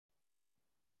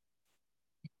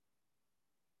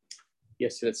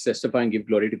Yes, let's testify and give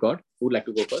glory to God. Who would like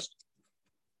to go first?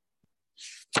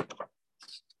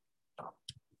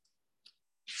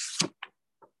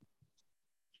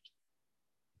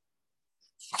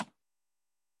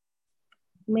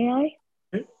 May I?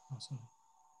 Awesome.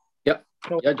 Yeah,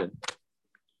 Jen.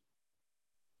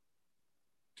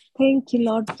 Thank you,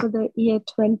 Lord, for the year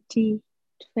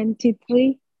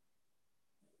 2023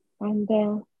 and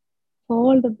for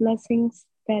all the blessings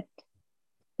that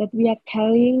we are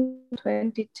carrying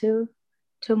 22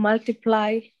 to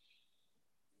multiply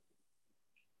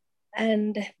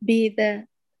and be the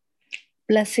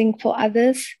blessing for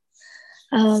others.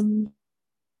 To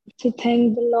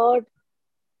thank the Lord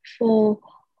for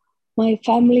my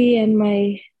family and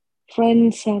my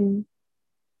friends and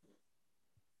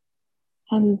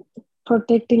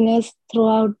protecting us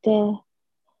throughout the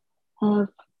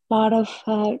lot of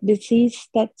disease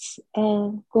that's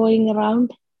going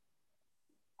around.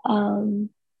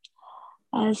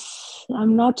 As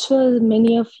I'm not sure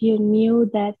many of you knew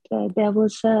that there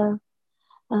was a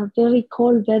very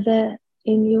cold weather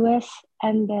in US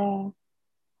and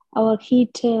our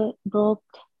heater broke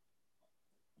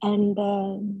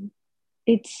and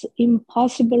it's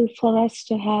impossible for us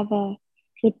to have a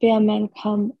repairman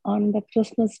come on the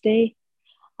Christmas day.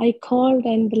 I called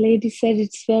and the lady said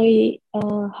it's very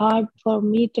hard for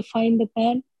me to find a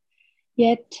man,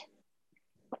 yet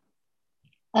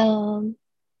I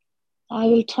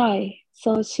will try.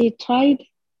 So she tried,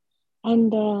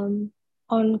 and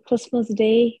on Christmas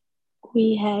Day,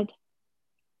 we had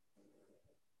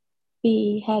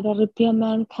a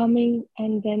repairman coming,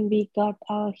 and then we got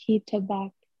our heater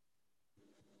back.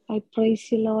 I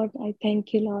praise you, Lord. I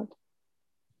thank you, Lord.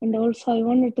 And also I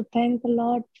wanted to thank the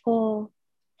Lord for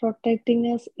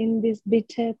protecting us in this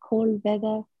bitter cold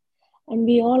weather. And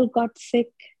we all got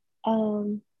sick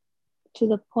to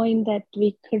the point that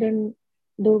we couldn't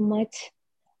do much.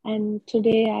 And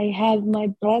today I have my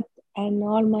breath and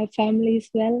all my family is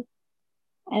well.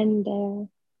 And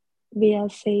we are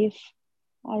safe.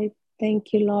 I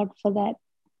thank you, Lord, for that.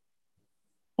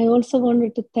 I also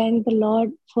wanted to thank the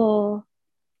Lord for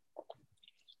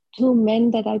 2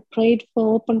 men that I prayed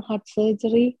for open heart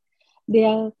surgery. They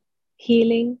are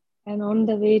healing and on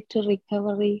the way to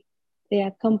recovery. They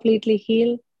are completely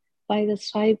healed by the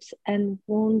stripes and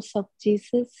wounds of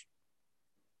Jesus.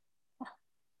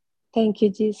 Thank you,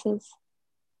 Jesus.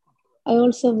 I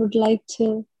also would like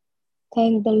to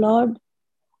thank the Lord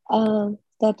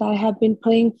that I have been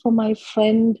praying for my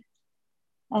friend,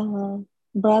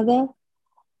 brother,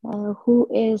 who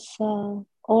is all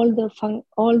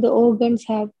the organs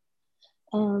have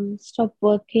stopped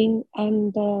working,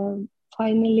 and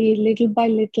finally, little by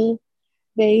little,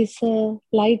 there is a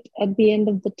light at the end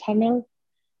of the tunnel,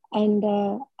 and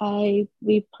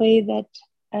we pray that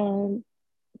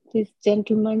this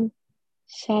gentleman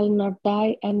shall not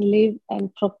die and live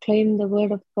and proclaim the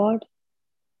word of God.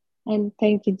 And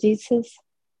thank you, Jesus.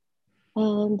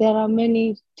 There are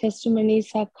many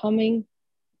testimonies are coming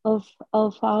of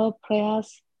our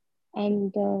prayers,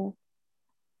 and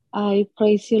I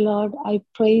praise you, Lord. I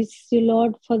praise you,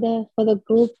 Lord, for the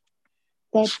group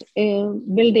that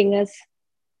building us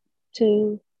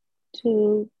to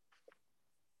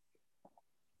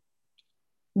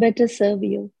better serve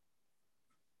you.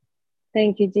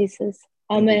 Thank you, Jesus.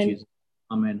 Amen. Thank you, Jesus.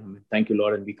 Amen. Amen. Thank you,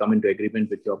 Lord. And we come into agreement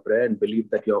with your prayer and believe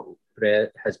that your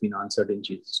prayer has been answered in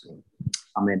Jesus' name.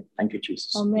 Amen. Thank you,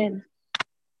 Jesus. Amen.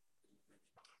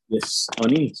 Yes,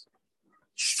 Oni.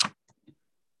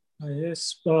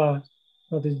 Yes, Brother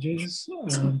Jesus,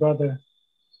 Brother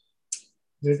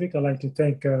Vivek, I'd like to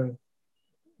thank the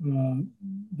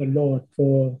Lord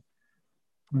for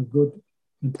a good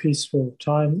and peaceful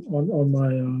time on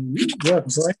my work,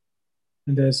 right?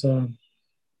 And there's and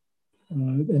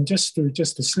just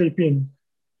to sleep in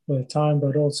for a time,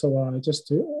 but also just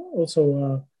to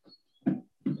also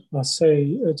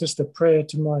say just a prayer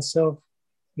to myself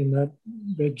in that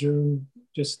bedroom,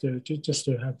 just to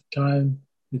have time.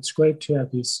 It's great to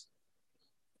have this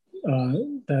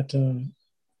that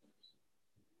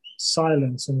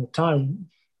silence and the time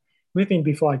within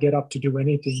before I get up to do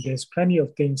anything. There's plenty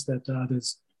of things that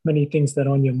there's many things that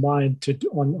are on your mind to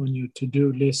on your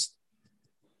to-do list,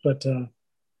 but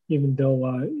even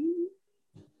though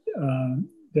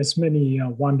there's many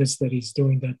wonders that he's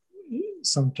doing, that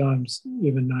sometimes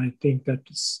even I think that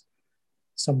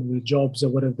some of the jobs or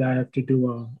whatever I have to do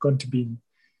are going to be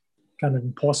kind of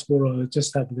impossible, or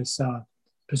just have this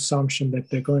presumption that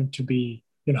they're going to be,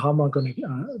 how am I going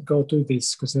to go through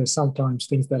this? Because there's sometimes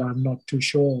things that I'm not too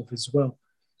sure of as well.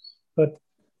 But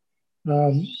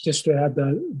just to have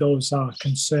those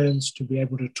concerns, to be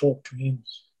able to talk to him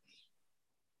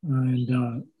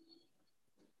and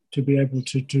to be able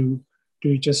to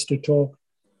just to talk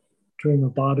to him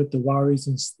about it, the worries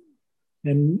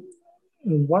and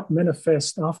what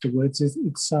manifests afterwards is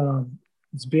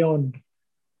it's beyond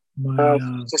my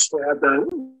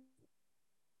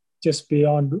just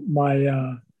beyond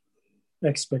my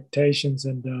expectations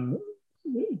and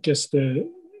just the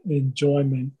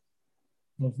enjoyment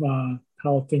of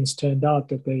how things turned out,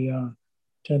 that they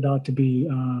turned out to be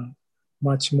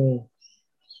much more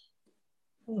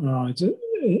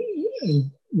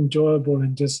enjoyable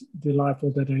and just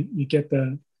delightful, that you get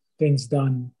the things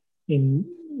done in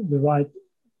the right,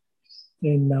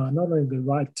 not only the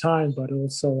right time, but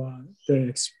also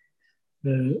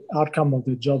the outcome of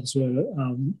the jobs were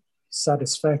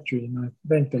satisfactory. And I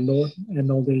thank the Lord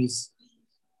and all these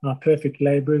perfect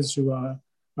laborers who are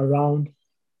around,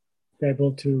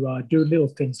 able to do little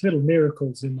things, little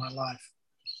miracles in my life,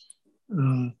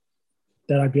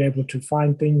 that I'd be able to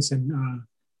find things and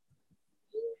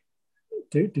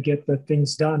to get the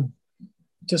things done.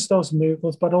 Just those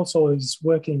miracles, but also his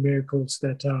working miracles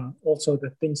that are also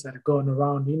the things that are going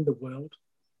around in the world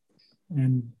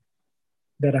and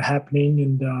that are happening,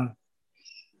 and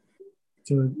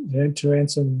to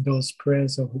answer those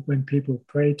prayers of when people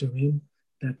pray to him,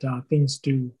 that things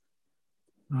do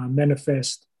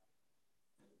manifest,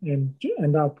 and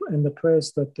the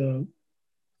prayers that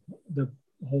the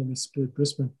Holy Spirit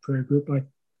Brisbane Prayer Group, I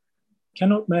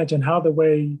cannot imagine how the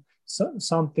way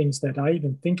some things that I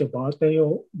even think about, they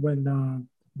all, when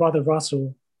Brother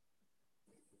Russell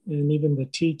and even the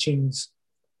teachings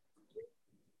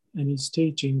and his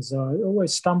teachings,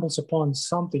 always stumbles upon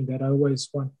something that I always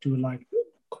want to like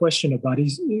question about.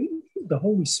 The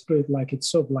Holy Spirit, like it's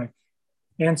sort of like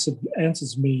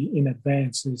answers me in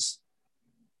advance.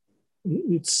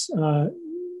 It's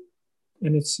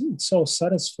so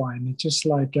satisfying. It's just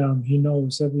like he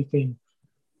knows everything,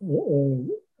 all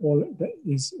that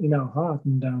is in our heart,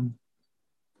 and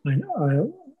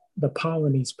the power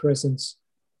in his presence,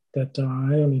 that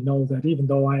I only know that even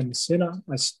though I am a sinner,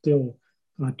 I still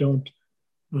don't.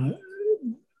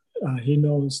 He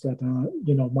knows that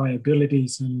my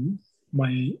abilities and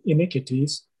my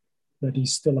iniquities, that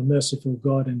he's still a merciful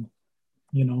God, and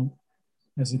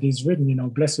as it is written,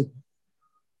 blessed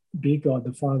be God,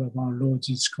 the Father of our Lord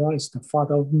Jesus Christ, the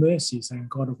Father of mercies and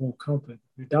God of all comfort,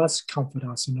 who does comfort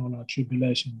us in all our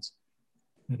tribulations,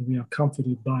 that we are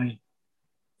comforted by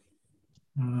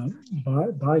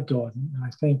God. And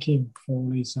I thank him for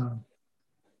all his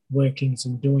workings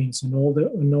and doings, and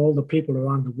all the people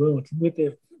around the world, with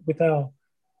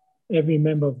every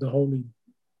member of the Holy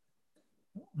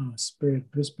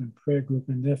Spirit Brisbane Prayer Group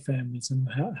and their families, and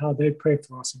how they pray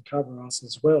for us and cover us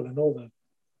as well, and all the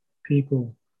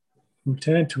people who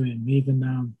turn to him, even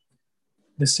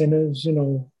the sinners,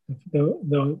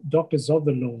 the doctors of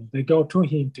the law, they go to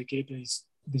him to get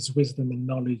this wisdom and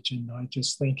knowledge. And I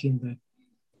just thank him that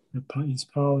his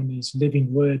power and his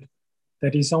living word,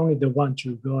 that he's only the one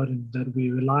true God, and that we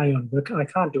rely on. But I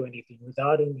can't do anything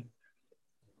without him.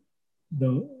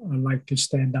 Though I like to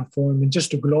stand up for him and just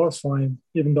to glorify him,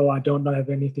 even though I don't have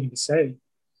anything to say.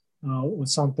 Or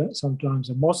sometimes,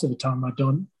 and most of the time, I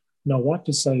don't know what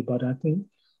to say, but I think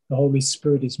the Holy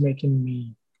Spirit is making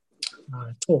me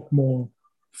talk more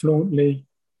fluently,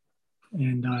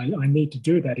 and I need to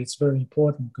do that. It's very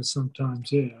important, because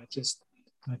sometimes,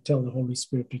 I tell the Holy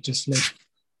Spirit to just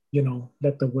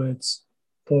let the words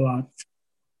pour out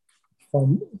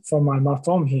from my mouth,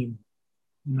 from him.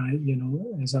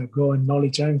 And as I grow in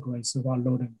knowledge and grace of our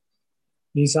Lord, and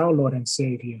he's our Lord and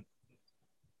Savior.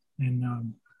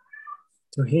 And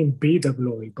to him be the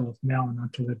glory, both now and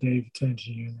until the day of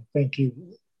eternity. And thank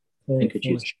you for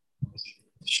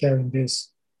sharing this,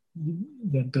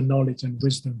 the knowledge and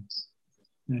wisdom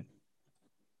that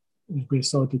we're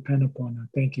so dependent upon. And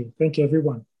thank you. Thank you,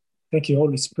 everyone. Thank you,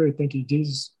 Holy Spirit. Thank you,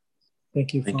 Jesus.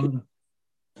 Thank you, Father.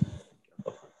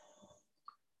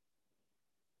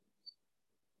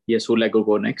 Yes, who would like to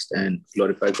go next and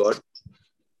glorify God?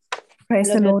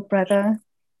 Praise the Lord, brother.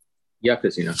 Yeah,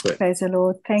 Christina, go ahead. Praise the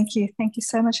Lord. Thank you. Thank you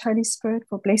so much, Holy Spirit,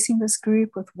 for blessing this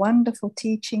group with wonderful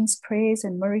teachings, prayers,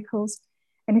 and miracles,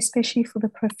 and especially for the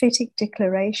prophetic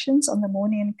declarations on the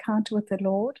morning encounter with the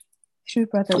Lord through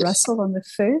Brother Russell on the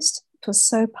first. It was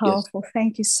so powerful. Yes.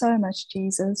 Thank you so much,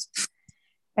 Jesus.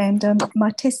 And my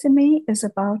testimony is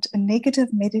about a negative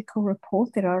medical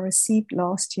report that I received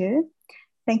last year.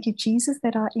 Thank you, Jesus,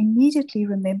 that I immediately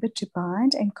remembered to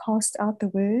bind and cast out the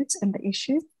words and the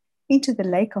issue into the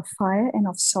lake of fire and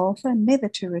of sulfur, never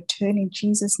to return, in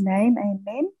Jesus' name,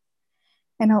 amen.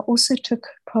 And I also took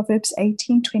Proverbs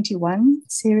 18:21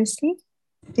 seriously.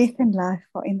 Death and life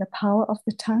are in the power of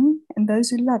the tongue, and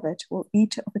those who love it will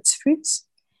eat of its fruits.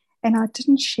 and I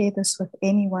didn't share this with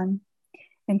anyone.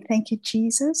 And thank you,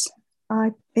 Jesus.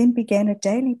 I then began a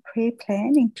daily prayer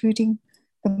plan, including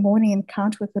the morning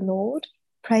encounter with the Lord,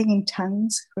 praying in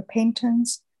tongues,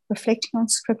 repentance, reflecting on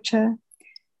scripture,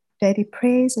 daily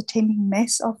prayers, attending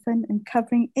Mass often, and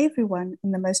covering everyone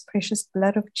in the most precious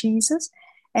blood of Jesus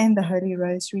and the Holy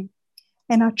Rosary.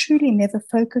 And I truly never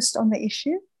focused on the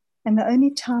issue. And the only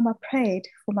time I prayed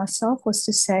for myself was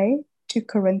to say 2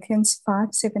 Corinthians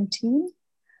 5:17,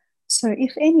 so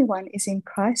if anyone is in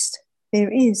Christ,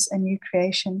 there is a new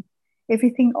creation.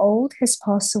 Everything old has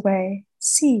passed away.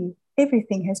 See,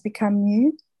 everything has become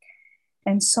new.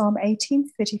 And Psalm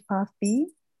 18:35b,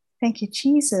 thank you,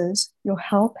 Jesus, your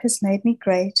help has made me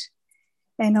great.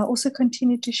 And I also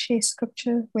continued to share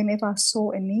scripture whenever I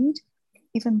saw a need,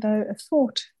 even though a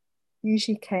thought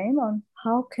usually came on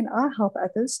how can I help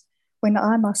others when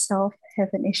I myself have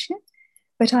an issue.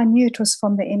 But I knew it was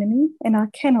from the enemy, and I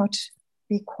cannot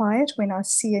be quiet when I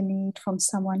see a need from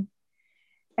someone.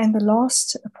 And the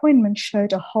last appointment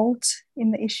showed a halt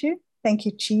in the issue. Thank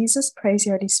you, Jesus. Praise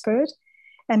you, Holy Spirit.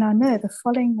 And I know the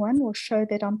following one will show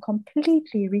that I'm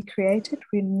completely recreated,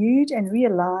 renewed, and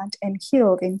realigned and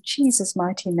healed in Jesus'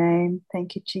 mighty name.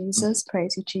 Thank you, Jesus.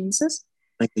 Praise you, Jesus.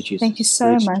 Thank you, Jesus. Thank you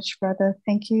so much, brother.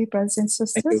 Thank you, brothers and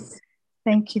sisters.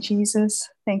 Thank you, Jesus.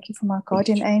 Thank you for my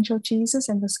guardian angel, Jesus.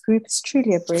 And this group is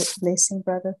truly a blessing,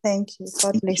 brother. Thank you.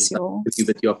 God bless you all. With you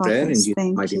with your prayer in Jesus'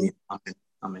 mighty name. Amen.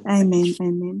 Amen. Amen.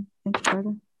 Amen. Thank you,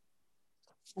 brother.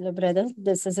 Hello, brother.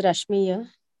 This is Rashmi here.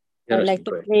 Yeah, I would like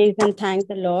to praise and thank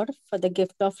the Lord for the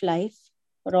gift of life,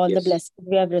 for all the blessings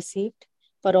we have received,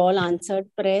 for all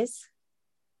answered prayers.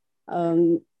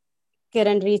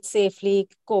 Kiran reached safely,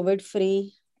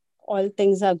 COVID-free. All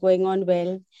things are going on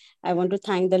well. I want to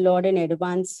thank the Lord in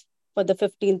advance for the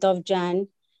 15th of Jan,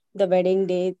 the wedding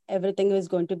day. Everything is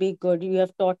going to be good. You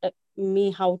have taught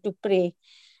me how to pray.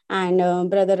 And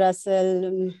Brother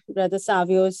Russell, Brother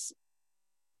Savio's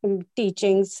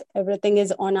teachings, everything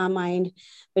is on our mind.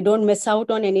 We don't miss out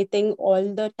on anything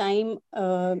all the time.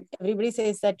 Everybody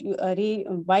says that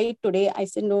why today? I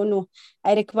said, no,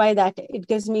 I require that. It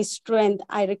gives me strength.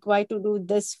 I require to do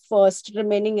this first.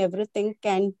 Remaining everything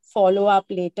can follow up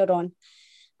later on.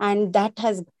 And that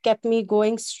has kept me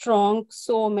going strong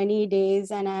so many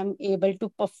days, and I'm able to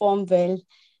perform well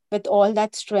with all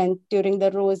that strength during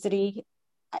the rosary.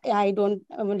 I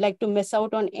would like to miss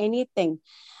out on anything.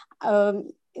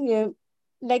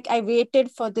 Like I waited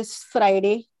for this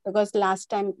Friday because last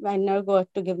time I never got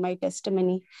to give my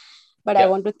testimony. But I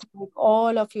want to thank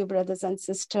all of you brothers and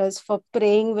sisters for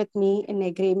praying with me in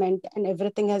agreement, and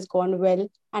everything has gone well.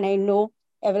 And I know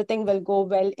everything will go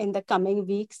well in the coming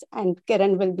weeks, and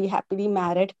Kiran will be happily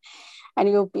married, and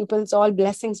your people's all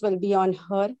blessings will be on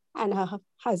her and her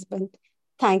husband.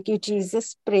 Thank you,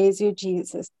 Jesus. Praise you,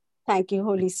 Jesus. Thank you,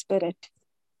 Holy Spirit.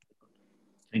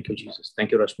 Thank you, Jesus.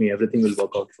 Thank you, Rashmi. Everything will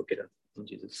work out for Kiran in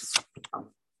Jesus.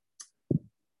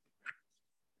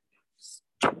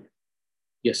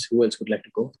 Yes, who else would like to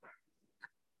go?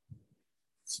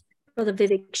 Brother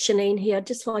Vivek, Shanine here. I'd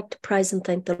just like to praise and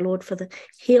thank the Lord for the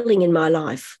healing in my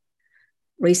life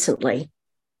recently,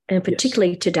 and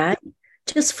particularly today,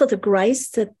 just for the grace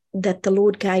that the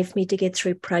Lord gave me to get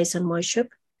through praise and worship.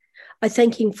 I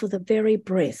thank him for the very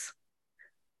breath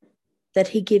that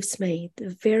he gives me, the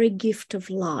very gift of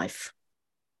life.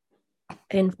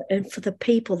 And for the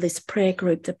people, this prayer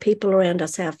group, the people around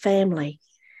us, our family,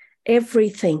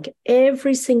 everything,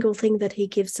 every single thing that he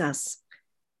gives us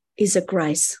is a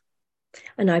grace.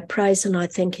 And I praise and I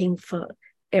thank him for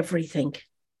everything.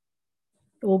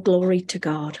 All glory to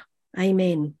God.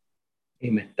 Amen.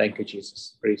 Amen. Thank you,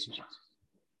 Jesus. Praise you, Jesus.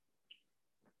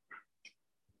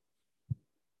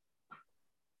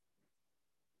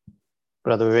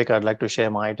 Brother Vivek, I'd like to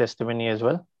share my testimony as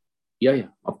well. Yeah,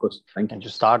 of course. Thank you. And to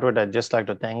start with, I'd just like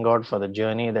to thank God for the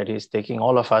journey that he's taking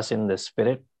all of us in the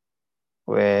Spirit,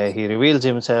 where he reveals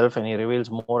himself and he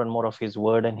reveals more and more of his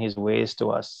word and his ways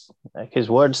to us. Like his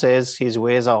word says, his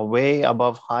ways are way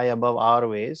above, high above our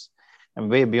ways and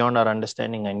way beyond our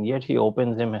understanding. And yet he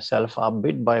opens himself up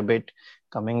bit by bit,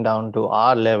 coming down to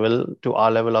our level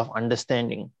of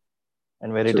understanding.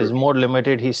 And where it is more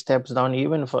limited, he steps down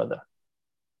even further.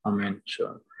 Amen.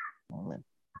 Sure. Amen.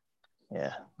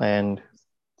 Yeah. And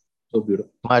so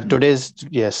beautiful.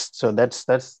 So that's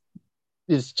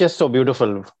it's just so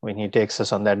beautiful when he takes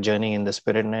us on that journey in the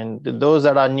Spirit. And those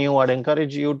that are new, I'd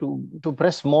encourage you to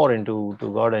press more into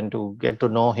God and to get to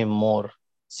know him more.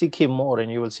 Seek him more,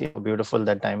 and you will see how beautiful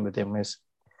that time with him is.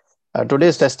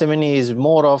 Today's testimony is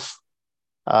more of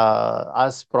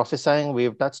us prophesying.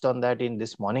 We've touched on that in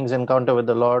this morning's encounter with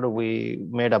the Lord. We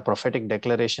made our prophetic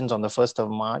declarations on the 1st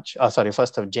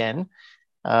of Jan.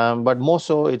 But more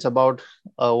so, it's about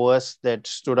a verse that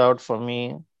stood out for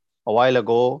me a while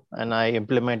ago, and I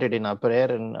implemented in our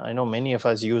prayer. And I know many of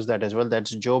us use that as well. That's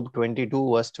Job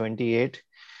 22, verse 28,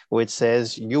 which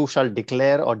says, "You shall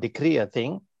declare or decree a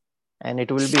thing, and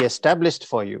it will be established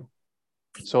for you.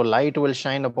 So light will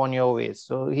shine upon your ways."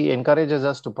 So he encourages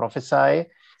us to prophesy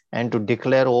and to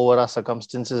declare over our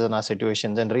circumstances and our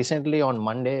situations. And recently on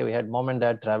Monday, we had mom and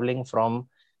dad traveling from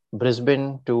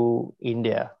Brisbane to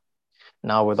India.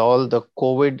 Now, with all the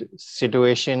COVID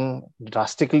situation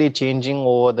drastically changing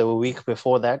over the week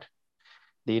before that,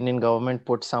 the Indian government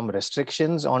put some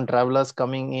restrictions on travelers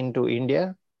coming into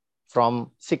India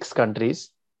from 6 countries,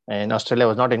 and Australia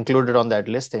was not included on that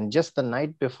list. And just the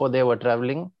night before they were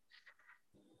traveling,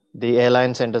 the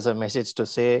airline sent us a message to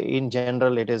say, in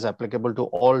general, it is applicable to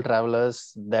all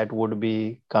travelers that would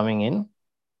be coming in,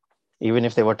 even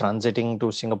if they were transiting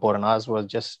to Singapore, and ours was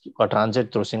just a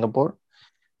transit through Singapore.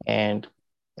 And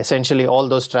essentially, all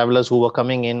those travelers who were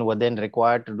coming in were then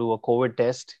required to do a COVID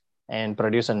test and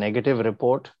produce a negative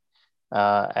report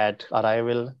at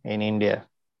arrival in India.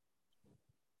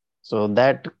 So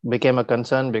that became a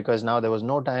concern, because now there was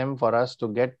no time for us to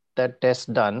get that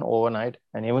test done overnight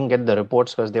and even get the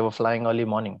reports, because they were flying early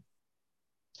morning.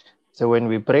 So when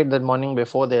we prayed that morning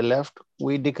before they left,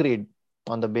 we decreed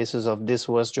on the basis of this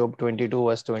verse, Job 22,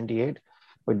 verse 28.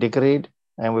 We decreed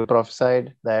and we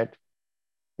prophesied that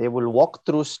they will walk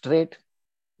through straight.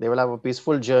 They will have a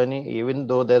peaceful journey. Even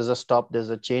though there's a stop,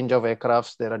 there's a change of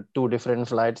aircrafts, there are 2 different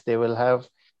flights, they will have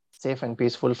safe and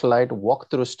peaceful flight, walk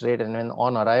through straight. And when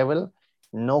on arrival,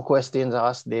 no questions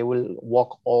asked, they will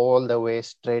walk all the way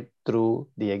straight through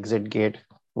the exit gate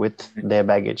with their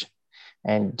baggage.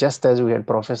 And just as we had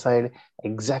prophesied,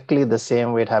 exactly the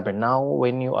same way it happened. Now,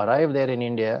 when you arrive there in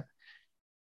India,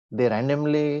 they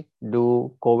randomly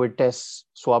do COVID tests,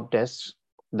 swab tests,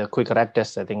 the quick rat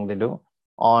tests, I think they do,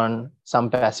 on some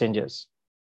passengers.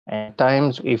 And at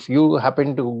times, if you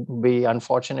happen to be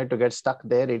unfortunate to get stuck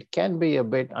there, it can be a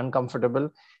bit uncomfortable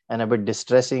and a bit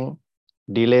distressing,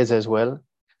 delays as well.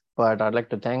 But I'd like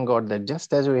to thank God that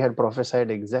just as we had prophesied,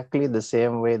 exactly the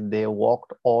same way, they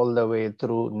walked all the way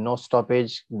through, no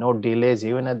stoppage, no delays,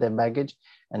 even at their baggage,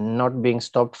 and not being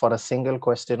stopped for a single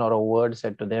question or a word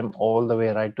said to them, all the way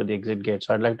right to the exit gate.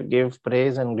 So I'd like to give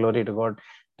praise and glory to God.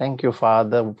 Thank you,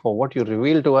 Father, for what you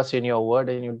reveal to us in your word,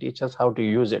 and you teach us how to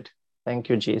use it. Thank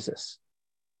you, Jesus.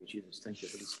 Jesus, thank you,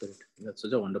 Holy Spirit. That's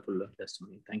such a wonderful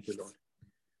testimony. Thank you,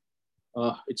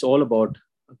 Lord. It's all about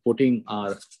putting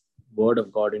our word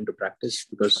of God into practice,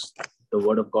 because the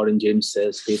word of God in James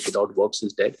says faith without works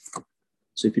is dead.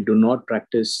 So if you do not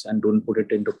practice and don't put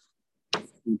it into,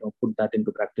 put that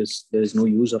into practice, there is no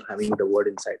use of having the word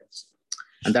inside us.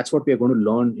 And that's what we are going to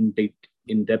learn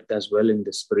in depth as well in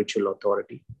this spiritual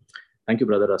authority. Thank you,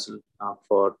 Brother Russell,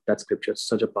 for that scripture. It's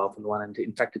such a powerful one. And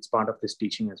in fact, it's part of this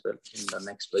teaching as well in the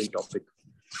next very topic.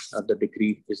 The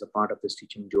decree is a part of this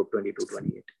teaching, Job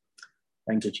 22:28.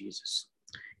 Thank you, Jesus.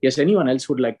 Yes, anyone else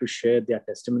would like to share their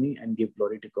testimony and give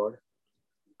glory to God?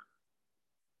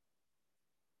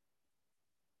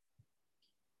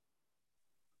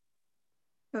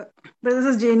 Brother, this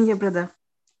is Jane here, brother.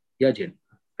 Yeah, Jane.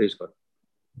 Praise God.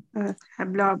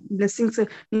 Blessings,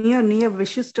 near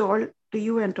wishes to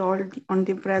you and to all on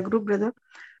the prayer group, brother.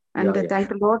 And thank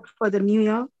the Lord for the new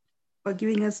year, for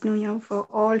giving us new year, for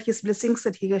all his blessings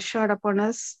that he has showered upon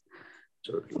us,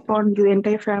 upon the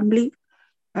entire family.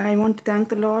 I want to thank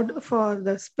the Lord for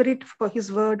the Spirit, for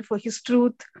his word, for his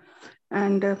truth.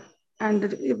 And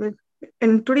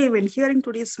today, when hearing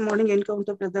today's morning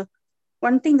encounter, brother,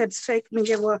 one thing that struck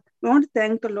me, I want to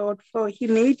thank the Lord for he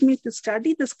made me to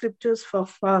study the scriptures for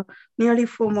nearly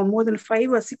for more than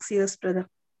 5 or 6 years, brother.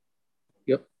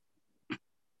 Yep.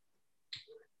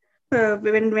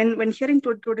 When hearing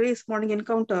today's morning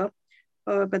encounter,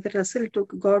 Brother Russell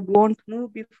took God won't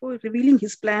move before revealing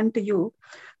his plan to you.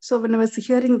 So when I was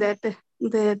hearing that,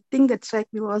 the thing that struck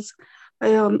me was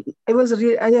I was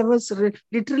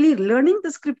literally learning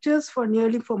the scriptures for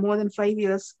more than 5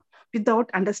 years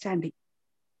without understanding.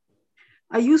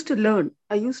 I used to learn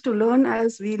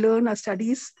as we learn our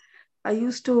studies. I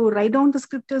used to write down the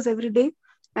scriptures every day,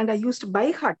 and I used to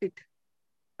by heart it,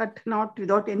 but not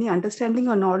without any understanding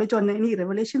or knowledge or any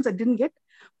revelations I didn't get.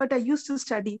 But I used to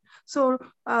study. So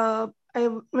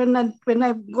when I'm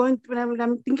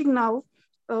thinking now,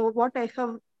 what I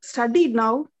have studied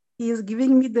now, he is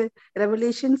giving me the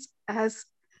revelations as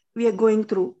we are going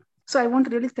through. So I want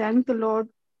to really thank the Lord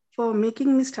for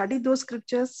making me study those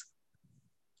scriptures.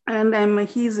 And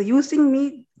he's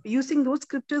using those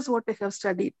scriptures, what I have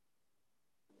studied.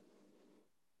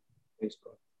 Praise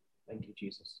God. Thank you,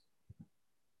 Jesus.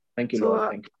 Thank you, Lord.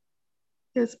 Thank you.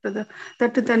 Yes, brother.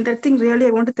 That thing really, I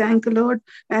want to thank the Lord.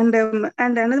 And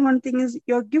another one thing is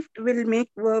your gift will make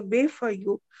a way for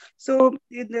you. So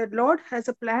the Lord has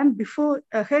a plan before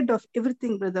ahead of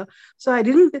everything, brother. So I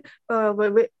didn't.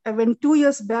 When 2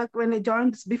 years back when I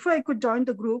joined, before I could join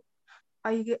the group,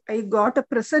 I got a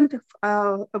present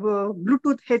a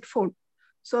Bluetooth headphone.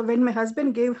 So when my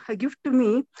husband gave a gift to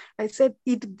me, I said,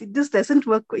 this doesn't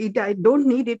work. I don't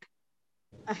need it.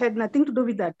 I had nothing to do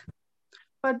with that.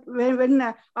 But when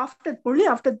after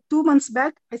 2 months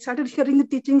back, I started hearing the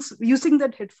teachings using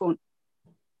that headphone.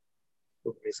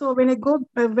 Okay. So when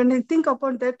I think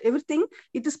about that, everything,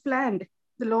 it is planned.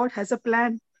 The Lord has a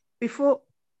plan before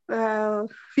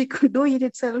we could do it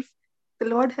itself. The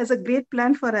Lord has a great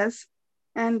plan for us,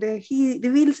 and He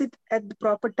reveals it at the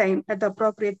proper time, at the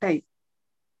appropriate time.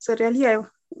 So really, I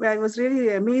was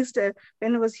really amazed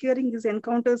when I was hearing these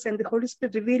encounters and the Holy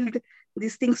Spirit revealed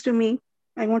these things to me.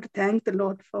 I want to thank the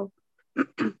Lord for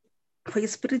your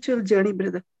spiritual journey,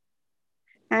 brother.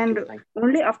 And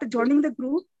only after joining the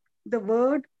group, the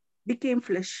Word became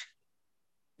flesh.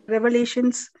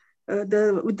 Revelations,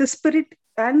 with the Spirit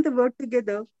and the Word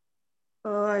together,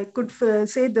 I could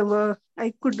say the word.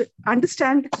 I could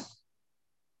understand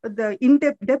the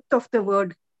in-depth of the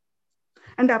Word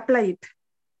and apply it.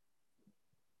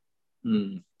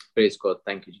 Praise God.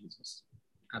 Thank you, Jesus.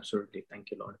 Absolutely.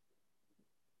 Thank you, Lord.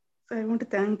 So I want to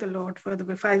thank the Lord for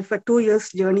 2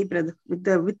 years journey, brother,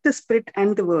 with the Spirit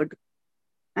and the Word.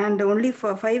 And only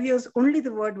for 5 years, only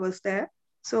the Word was there.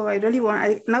 So I really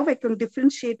now I can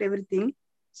differentiate everything.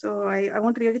 So I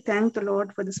want to really thank the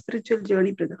Lord for the spiritual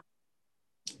journey, brother.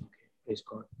 Okay. Praise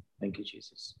God. Thank you,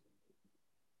 Jesus.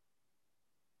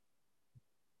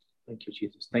 Thank you,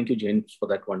 Jesus. Thank you, James, for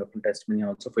that wonderful testimony.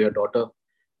 Also for your daughter,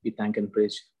 we thank and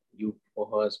praise you for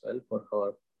her as well, for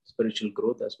her spiritual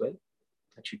growth as well,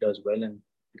 that she does well and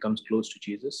becomes close to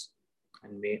Jesus.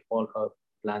 And may all her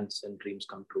plans and dreams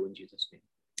come true in Jesus' name.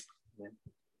 Amen.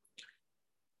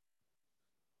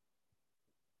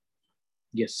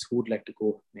 Yes, who would like to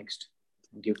go next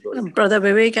and give glory? Brother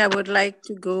Vivek, I would like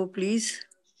to go, please.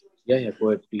 Yeah, go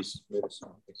ahead, please.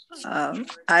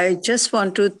 I just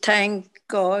want to thank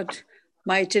God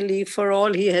mightily for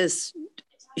all He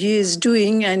is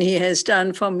doing and He has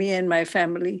done for me and my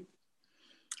family.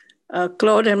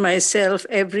 Claude and myself,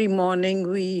 every morning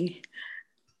we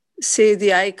say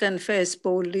the I confess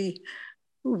boldly.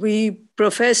 We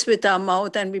profess with our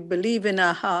mouth and we believe in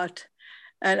our heart.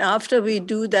 And after we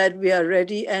do that, we are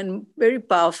ready and very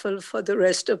powerful for the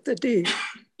rest of the day.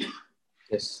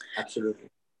 Yes, absolutely.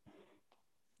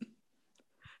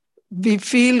 We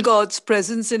feel God's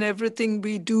presence in everything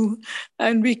we do,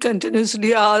 and we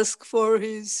continuously ask for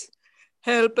His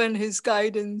help and His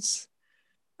guidance.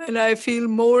 And I feel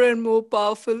more and more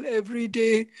powerful every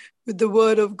day with the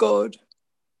Word of God.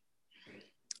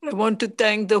 I want to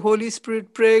thank the Holy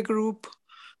Spirit Prayer Group.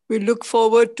 We look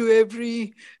forward to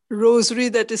every rosary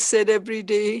that is said every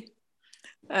day,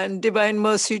 and Divine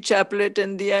Mercy Chaplet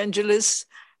and the Angelus,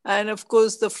 and of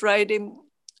course the Friday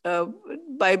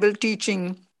Bible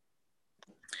teaching.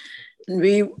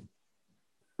 We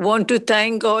want to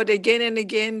thank God again and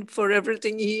again for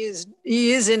everything He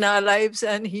is in our lives,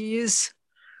 and He is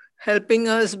helping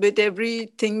us with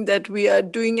everything that we are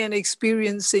doing and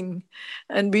experiencing.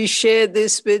 And we share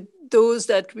this with those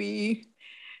that we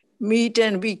meet,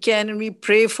 and we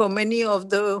pray for many of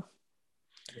the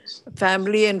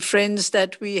family and friends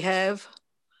that we have.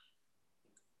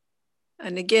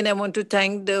 And again, I want to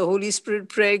thank the Holy Spirit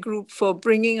Prayer Group for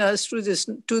bringing us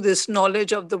to this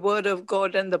knowledge of the Word of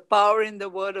God and the power in the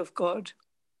Word of God.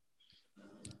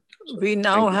 We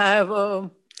now have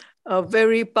a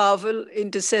very powerful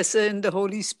intercessor in the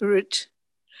Holy Spirit,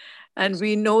 and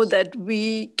we know that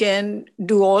we can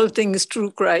do all things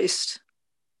through Christ.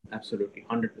 Absolutely,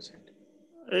 100%.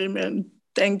 Amen.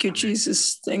 Thank you,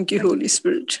 Jesus. Thank you, Holy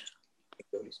Spirit.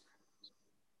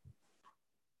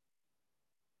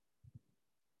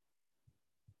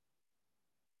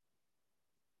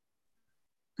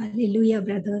 Hallelujah,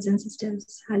 brothers and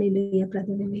sisters. Hallelujah,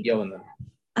 Brother Vivek. Yeah,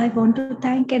 I want to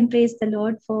thank and praise the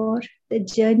Lord for the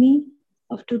journey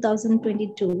of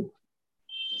 2022.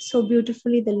 So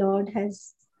beautifully, the Lord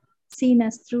has seen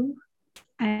us through,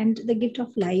 and the gift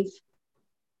of life.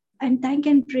 And thank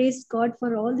and praise God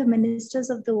for all the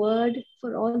ministers of the word,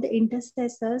 for all the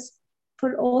intercessors,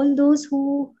 for all those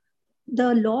who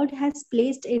the Lord has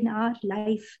placed in our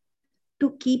life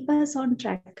to keep us on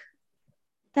track.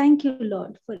 Thank you,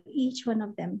 Lord, for each one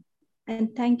of them.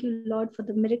 And thank you, Lord, for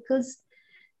the miracles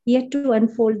yet to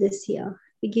unfold this year.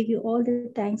 We give you all the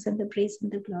thanks and the praise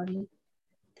and the glory.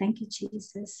 Thank you,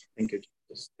 Jesus. Thank you,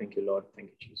 Jesus. Thank you, Lord. Thank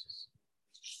you, Jesus.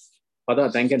 Father, I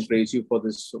thank and praise you for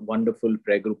this wonderful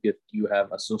prayer group that you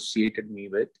have associated me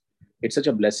with. It's such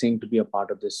a blessing to be a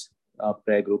part of this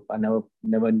prayer group. I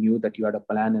never knew that you had a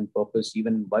plan and purpose,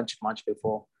 even much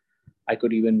before I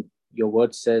could even, your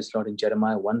word says, Lord, in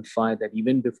Jeremiah 1:5, that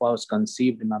even before I was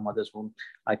conceived in my mother's womb,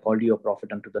 I called you a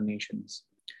prophet unto the nations.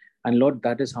 And Lord,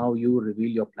 that is how you reveal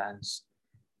your plans.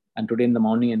 And today in the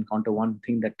morning encounter, one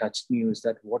thing that touched me is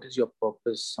that what is your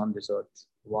purpose on this earth?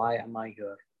 Why am I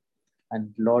here?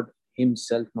 And Lord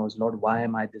himself knows, Lord, why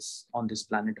am I on this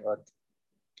planet earth?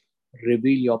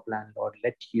 Reveal your plan, Lord.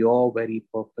 Let your very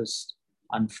purpose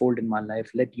unfold in my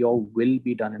life. Let your will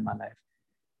be done in my life.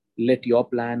 Let your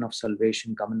plan of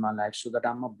salvation come in my life so that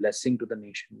I'm a blessing to the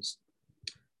nations.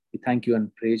 We thank you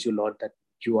and praise you, Lord, that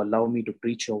you allow me to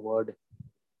preach your word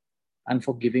and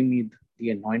for giving me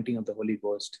the anointing of the Holy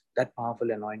Ghost, that powerful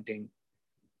anointing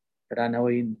that I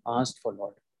never even asked for,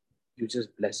 Lord. You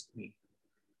just blessed me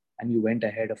and you went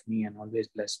ahead of me and always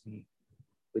blessed me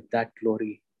with that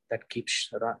glory that keeps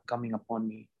coming upon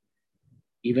me.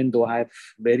 Even though I have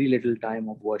very little time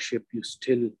of worship, you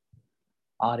still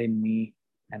are in me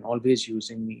and always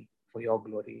using me for your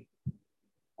glory.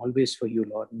 Always for you,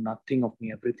 Lord. Nothing of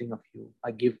me, everything of you.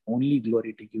 I give only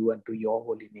glory to you and to your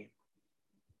holy name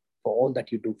for all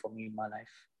that you do for me in my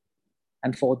life.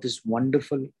 And for this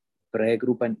wonderful prayer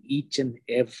group and each and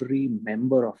every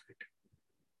member of it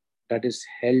that is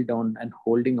held on and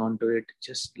holding on to it,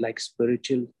 just like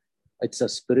spiritual. It's a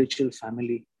spiritual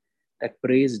family that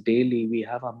prays daily. We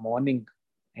have our morning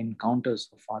encounters,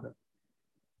 oh Father.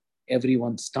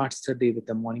 Everyone starts the day with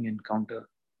a morning encounter.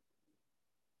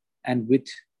 And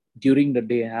during the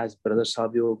day, as Brother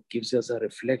Savio gives us a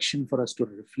reflection for us to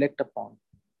reflect upon,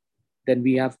 then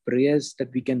we have prayers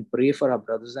that we can pray for our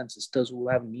brothers and sisters who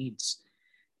have needs,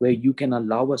 where you can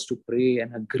allow us to pray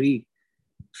and agree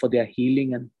for their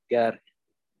healing and their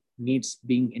needs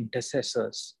being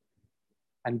intercessors.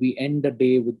 And we end the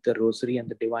day with the rosary and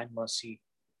the divine mercy,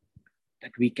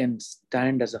 that we can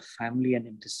stand as a family and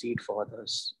intercede for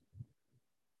others.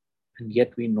 And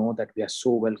yet we know that we are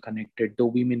so well connected, though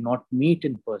we may not meet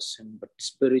in person, but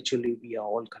spiritually we are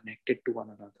all connected to one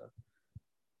another.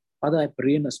 Father, I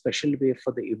pray in a special way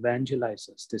for the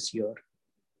evangelizers this year.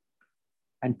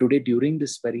 And today, during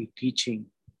this very teaching,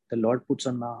 the Lord puts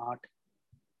on my heart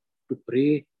to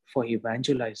pray for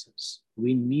evangelizers.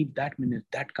 We need that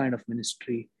kind of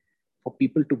ministry for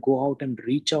people to go out and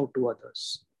reach out to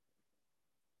others.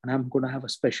 And I'm going to have a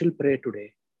special prayer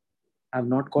today. I've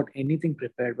not got anything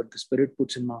prepared, but the Spirit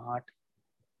puts in my heart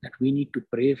that we need to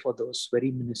pray for those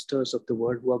very ministers of the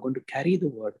word who are going to carry the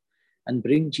word and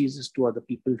bring Jesus to other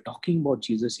people, talking about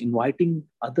Jesus, inviting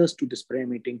others to this prayer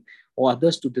meeting or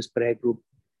others to this prayer group,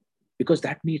 because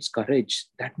that needs courage.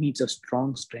 That needs a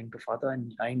strong strength, Father.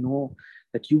 And I know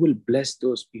that you will bless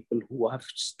those people who have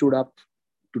stood up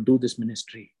to do this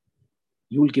ministry.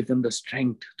 You will give them the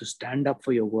strength to stand up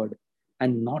for your word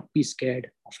and not be scared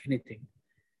of anything.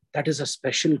 That is a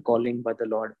special calling by the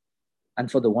Lord. And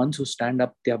for the ones who stand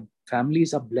up, their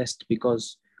families are blessed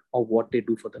because of what they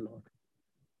do for the Lord.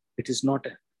 It is not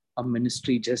a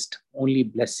ministry just only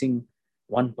blessing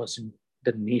one person.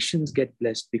 The nations get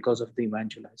blessed because of the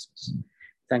evangelizers.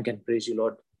 Thank and praise you,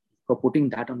 Lord, for putting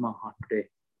that on my heart today.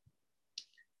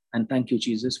 And thank you,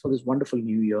 Jesus, for this wonderful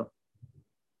new year,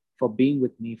 for being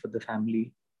with me, for the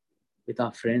family, with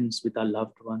our friends, with our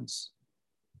loved ones,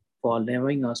 for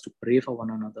allowing us to pray for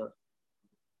one another,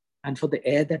 and for the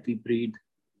air that we breathe,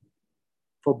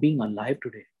 for being alive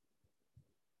today,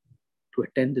 to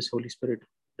attend this Holy Spirit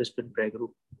Brisbane prayer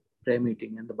group, prayer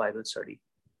meeting, and the Bible study,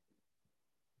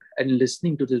 and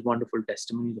listening to this wonderful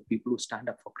testimony of people who stand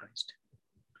up for Christ.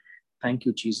 Thank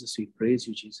you, Jesus. We praise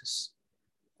you, Jesus.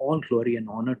 All glory and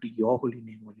honor to your holy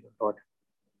name, O Lord.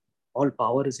 All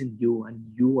power is in you and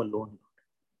you alone, Lord.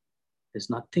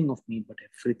 There's nothing of me, but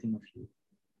everything of you.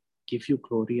 Give you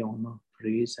glory, honor,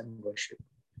 praise, and worship.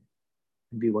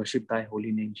 And we worship thy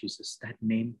holy name, Jesus, that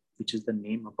name which is the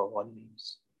name above all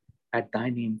names. At thy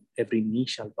name, every knee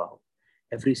shall bow.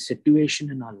 Every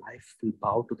situation in our life will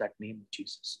bow to that name of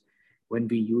Jesus when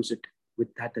we use it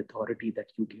with that authority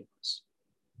that you give us.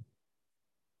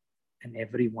 And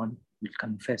everyone will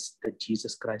confess that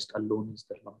Jesus Christ alone is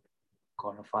the Lord,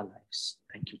 God of our lives.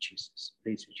 Thank you, Jesus.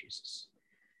 Praise you, Jesus.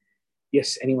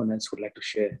 Yes, anyone else would like to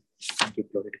share? Thank you,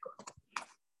 glory to God.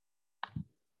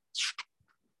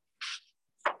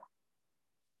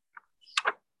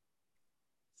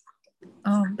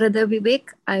 Brother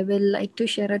Vivek, I will like to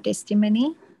share a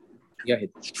testimony. Yeah.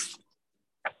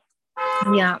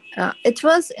 It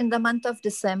was in the month of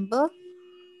December.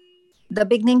 The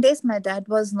beginning days, my dad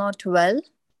was not well.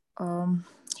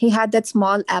 he had that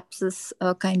small abscess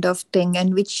kind of thing,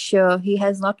 and which he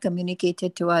has not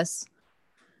communicated to us.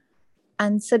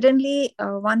 And suddenly,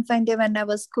 one fine day when I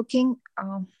was cooking,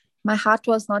 my heart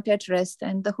was not at rest,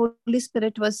 and the Holy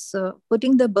Spirit was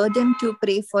putting the burden to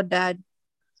pray for Dad.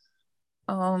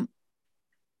 And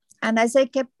as I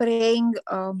kept praying,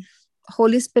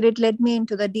 Holy Spirit led me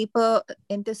into the deeper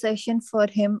intercession for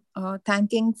him,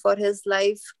 thanking for his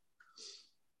life.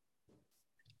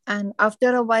 And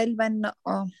after a while, when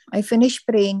I finished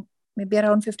praying, maybe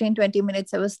around 15-20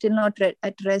 minutes, I was still not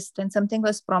at rest, and something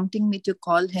was prompting me to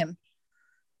call him.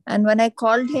 And when I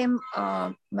called him,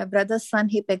 my brother's son,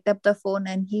 he picked up the phone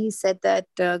and he said that,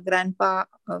 Grandpa,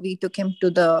 we took him to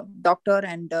the doctor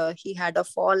and he had a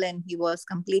fall and he was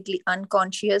completely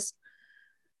unconscious.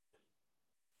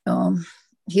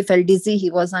 He felt dizzy,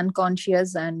 he was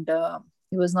unconscious, and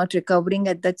he was not recovering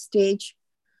at that stage.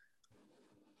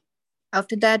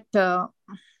 After that,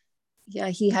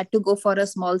 he had to go for a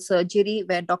small surgery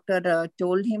where doctor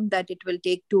told him that it will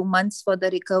take 2 months for the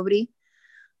recovery.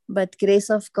 But grace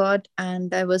of God,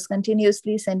 and I was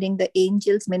continuously sending the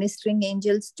angels, ministering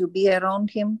angels, to be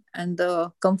around him, and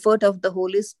the comfort of the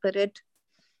Holy Spirit,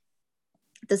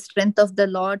 the strength of the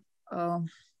Lord.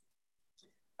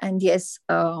 And yes,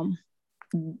 3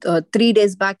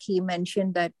 days back, he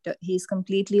mentioned that he's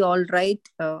completely all right.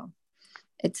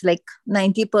 It's like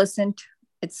 90%,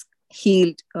 it's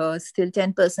healed. Still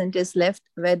 10% is left,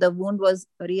 where the wound was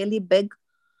really big.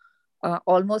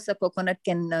 Almost a coconut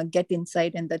can get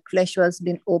inside, and the flesh was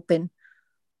been open.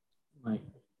 Right.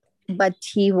 But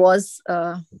he was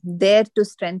there to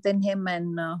strengthen him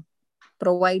and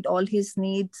provide all his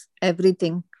needs,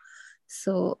 everything.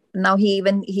 So now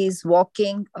he's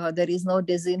walking. There is no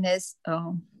dizziness.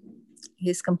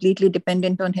 He's completely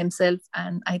dependent on himself.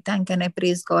 And I thank and I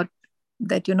praise God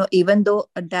that, even though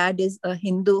a dad is a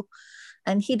Hindu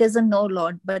and he doesn't know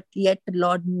Lord, but yet the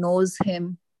Lord knows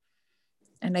him.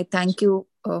 And I thank you.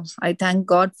 I thank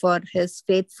God for his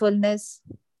faithfulness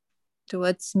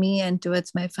towards me and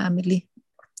towards my family.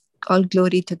 All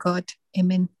glory to God.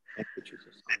 Amen. Thank you, Jesus.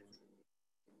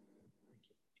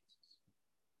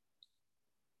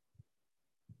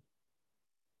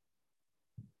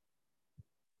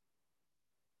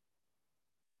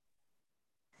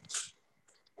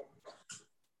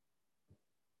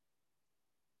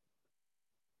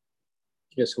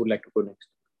 Yes, who would like to go next?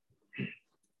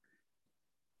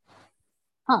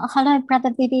 Hello, Brother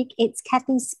Vivek. It's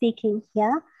Kathy speaking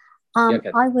here.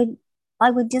 Kathy. I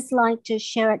would just like to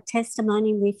share a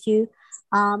testimony with you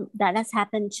that has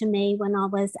happened to me when I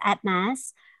was at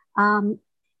Mass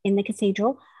in the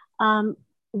cathedral.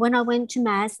 When I went to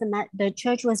Mass, the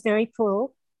church was very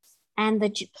full, and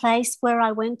the place where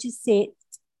I went to sit,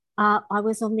 I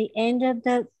was on the end of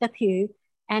the pew,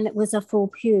 and it was a full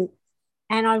pew.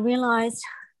 And I realized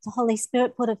the Holy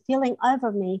Spirit put a feeling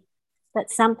over me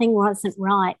that something wasn't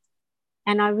right.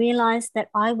 And I realized that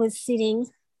I was sitting,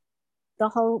 the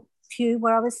whole pew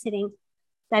where I was sitting,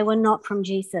 they were not from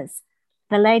Jesus.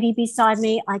 The lady beside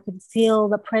me, I could feel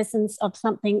the presence of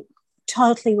something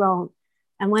totally wrong.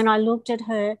 And when I looked at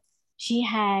her, she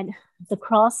had the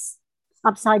cross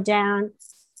upside down.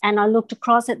 And I looked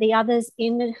across at the others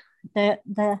in the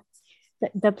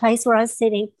place where I was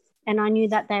sitting, and I knew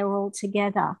that they were all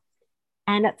together.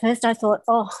 And at first I thought,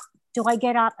 do I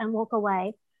get up and walk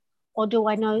away? Or do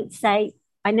I say,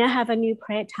 I now have a new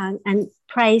prayer tongue and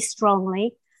pray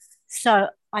strongly? So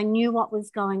I knew what was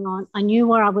going on. I knew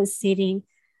where I was sitting.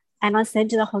 And I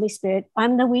said to the Holy Spirit,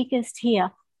 I'm the weakest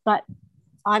here, but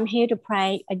I'm here to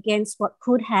pray against what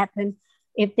could happen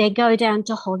if they go down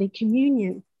to Holy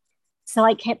Communion. So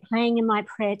I kept praying in my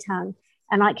prayer tongue,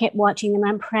 and I kept watching them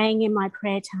and praying in my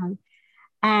prayer tongue.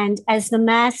 And as the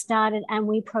Mass started and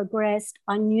we progressed,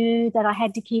 I knew that I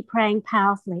had to keep praying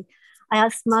powerfully. I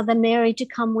asked Mother Mary to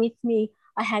come with me.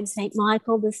 I had St.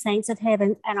 Michael, the saints of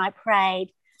heaven, and I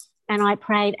prayed. And I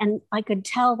prayed, and I could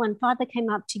tell when Father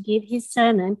came up to give his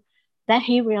sermon that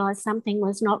he realized something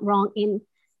was not wrong in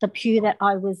the pew that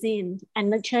I was in.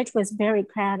 And the church was very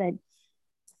crowded.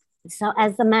 So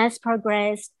as the Mass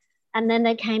progressed, and then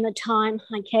there came a time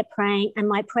I kept praying, and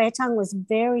my prayer tongue was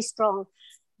very strong.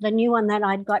 The new one that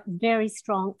I'd got, very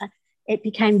strong. It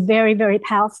became very, very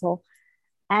powerful.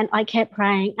 And I kept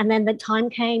praying. And then the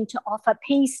time came to offer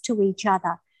peace to each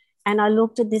other. And I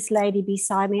looked at this lady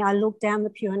beside me. I looked down the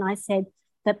pew and I said,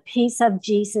 the peace of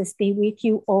Jesus be with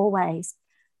you always.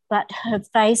 But her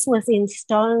face was in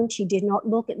stone. She did not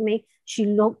look at me. She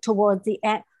looked towards the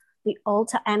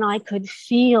altar, and I could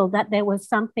feel that there was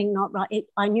something not right.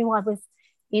 I knew I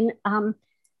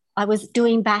was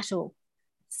doing battle.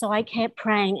 So I kept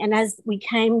praying. And as we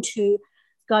came to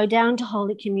go down to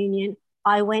Holy Communion,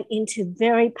 I went into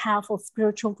very powerful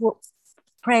spiritual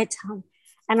prayer time,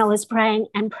 and I was praying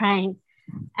and praying.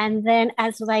 And then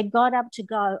as they got up to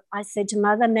go, I said to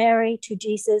Mother Mary, to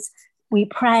Jesus, we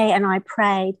pray, and I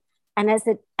prayed. And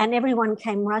and everyone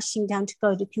came rushing down to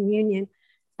go to communion.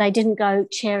 They didn't go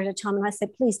chair at a time. And I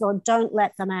said, please, Lord, don't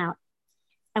let them out.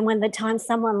 And when the time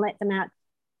someone let them out,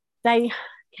 they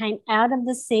came out of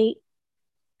the seat.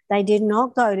 They did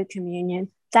not go to communion.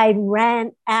 They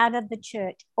ran out of the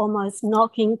church, almost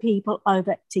knocking people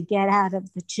over to get out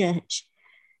of the church.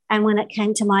 And when it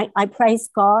came to I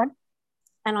praised God,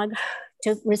 and I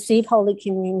to receive Holy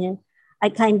Communion, I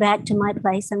came back to my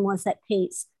place and was at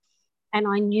peace. And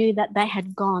I knew that they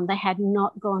had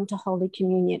not gone to Holy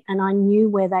Communion, and I knew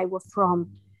where they were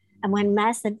from. And when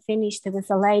Mass had finished, there was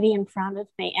a lady in front of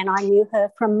me, and I knew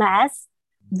her from Mass,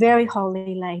 very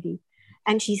holy lady.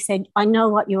 And she said, I know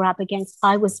what you're up against.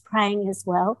 I was praying as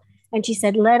well. And she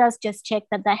said, let us just check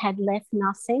that they had left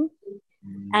nothing.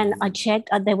 And I checked,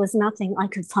 there was nothing I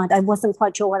could find. I wasn't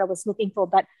quite sure what I was looking for,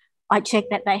 but I checked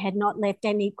that they had not left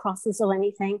any crosses or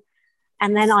anything.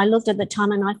 And then I looked at the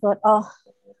time and I thought, oh,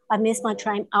 I missed my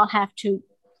train.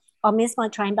 I'll miss my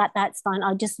train, but that's fine.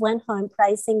 I just went home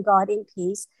praising God in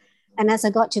peace. And as I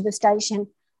got to the station,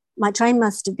 my train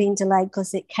must have been delayed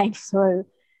because it came through.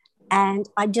 And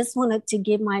I just wanted to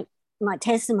give my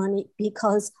testimony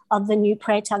because of the new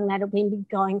prayer tongue that I've been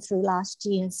going through last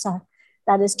year. So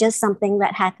that is just something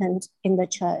that happened in the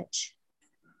church.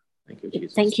 Thank you,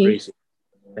 Jesus. Thank you. Praise you.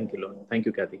 Thank you, Lord. Thank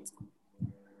you, Kathy. Thank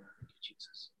you,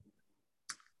 Jesus.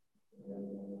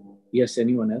 Yes,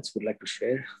 anyone else would like to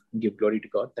share? Give glory to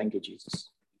God. Thank you, Jesus.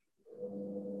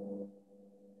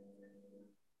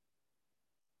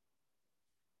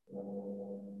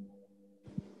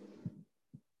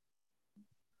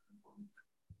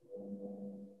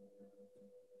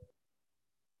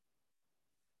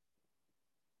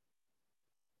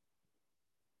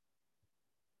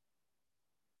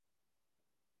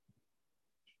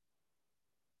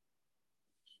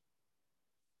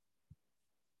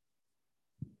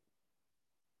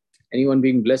 Anyone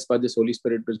being blessed by this Holy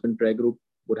Spirit Brisbane prayer group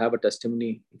would have a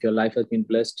testimony. If your life has been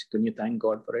blessed, can you thank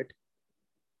God for it?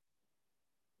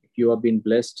 If you have been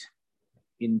blessed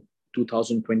in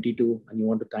 2022 and you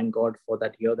want to thank God for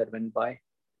that year that went by.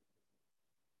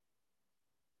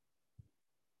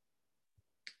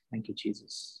 Thank you,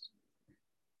 Jesus.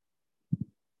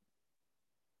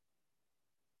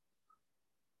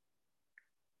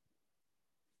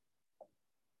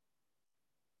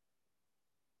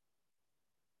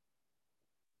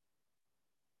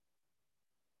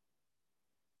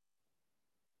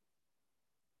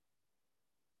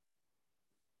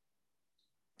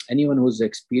 Anyone who's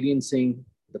experiencing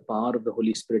the power of the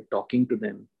Holy Spirit talking to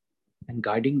them and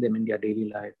guiding them in their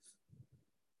daily life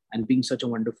and being such a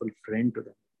wonderful friend to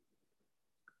them.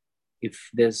 If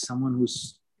there's someone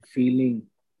who's feeling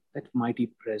that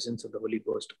mighty presence of the Holy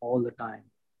Ghost all the time,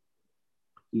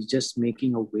 He's just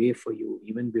making a way for you.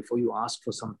 Even before you ask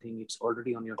for something, it's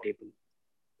already on your table.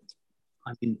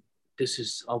 I mean, this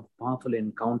is a powerful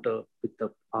encounter with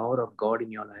the power of God in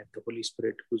your life, the Holy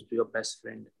Spirit, who's your best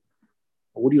friend.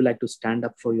 Would you like to stand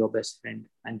up for your best friend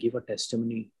and give a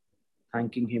testimony,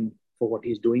 thanking him for what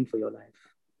he's doing for your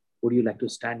life? Would you like to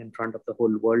stand in front of the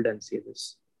whole world and say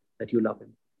this, that you love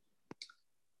him?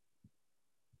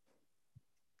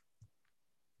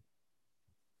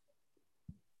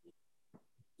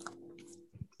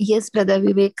 Yes, Brother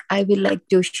Vivek, I will like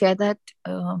to share that.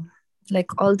 Like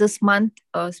all this month,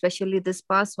 especially this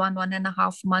past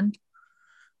 1.5 month,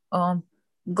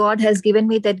 God has given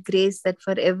me that grace that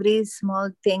for every small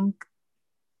thing,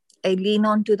 I lean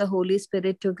on to the Holy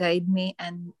Spirit to guide me.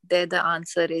 And there the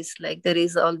answer is like, there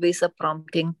is always a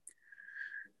prompting,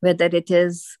 whether it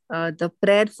is the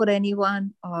prayer for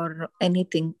anyone or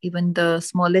anything, even the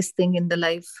smallest thing in the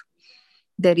life,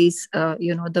 there is,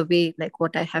 the way, like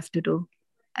what I have to do.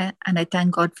 And I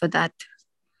thank God for that.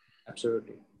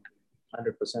 Absolutely.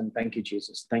 100%. Thank you,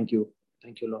 Jesus. Thank you.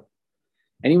 Thank you, Lord.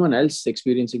 Anyone else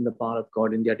experiencing the power of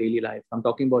God in their daily life? I'm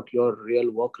talking about your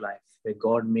real work life, where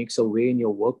God makes a way in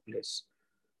your workplace,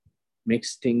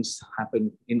 makes things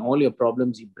happen. In all your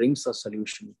problems, He brings a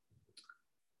solution.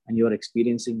 And you're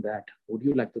experiencing that. Would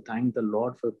you like to thank the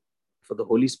Lord for the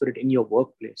Holy Spirit in your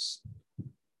workplace?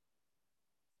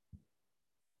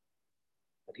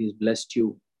 That He's blessed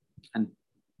you and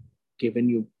given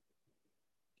you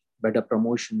better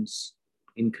promotions,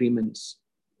 increments,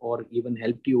 or even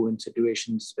helped you in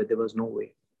situations where there was no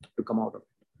way to come out of it.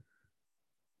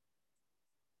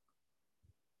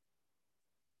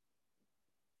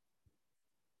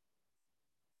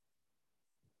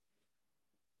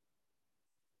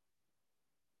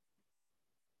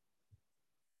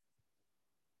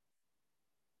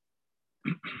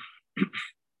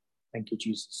 Thank you,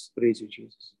 Jesus. Praise you,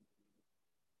 Jesus.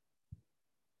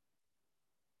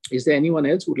 Is there anyone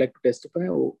else who would like to testify,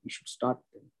 or we should start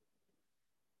then?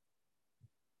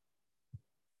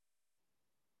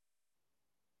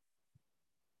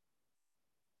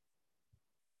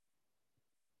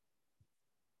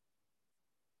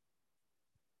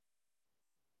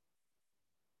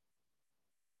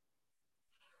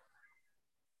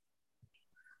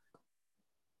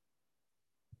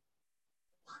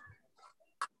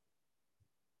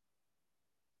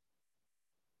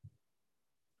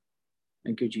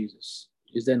 Thank you, Jesus.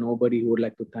 Is there nobody who would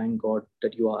like to thank God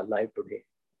that you are alive today?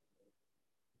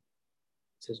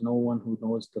 It says no one who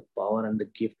knows the power and the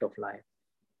gift of life,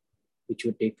 which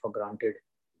we take for granted,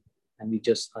 and we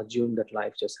just assume that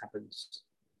life just happens.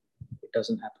 It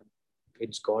doesn't happen.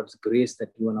 It's God's grace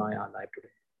that you and I are alive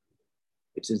today.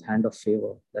 It's His hand of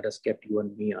favor that has kept you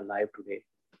and me alive today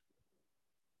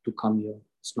to come here.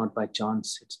 It's not by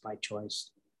chance, it's by choice.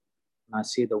 And I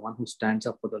say the one who stands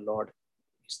up for the Lord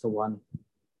is the one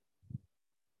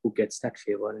who gets that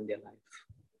favor in their life.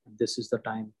 And this is the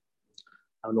time.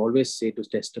 I will always say to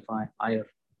testify, I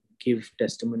give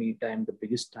testimony time the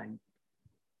biggest time,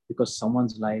 because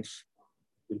someone's life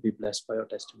will be blessed by your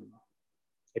testimony.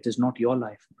 It is not your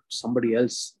life, but somebody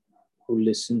else who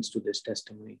listens to this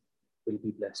testimony will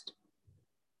be blessed.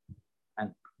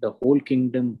 And the whole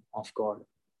kingdom of God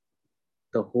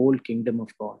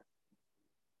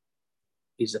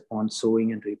is upon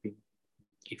sowing and reaping.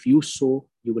 If you sow,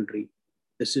 you will reap.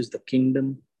 This is the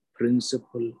kingdom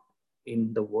principle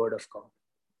in the word of God.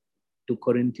 2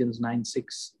 Corinthians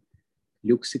 9:6,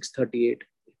 Luke 6:38.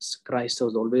 Christ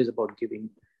was always about giving,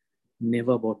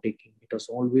 never about taking. It was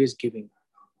always giving.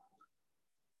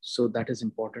 So that is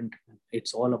important.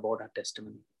 It's all about our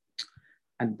testimony.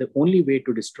 And the only way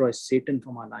to destroy Satan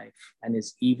from our life and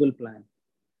his evil plan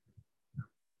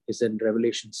is in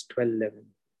Revelations 12:11.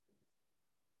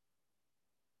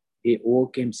 They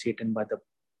overcame Satan by the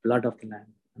blood of the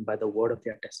Lamb and by the word of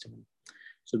their testimony.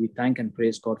 So we thank and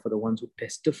praise God for the ones who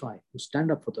testify, who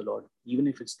stand up for the Lord, even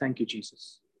if it's thank you,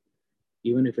 Jesus,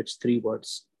 even if it's 3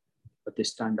 words, but they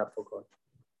stand up for God.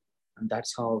 And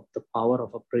that's how the power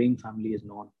of a praying family is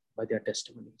known, by their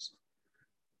testimonies.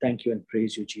 Thank you and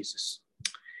praise you, Jesus.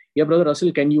 Yeah, Brother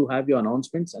Russell, can you have your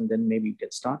announcements and then maybe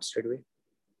get started straight away?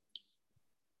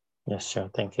 Yes, sure.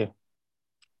 Thank you.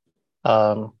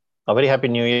 A very happy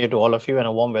new year to all of you, and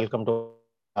a warm welcome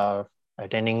to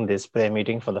attending this prayer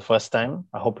meeting for the first time.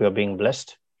 I hope you are being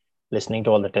blessed, listening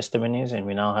to all the testimonies, and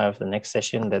we now have the next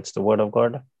session. That's the Word of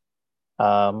God.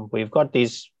 We've got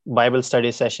these Bible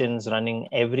study sessions running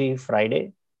every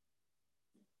Friday.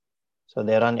 So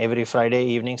they run every Friday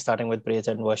evening, starting with praise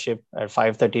and worship at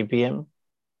 5:30 p.m.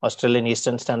 Australian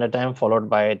Eastern Standard Time, followed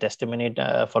by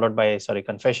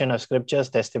confession of scriptures,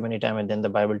 testimony time, and then the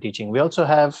Bible teaching. We also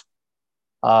have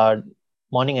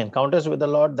morning encounters with the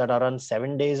Lord that are run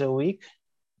 7 days a week.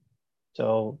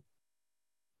 So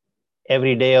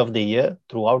every day of the year,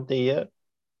 throughout the year,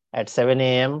 at 7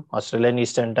 a.m. Australian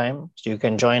Eastern Time. So you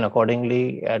can join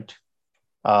accordingly at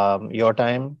your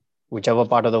time, whichever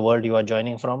part of the world you are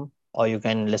joining from, or you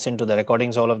can listen to the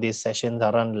recordings. All of these sessions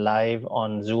are run live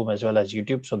on Zoom as well as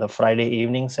YouTube. So the Friday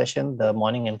evening session, the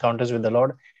morning encounters with the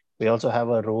Lord. We also have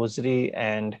a Rosary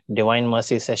and Divine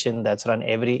Mercy session that's run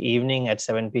every evening at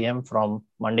 7 p.m. from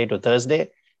Monday to Thursday,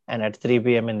 and at 3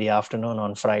 p.m. in the afternoon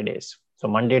on Fridays. So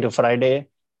Monday to Friday,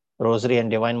 Rosary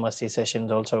and Divine Mercy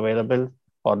sessions also available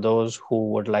for those who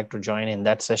would like to join in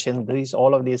that session.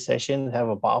 All of these sessions have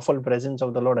a powerful presence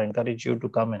of the Lord. I encourage you to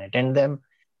come and attend them.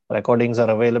 Recordings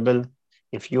are available.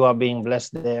 If you are being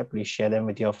blessed there, please share them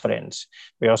with your friends.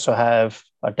 We also have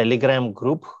a Telegram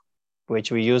group,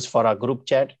 which we use for our group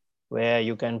chat, where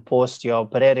you can post your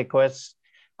prayer requests.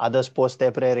 Others post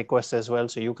their prayer requests as well.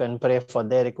 So you can pray for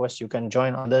their requests. You can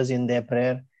join others in their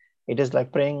prayer. It is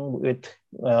like praying with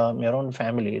your own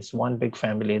family. It's one big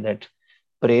family that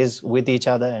prays with each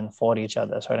other and for each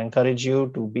other. So I encourage you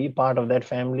to be part of that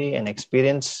family and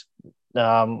experience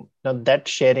that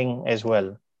sharing as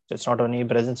well. So it's not only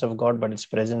presence of God, but it's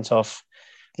presence of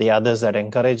the others that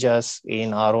encourage us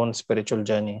in our own spiritual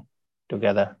journey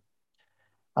together.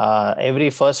 Every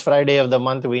first Friday of the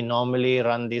month, we normally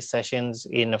run these sessions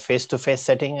in a face-to-face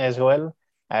setting as well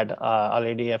at Our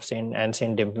Lady of St.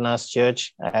 Dympna's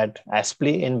Church at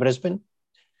Aspley in Brisbane.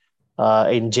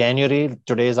 In January,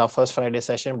 today is our first Friday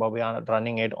session, but we are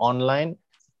running it online.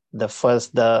 The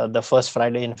first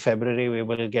Friday in February, we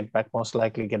will most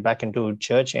likely get back into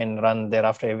church and run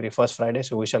thereafter every first Friday.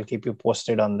 So we shall keep you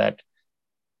posted on that.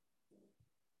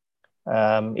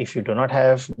 If you do not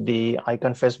have the I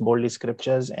Confess Boldly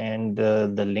scriptures and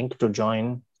the link to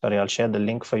join, I'll share the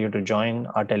link for you to join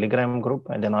our Telegram group,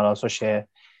 and then I'll also share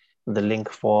the link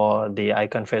for the I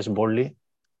Confess Boldly.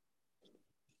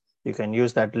 You can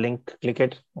use that link, click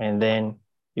it, and then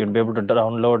you'll be able to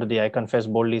download the I Confess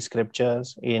Boldly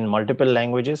scriptures in multiple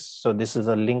languages. So this is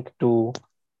a link to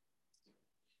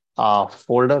a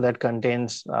folder that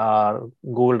contains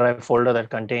Google Drive folder that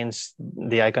contains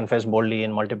the I Confess Boldly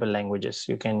in multiple languages.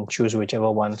 You can choose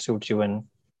whichever one suits you, and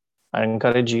I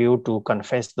encourage you to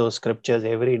confess those scriptures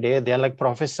every day. They are like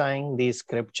prophesying these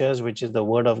scriptures, which is the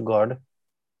word of God.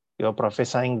 You're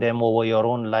prophesying them over your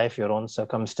own life, your own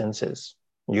circumstances.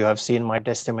 You have seen my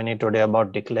testimony today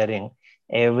about declaring.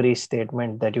 Every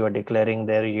statement that you are declaring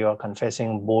there, you are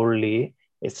confessing boldly,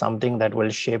 is something that will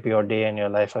shape your day and your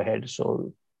life ahead.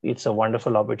 So it's a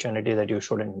wonderful opportunity that you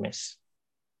shouldn't miss.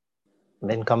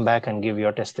 Then come back and give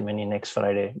your testimony next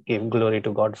Friday. Give glory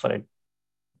to God for it.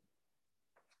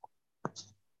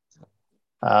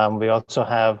 We also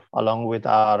have, along with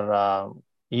our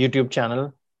YouTube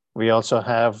channel, we also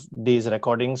have these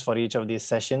recordings for each of these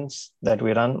sessions that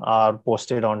we run are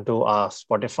posted onto our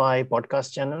Spotify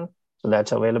podcast channel. So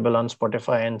that's available on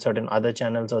Spotify and certain other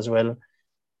channels as well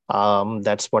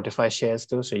that Spotify shares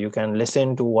too. So you can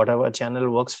listen to whatever channel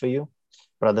works for you.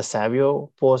 Brother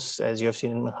Savio posts, as you have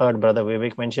seen, heard Brother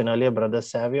Vivek mention earlier, Brother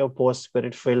Savio posts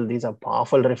Spirit-filled. These are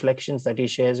powerful reflections that he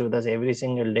shares with us every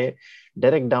single day,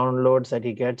 direct downloads that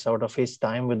he gets out of his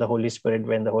time with the Holy Spirit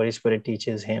when the Holy Spirit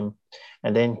teaches him.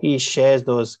 And then he shares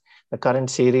the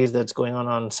current series that's going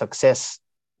on success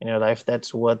in your life.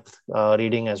 That's worth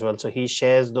reading as well. So he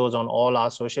shares those on all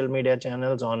our social media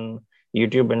channels, on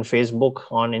YouTube and Facebook,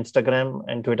 on Instagram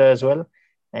and Twitter as well,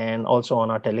 and also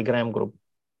on our Telegram group.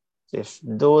 If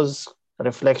those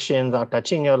reflections are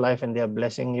touching your life and they are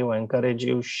blessing you, I encourage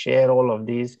you, share all of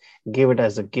these, give it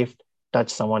as a gift, touch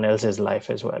someone else's life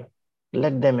as well.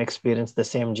 Let them experience the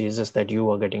same Jesus that you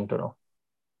are getting to know.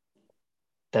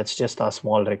 That's just our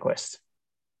small request.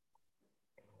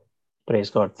 Praise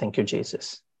God. Thank you,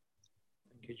 Jesus.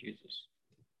 Thank you, Jesus.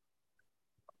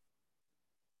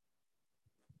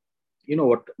 You know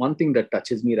what, one thing that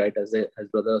touches me, right, as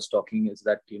brother was talking, is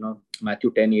that,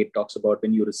 Matthew 10:8 talks about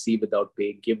when you receive without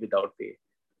pay, give without pay.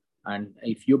 And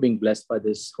if you're being blessed by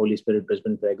this Holy Spirit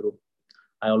Brisbane prayer group,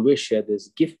 I always share this,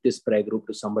 gift this prayer group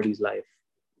to somebody's life.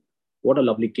 What a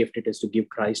lovely gift it is to give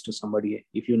Christ to somebody.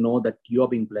 If you know that you are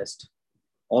being blessed,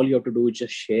 all you have to do is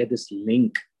just share this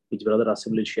link, which Brother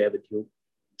Russell will share with you.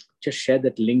 Just share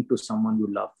that link to someone you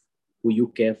love, who you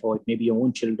care for. It may be your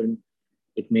own children,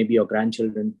 it may be your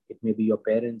grandchildren, it may be your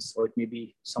parents, or it may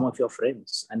be some of your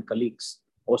friends and colleagues,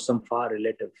 or some far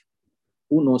relative.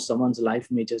 Who knows, someone's life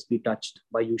may just be touched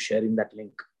by you sharing that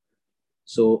link.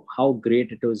 So how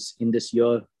great it is in this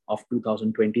year of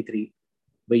 2023,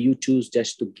 where you choose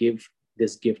just to give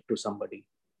this gift to somebody,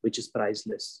 which is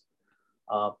priceless.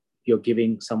 You're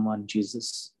giving someone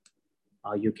Jesus.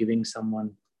 You're giving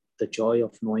someone the joy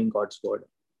of knowing God's word.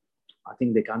 I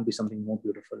think there can't be something more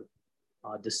beautiful.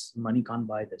 This money can't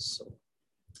buy this. So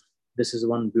this is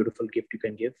one beautiful gift you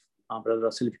can give. Brother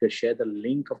Russell, if you could share the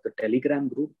link of the Telegram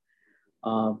group,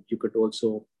 you could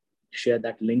also share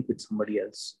that link with somebody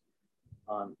else.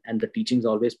 And the teachings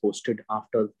always posted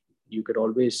after. You could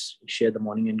always share the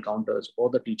morning encounters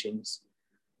or the teachings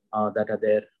that are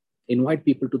there. Invite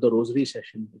people to the rosary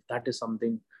session, if that is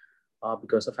something,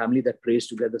 because a family that prays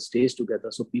together stays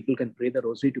together, so people can pray the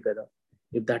rosary together.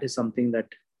 If that is something that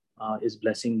is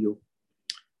blessing you,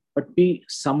 but be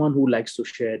someone who likes to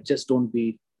share. Just don't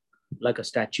be like a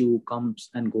statue who comes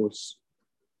and goes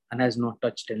and has not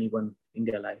touched anyone in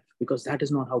their life, because that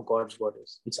is not how God's word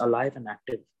is. It's alive and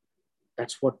active.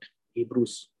 That's what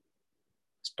Hebrews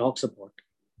talks about.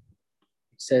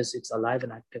 It says it's alive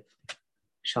and active,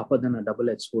 sharper than a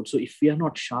double-edged sword. So if we are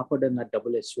not sharper than that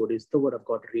double-edged sword, is the word of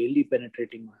God really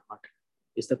penetrating my heart?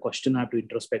 Is the question I have to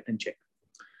introspect and check.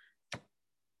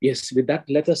 Yes, with that,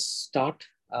 let us start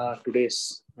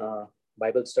today's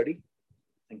Bible study.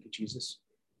 Thank you, Jesus.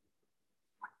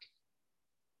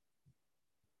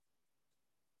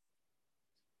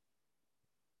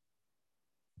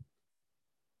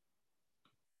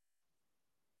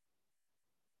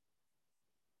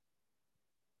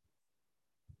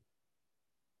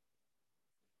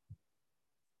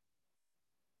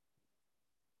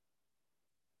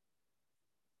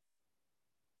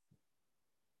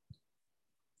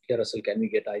 Here, Russell, can we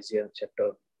get Isaiah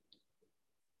chapter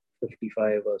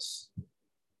 55, verse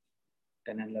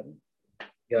 10 and 11?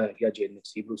 Yeah, Jane,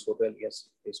 it's Hebrews 4:12. Yes,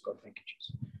 praise God. Thank you,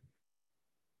 Jesus.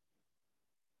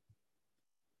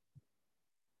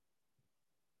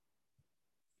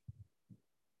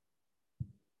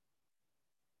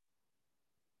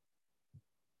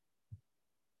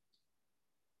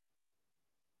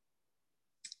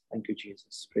 Thank you,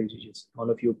 Jesus. Praise you, Jesus. All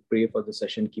of you pray for the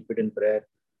session. Keep it in prayer.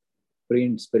 Pray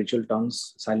in spiritual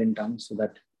tongues, silent tongues, so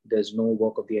that there's no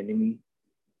work of the enemy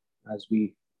as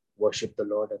we worship the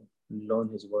Lord and learn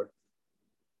his word.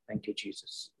 Thank you,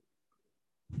 Jesus.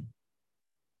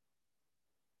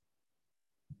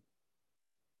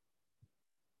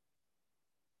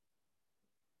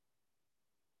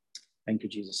 Thank you,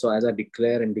 Jesus. So as I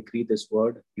declare and decree this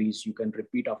word, please, you can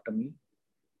repeat after me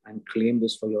and claim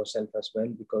this for yourself as well,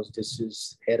 because this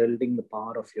is heralding the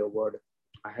power of your word.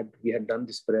 We had done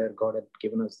this prayer. God had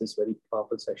given us this very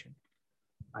powerful session.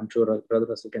 I'm sure Brother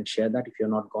Russell can share that if you're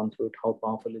not gone through it, how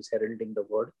powerful is heralding the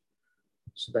word.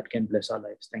 So that can bless our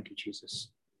lives. Thank you,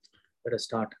 Jesus. Let us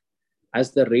start.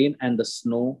 As the rain and the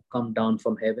snow come down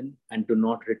from heaven and do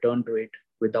not return to it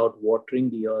without watering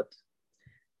the earth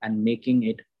and making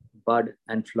it bud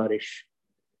and flourish,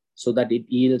 so that it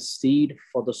yields seed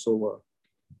for the sower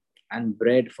and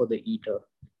bread for the eater,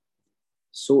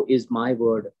 so is my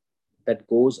word that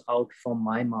goes out from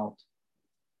my mouth.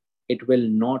 It will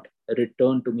not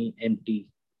return to me empty,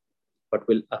 but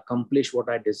will accomplish what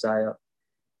I desire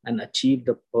and achieve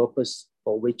the purpose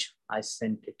for which I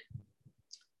sent it.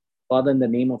 Father, in the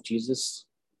name of Jesus,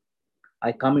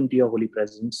 I come into your holy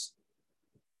presence.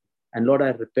 And Lord, I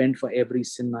repent for every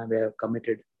sin I may have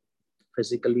committed,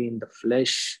 physically, in the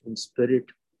flesh, in spirit,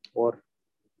 or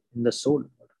in the soul.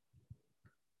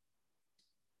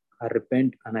 I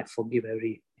repent and I forgive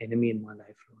every enemy in my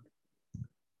life, Lord.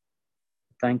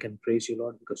 Thank and praise you,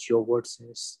 Lord, because your word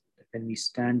says that when we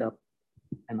stand up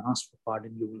and ask for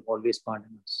pardon, you will always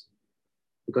pardon us.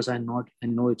 Because I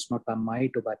know it's not by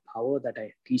might or by power that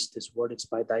I teach this word, it's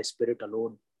by thy spirit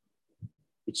alone,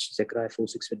 which Zechariah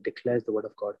 4:6 declares the word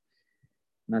of God.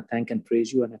 And I thank and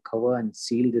praise you, and I cover and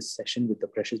seal this session with the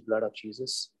precious blood of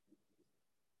Jesus.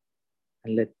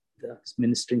 And let the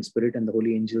ministering spirit and the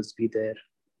holy angels be there.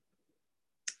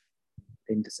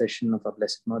 The intercession of our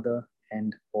Blessed Mother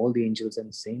and all the angels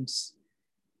and saints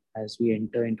as we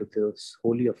enter into this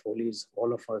Holy of Holies,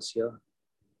 all of us here,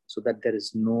 so that there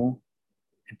is no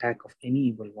attack of any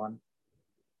evil one.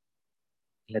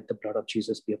 Let the blood of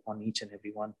Jesus be upon each and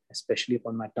every one, especially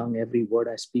upon my tongue. Every word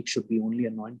I speak should be only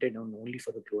anointed and only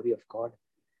for the glory of God.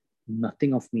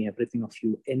 Nothing of me, everything of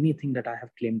you. Anything that I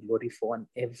have claimed glory for and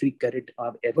every credit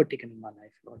I've ever taken in my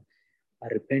life, Lord, I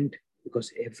repent,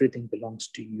 because everything belongs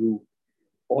to you.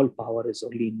 All power is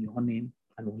only in your name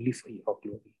and only for your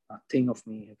glory. Nothing of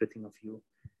me, everything of you.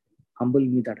 Humble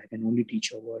me that I can only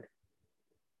teach your word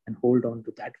and hold on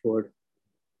to that word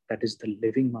that is the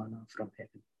living manna from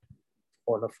heaven.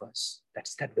 All of us.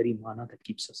 That's that very manna that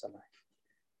keeps us alive.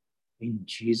 In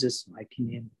Jesus' mighty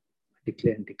name, I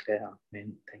declare and declare,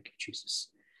 amen. Thank you, Jesus.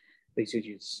 Praise you,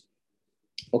 Jesus.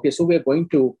 Okay, so we're going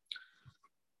to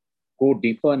go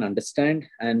deeper and understand.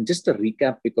 And just a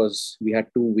recap, because we had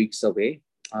 2 weeks away.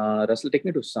 Russell, take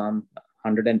me to Psalm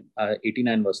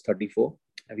 189, verse 34.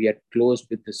 We had closed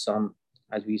with this Psalm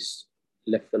as we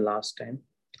left the last time.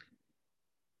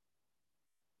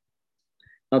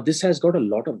 Now, this has got a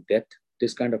lot of depth,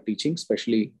 this kind of teaching,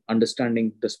 especially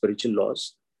understanding the spiritual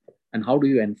laws and how do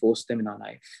you enforce them in our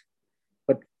life.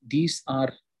 But these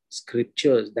are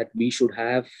scriptures that we should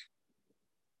have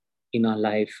in our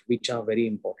life, which are very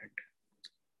important.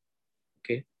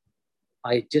 Okay.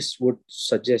 I just would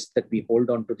suggest that we hold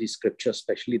on to these scriptures,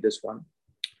 especially this one,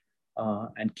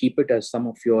 and keep it as some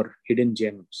of your hidden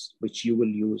gems, which you will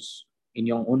use in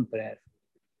your own prayer.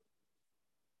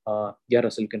 Yeah,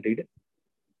 Russell, you can read it.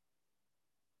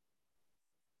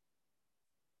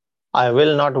 I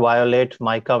will not violate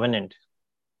my covenant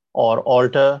or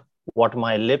alter what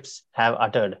my lips have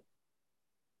uttered.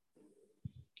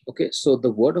 Okay, so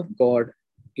the word of God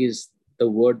is the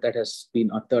word that has been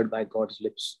uttered by God's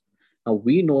lips. Now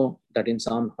we know that in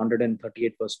Psalm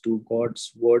 138 verse 2,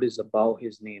 God's word is above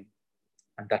his name.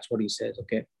 And that's what he says,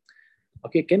 okay?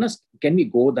 Okay, can we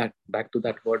go back to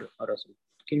that word, Russell?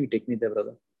 Can you take me there,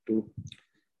 brother, to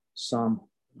Psalm?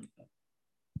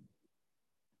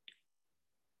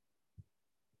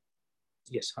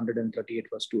 Yes, 138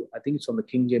 verse 2. I think it's on the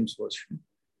King James Version.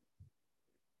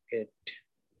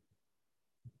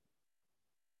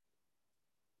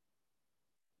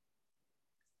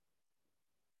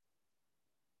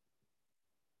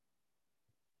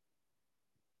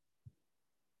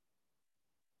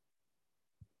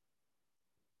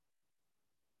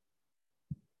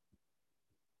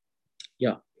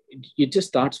 Yeah, it just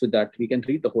starts with that. We can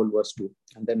read the whole verse 2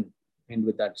 and then end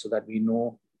with that so that we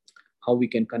know how we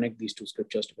can connect these two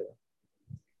scriptures together.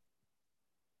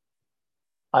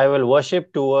 I will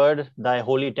worship toward thy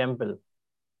holy temple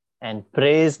and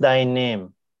praise thy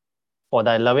name for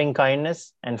thy loving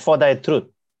kindness and for thy truth.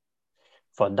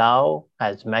 For thou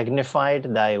hast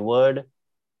magnified thy word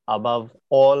above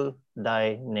all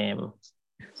thy name.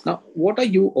 Now, what are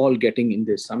you all getting in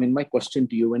this? I mean, my question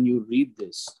to you, when you read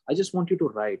this, I just want you to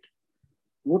write,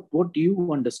 what do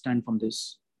you understand from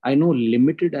this? I know,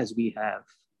 limited as we have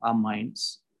our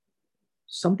minds,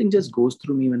 something just goes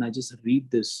through me when I just read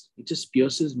this. It just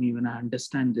pierces me when I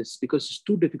understand this, because it's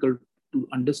too difficult to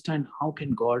understand how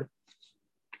can God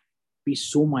be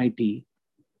so mighty,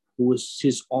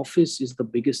 his office is the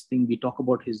biggest thing. We talk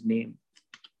about his name.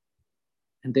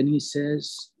 And then he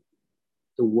says,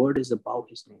 the word is above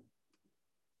his name.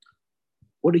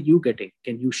 What are you getting?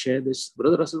 Can you share this?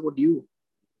 Brother Russell, what do you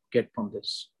get from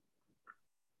this?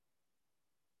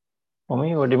 For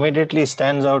me, what immediately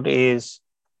stands out is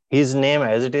his name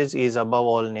as it is above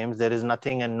all names. There is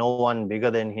nothing and no one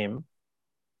bigger than him.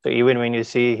 So even when you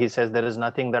see, he says, there is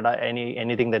nothing that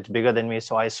anything that's bigger than me.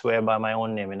 So I swear by my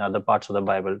own name in other parts of the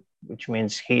Bible, which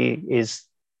means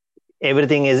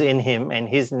everything is in him and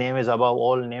his name is above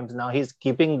all names. Now he's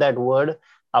keeping that word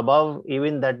above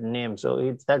even that name.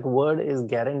 So that word is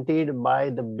guaranteed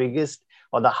by the biggest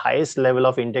or the highest level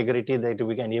of integrity that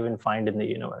we can even find in the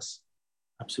universe.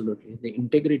 Absolutely. The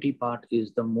integrity part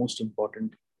is the most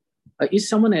important. Is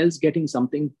someone else getting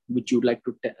something which you'd like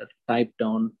to type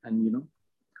down? And,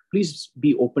 please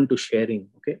be open to sharing.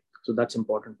 Okay. So that's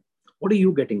important. What are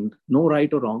you getting? No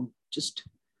right or wrong. Just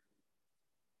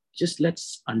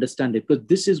let's understand it, because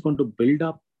this is going to build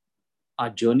up our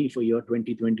journey for year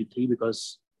 2023,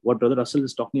 because what Brother Russell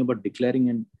is talking about, declaring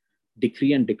and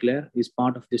decree and declare, is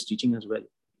part of this teaching as well.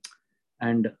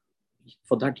 And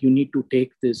for that, you need to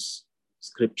take this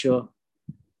scripture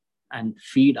and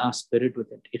feed our spirit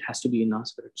with it. It has to be in our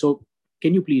spirit. So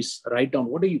can you please write down,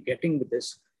 what are you getting with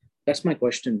this? That's my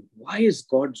question. Why is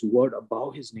God's word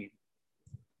above his name?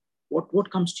 What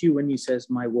comes to you when he says,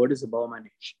 my word is above my name?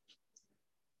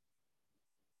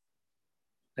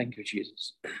 Thank you,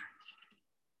 Jesus.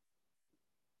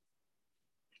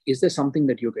 Is there something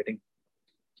that you're getting?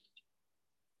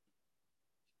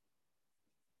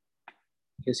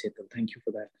 Yes, Hetal, thank you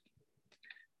for that.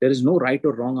 There is no right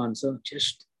or wrong answer.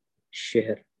 Just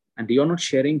share. And you're not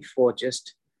sharing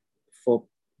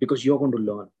because you're going to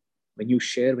learn. When you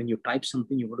share, when you type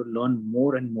something, you're going to learn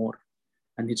more and more.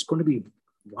 And it's going to be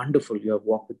wonderful, your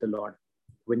walk with the Lord,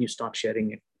 when you start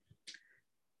sharing it.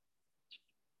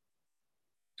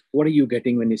 What are you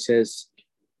getting when he says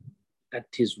that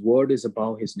his word is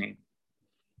above his name?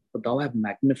 For thou have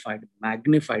magnified,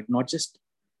 not just,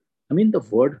 the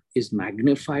word is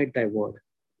magnified, thy word.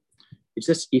 It's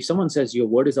just, if someone says your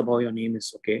word is above your name,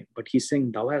 is okay. But he's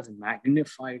saying thou hast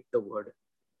magnified the word.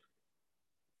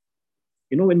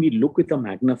 When we look with a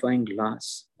magnifying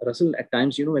glass, Russell, at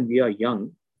times, when we are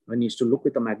young, when we used to look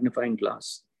with a magnifying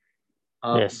glass,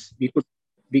 yes,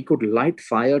 we could light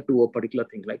fire to a particular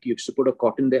thing. Like you used to put a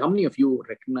cotton there. How many of you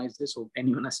recognize this, or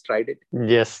anyone has tried it?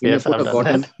 Yes, put a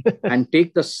cotton and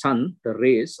take the sun, the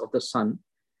rays of the sun,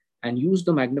 and use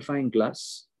the magnifying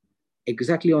glass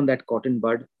exactly on that cotton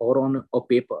bud or on a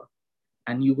paper,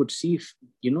 and you would see,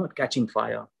 it catching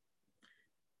fire.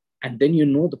 And then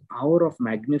the power of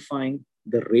magnifying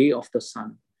the ray of the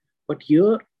sun. But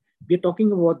here we're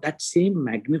talking about that same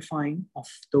magnifying of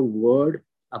the word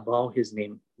above his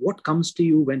name. What comes to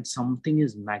you when something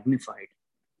is magnified?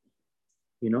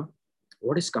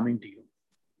 What is coming to you?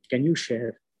 Can you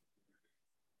share?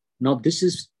 Now, this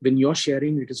is, when you're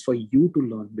sharing, it is for you to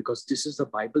learn, because this is a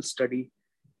Bible study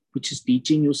which is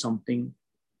teaching you something.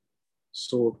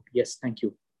 So yes, thank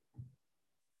you.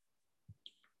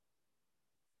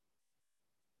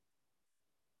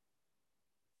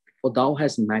 For thou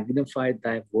hast magnified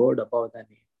thy word above thy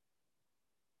name.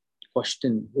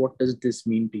 Question, what does this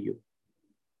mean to you?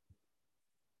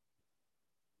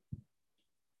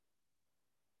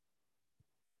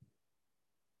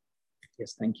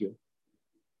 Yes, thank you.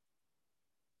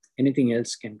 Anything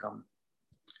else can come.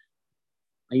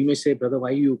 You may say, brother, why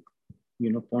are you,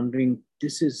 pondering?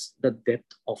 This is the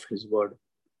depth of his word.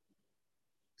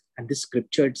 And this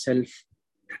scripture itself,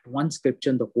 that one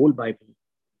scripture in the whole Bible,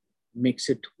 makes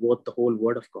it worth the whole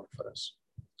word of God for us.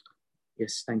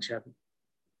 Yes, thanks, Shabby.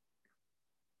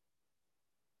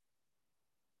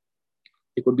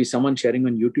 It could be someone sharing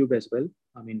on YouTube as well.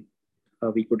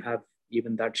 We could have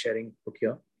even that sharing put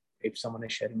here, if someone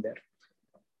is sharing there.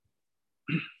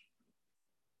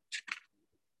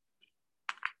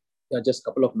 Just a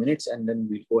couple of minutes and then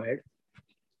we'll go ahead.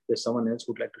 There's someone else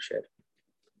who'd like to share.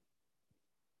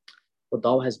 For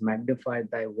thou hast magnified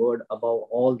thy word above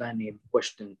all thy name.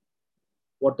 Question,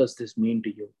 what does this mean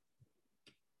to you?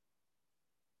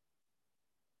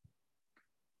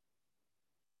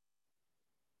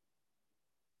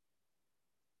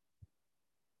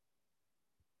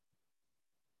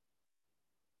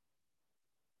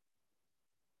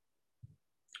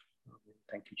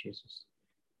 Thank you, Jesus.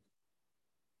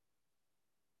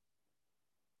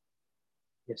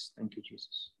 Yes, thank you,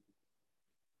 Jesus.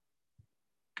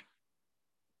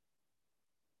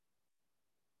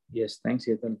 Yes, thanks,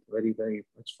 Ethan. Very, very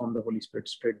much from the Holy Spirit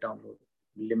straight down, Lord.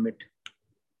 Limit.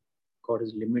 God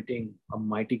is limiting. A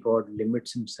mighty God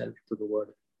limits himself to the word.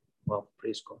 Wow,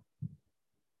 praise God.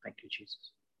 Thank you,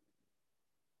 Jesus.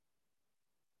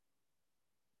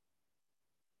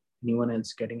 Anyone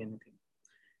else getting anything?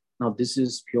 Now, this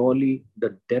is purely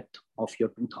the depth of your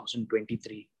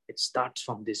 2023. It starts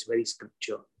from this very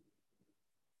scripture.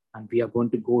 And we are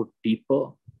going to go deeper.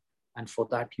 And for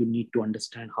that, you need to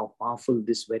understand how powerful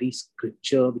this very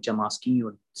scripture, which I'm asking you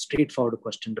a straightforward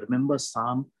question. Remember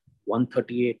Psalm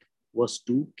 138, verse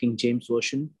 2, King James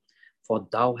Version. For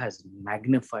thou hast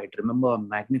magnified. Remember, a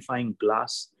magnifying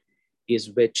glass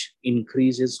is which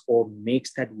increases or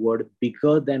makes that word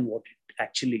bigger than what it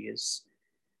actually is.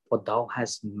 For thou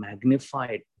hast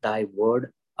magnified thy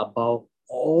word above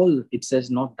all. It says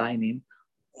not thy name,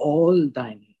 all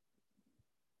thy name.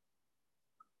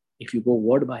 If you go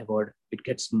word by word, it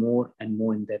gets more and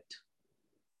more in depth.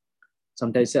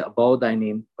 Sometimes say above thy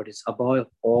name, but it's above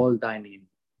all thy name.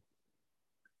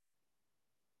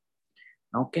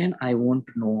 Now, I want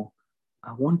to know,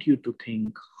 I want you to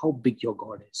think how big your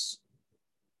God is.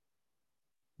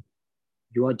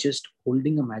 You are just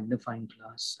holding a magnifying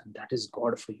glass, and that is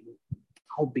God for you.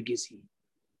 How big is he?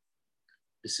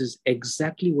 This is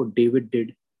exactly what David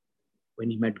did when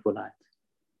he met Goliath.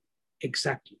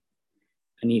 Exactly.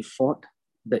 And he fought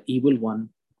the evil one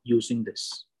using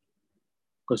this.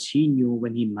 Because he knew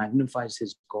when he magnifies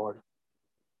his God,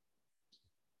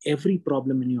 every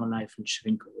problem in your life will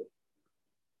shrink away.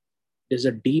 There's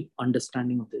a deep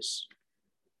understanding of this.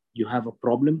 You have a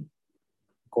problem.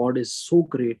 God is so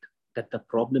great that the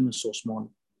problem is so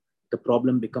small. The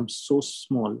problem becomes so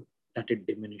small that it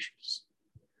diminishes.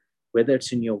 Whether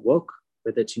it's in your work,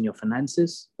 whether it's in your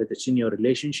finances, whether it's in your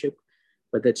relationship,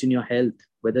 whether it's in your health,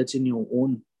 whether it's in your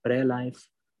own prayer life,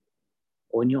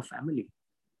 or in your family,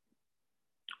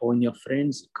 or in your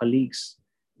friends, colleagues,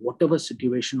 whatever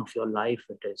situation of your life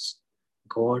it is,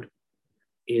 God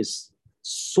is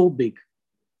so big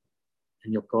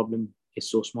and your problem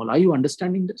is so small. Are you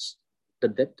understanding this? The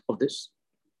depth of this?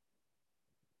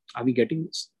 Are we getting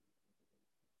this?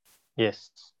 Yes.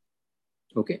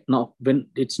 Okay. Now, when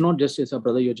it's not just as a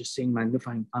brother, you're just saying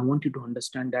magnifying. I want you to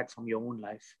understand that from your own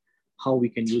life, how we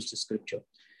can use the scripture.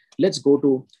 Let's go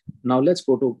to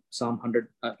Psalm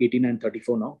 118 and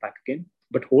 34 now, back again.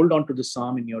 But hold on to the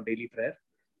Psalm in your daily prayer,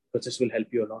 because this will help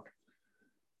you a lot.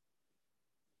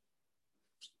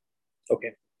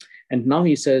 Okay. And now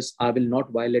he says, I will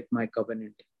not violate my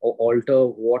covenant or alter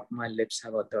what my lips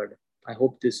have uttered. I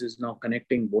hope this is now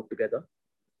connecting both together.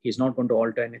 He's not going to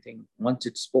alter anything. Once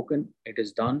it's spoken, it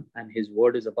is done, and his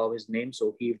word is above his name,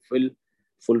 so he will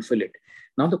fulfill it.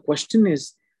 Now the question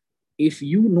is, if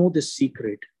you know the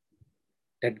secret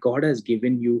that God has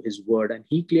given you his word, and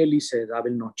he clearly says, I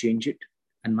will not change it,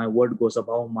 and my word goes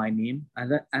above my name.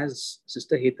 And as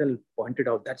Sister Hethel pointed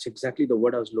out, that's exactly the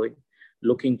word I was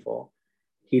looking for.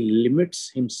 He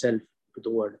limits himself to the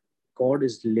word. God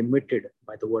is limited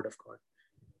by the word of God,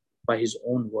 by his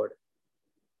own word.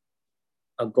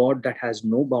 A God that has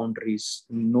no boundaries,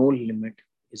 no limit,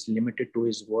 is limited to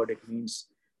his word. It means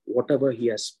whatever he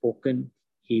has spoken,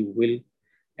 he will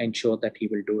ensure that he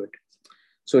will do it.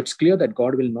 So it's clear that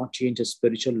God will not change his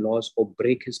spiritual laws or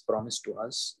break his promise to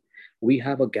us. We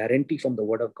have a guarantee from the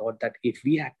word of God that if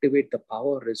we activate the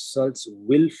power, results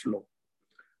will flow.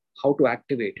 How to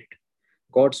activate it?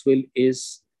 God's will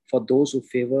is for those who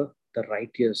favor the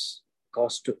righteous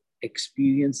cause to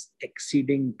experience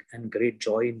exceeding and great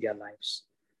joy in their lives.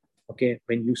 Okay,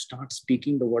 when you start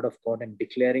speaking the word of God and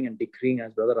declaring and decreeing,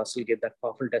 as Brother Russell gave that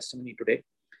powerful testimony today,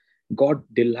 God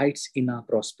delights in our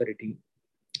prosperity.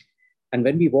 And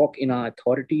when we walk in our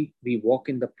authority, we walk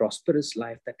in the prosperous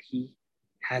life that he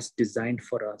has designed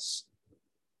for us.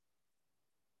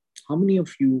 How many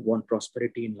of you want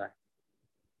prosperity in life?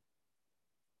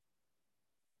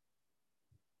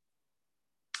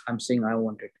 I'm saying I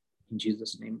want it in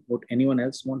Jesus' name. Would anyone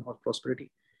else want prosperity?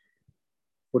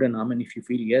 Put an amen if you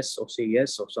feel yes, or say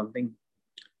yes or something.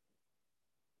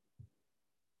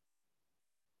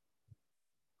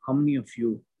 How many of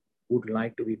you would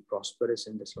like to be prosperous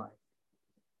in this life?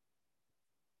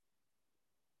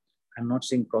 I'm not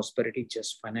saying prosperity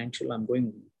just financial. I'm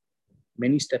going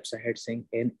many steps ahead, saying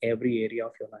in every area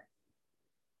of your life.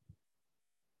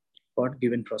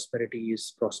 God-given prosperity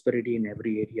is prosperity in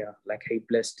every area, like he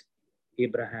blessed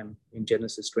Abraham in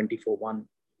Genesis 24:1.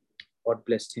 God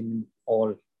blessed him in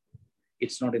all.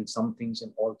 It's not in some things,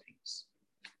 in all things.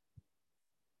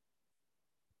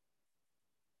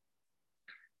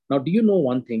 Now, do you know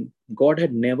one thing? God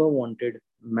had never wanted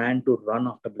man to run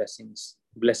after blessings.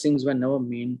 Blessings were never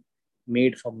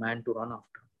made for man to run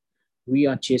after. We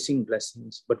are chasing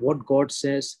blessings. But what God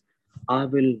says, I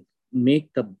will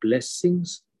make the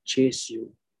blessings chase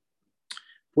you.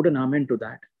 Put an amen to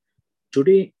that.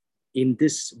 Today, in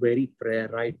this very prayer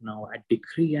right now, I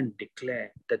decree and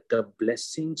declare that the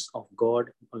blessings of God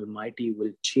Almighty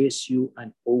will chase you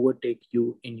and overtake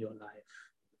you in your life.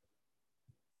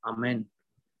 Amen.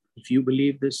 If you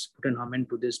believe this, put an amen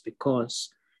to this, because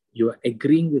you are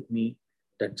agreeing with me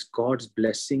that God's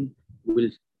blessing will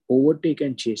overtake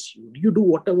and chase you. You do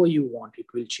whatever you want, it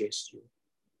will chase you.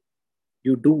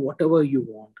 You do whatever you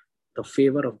want, the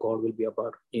favor of God will be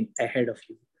ahead of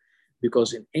you.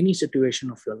 Because in any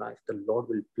situation of your life, the Lord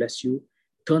will bless you,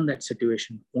 turn that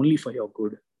situation only for your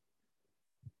good.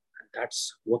 And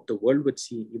that's what the world would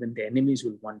see. Even the enemies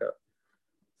will wonder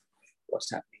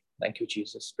what's happening. Thank you,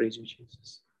 Jesus. Praise you,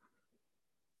 Jesus.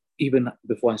 Even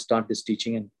before I start this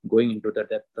teaching and going into the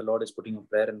depth, the Lord is putting a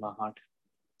prayer in my heart.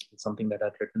 It's something that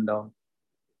I've written down.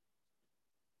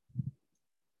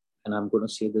 And I'm going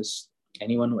to say this.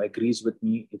 Anyone who agrees with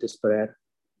me in this prayer,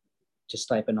 just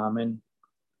type an amen.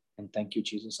 And thank you,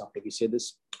 Jesus. After we say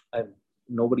this,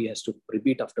 nobody has to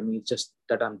repeat after me. It's just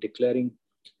that I'm declaring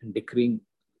and decreeing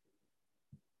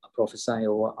a prophesy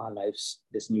over our lives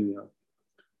this new year.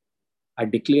 I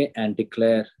declare and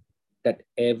declare that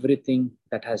everything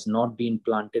that has not been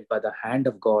planted by the hand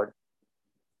of God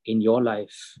in your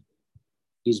life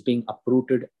is being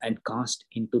uprooted and cast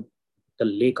into the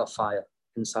lake of fire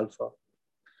and sulfur.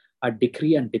 I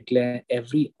decree and declare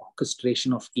every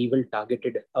orchestration of evil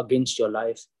targeted against your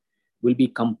life will be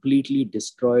completely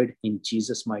destroyed in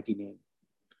Jesus' mighty name.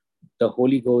 The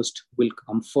Holy Ghost will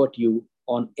comfort you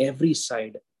on every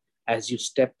side as you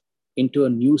step into a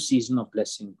new season of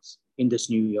blessings in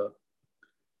this new year.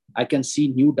 I can see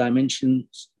new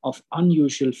dimensions of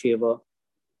unusual favor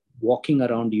walking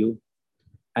around you,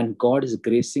 and God is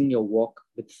gracing your walk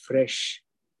with fresh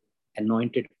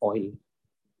anointed oil.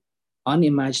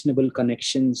 Unimaginable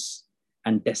connections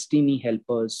and destiny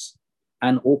helpers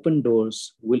and open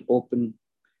doors will open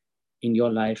in your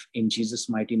life in Jesus'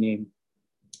 mighty name.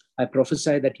 I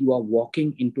prophesy that you are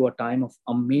walking into a time of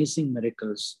amazing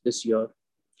miracles this year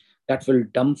that will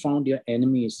dumbfound your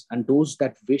enemies, and those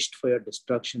that wished for your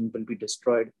destruction will be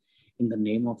destroyed in the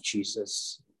name of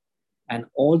Jesus. And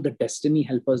all the destiny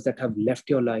helpers that have left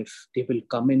your life, they will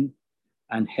come in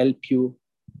and help you,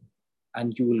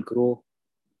 and you will grow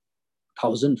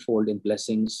thousandfold in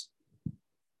blessings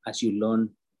as you learn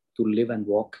to live and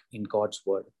walk in God's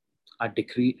word. I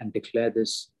decree and declare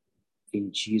this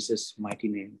in Jesus' mighty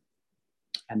name.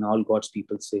 And all God's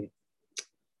people say,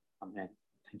 Amen.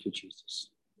 Thank you,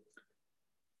 Jesus.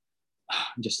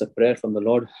 Just a prayer from the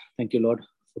Lord. Thank you, Lord,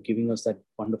 for giving us that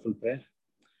wonderful prayer.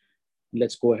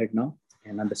 Let's go ahead now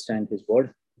and understand his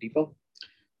word deeper.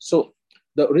 So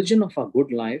the origin of our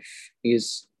good life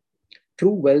is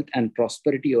true wealth and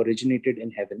prosperity originated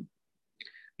in heaven.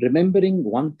 Remembering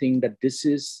one thing, that this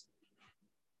is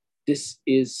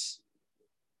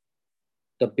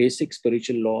the basic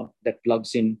spiritual law that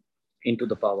plugs into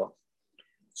the power.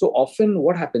 So often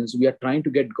what happens, we are trying to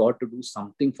get God to do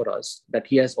something for us that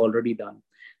he has already done.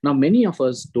 Now, many of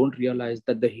us don't realize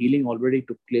that the healing already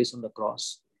took place on the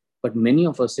cross. But many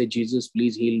of us say, Jesus,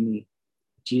 please heal me.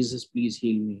 Jesus, please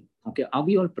heal me. Okay, are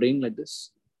we all praying like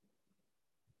this?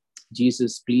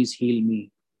 Jesus, please heal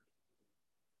me.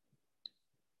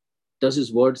 Does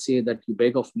his word say that you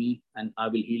beg of me and I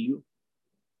will heal you?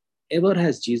 Ever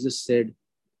has Jesus said,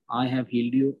 I have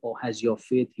healed you, or has your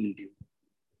faith healed you?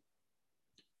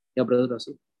 Yeah, Brother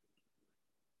Russell.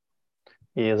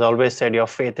 He has always said your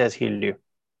faith has healed you.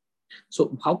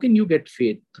 So how can you get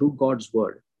faith? Through God's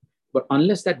word. But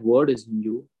unless that word is in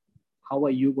you, how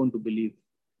are you going to believe?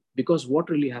 Because what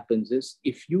really happens is,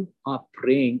 if you are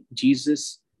praying,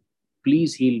 Jesus,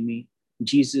 please heal me.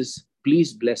 Jesus,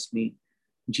 please bless me.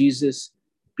 Jesus,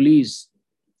 please.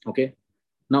 Okay.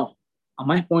 Now,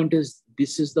 my point is,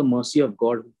 this is the mercy of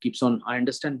God who keeps on. I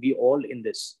understand we all in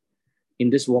this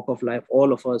walk of life,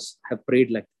 all of us have prayed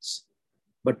like this.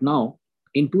 But now,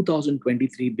 in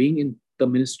 2023, being in the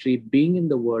ministry, being in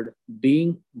the word,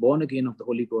 being born again of the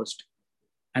Holy Ghost,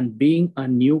 and being a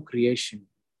new creation,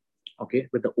 okay,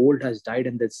 where the old has died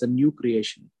and there's a new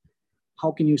creation,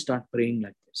 how can you start praying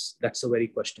like this? That's the very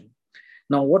question.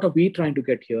 Now, what are we trying to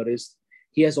get here is,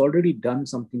 he has already done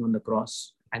something on the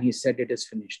cross and he said it is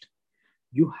finished.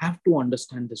 You have to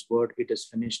understand this word, it is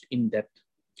finished, in depth,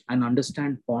 and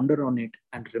understand, ponder on it,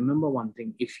 and remember one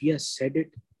thing, if he has said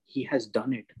it, he has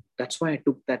done it. That's why I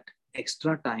took that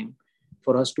extra time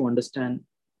for us to understand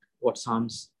what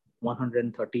Psalms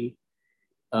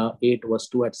 138 verse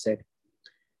 2 had said.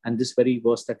 And this very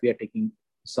verse that we are taking,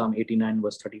 Psalm 89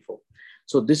 verse 34.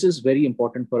 So this is very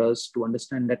important for us to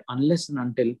understand that unless and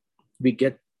until we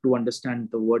get to understand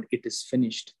the word, it is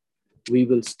finished, we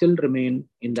will still remain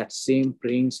in that same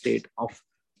praying state of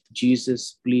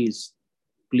Jesus, please,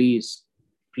 please,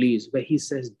 please, where he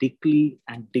says, decree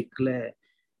and declare,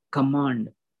 command,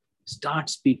 start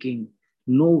speaking.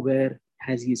 Nowhere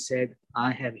has he said,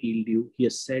 I have healed you. He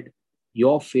has said,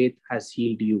 your faith has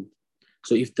healed you.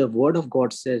 So if the word of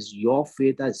God says your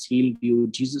faith has healed you,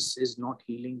 Jesus is not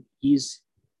healing. He's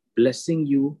blessing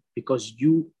you because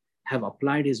you have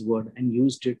applied his word and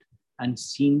used it and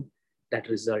seen that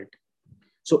result.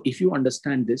 So if you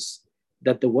understand this,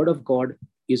 that the word of God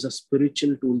is a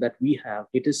spiritual tool that we have,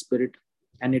 it is spirit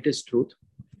and it is truth,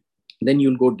 then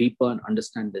you'll go deeper and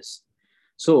understand this.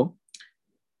 So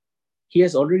he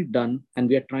has already done, and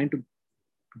we are trying to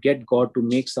get God to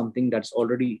make something that's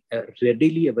already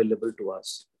readily available to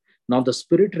us. Now, the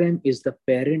spirit realm is the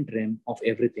parent realm of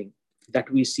everything that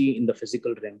we see in the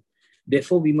physical realm.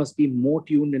 Therefore, we must be more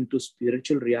tuned into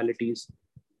spiritual realities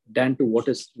than to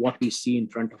what we see in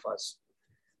front of us.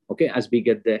 Okay, as we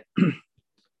get there.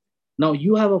 Now,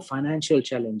 you have a financial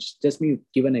challenge. Just me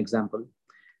give an example.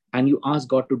 And you ask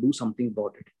God to do something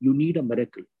about it. You need a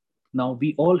miracle. Now,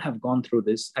 we all have gone through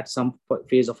this at some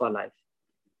phase of our life.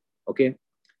 Okay.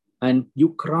 And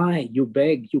you cry, you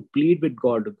beg, you plead with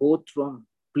God, go from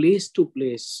place to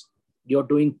place. You're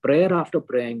doing prayer after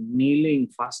prayer, kneeling,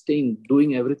 fasting,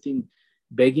 doing everything,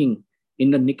 begging.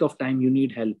 In the nick of time, you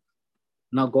need help.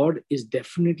 Now, God is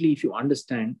definitely, if you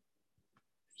understand,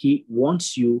 he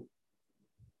wants you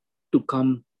to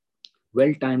come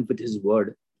well-timed with his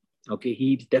word. Okay,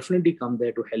 he definitely come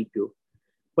there to help you.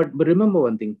 But remember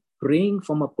one thing, praying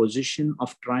from a position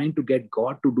of trying to get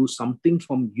God to do something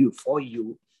from you, for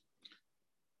you.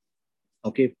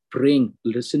 Okay, praying,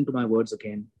 listen to my words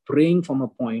again, praying from a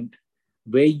point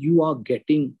where you are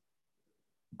getting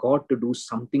God to do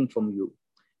something from you.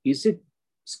 Is it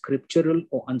scriptural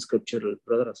or unscriptural,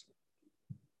 Brother Aslam?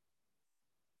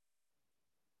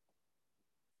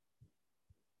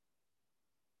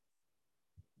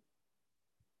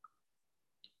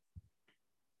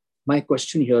 My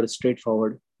question here is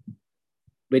straightforward.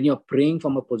 When you're praying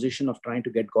from a position of trying to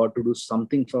get God to do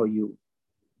something for you,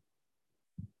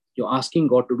 you're asking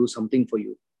God to do something for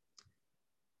you.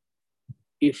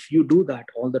 If you do that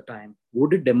all the time,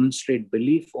 would it demonstrate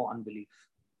belief or unbelief?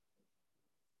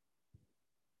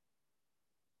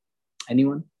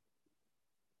 Anyone?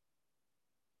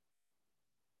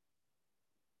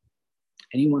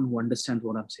 Anyone who understands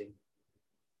what I'm saying?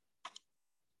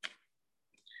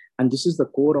 And this is the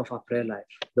core of our prayer life,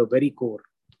 the very core.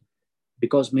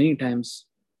 Because many times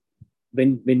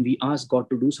when we ask God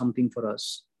to do something for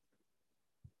us,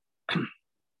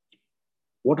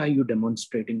 what are you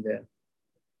demonstrating there?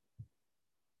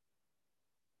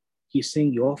 He's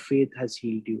saying your faith has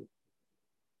healed you.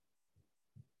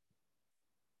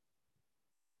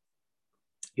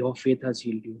 Your faith has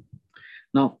healed you.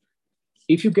 Now,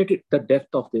 if you get it, the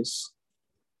depth of this,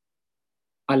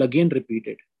 I'll again repeat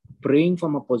it. Praying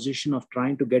from a position of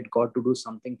trying to get God to do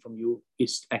something from you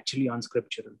is actually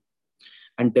unscriptural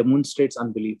and demonstrates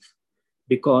unbelief,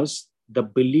 because the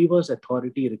believer's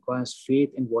authority requires faith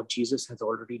in what Jesus has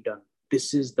already done.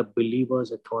 This is the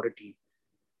believer's authority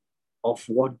of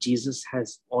what Jesus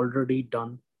has already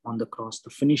done on the cross. The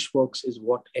finished works is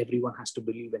what everyone has to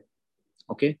believe in.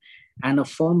 Okay. And a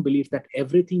firm belief that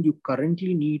everything you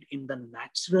currently need in the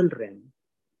natural realm,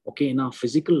 okay, in our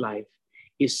physical life,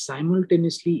 is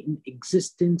simultaneously in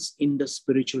existence in the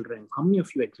spiritual realm. How many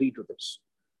of you agree to this?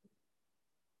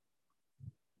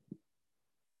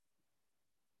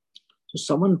 So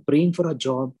someone praying for a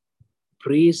job,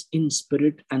 prays in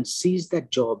spirit and sees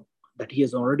that job, that he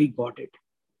has already got it,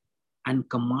 and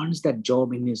commands that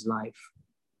job in his life,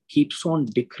 keeps on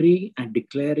decreeing and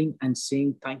declaring and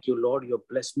saying, thank you, Lord, you have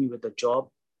blessed me with a job,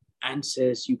 and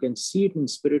says, you can see it in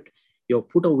spirit, you've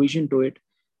put a vision to it,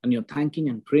 and you're thanking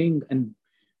and praying and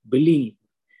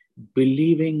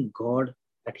believing God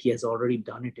that he has already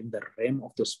done it in the realm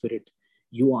of the spirit.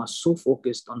 You are so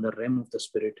focused on the realm of the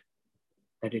spirit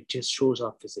that it just shows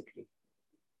up physically.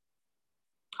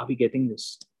 Are we getting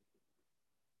this?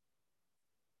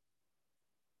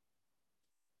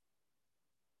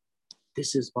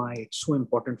 This is why it's so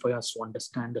important for us to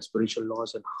understand the spiritual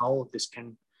laws and how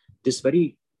this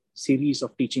very series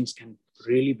of teachings can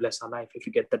really bless our life if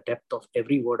you get the depth of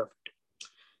every word of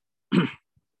it.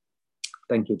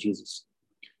 Thank you, Jesus.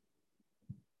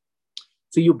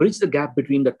 So you bridge the gap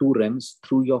between the two realms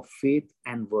through your faith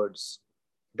and words.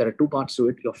 There are two parts to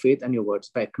it, your faith and your words.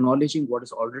 By acknowledging what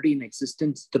is already in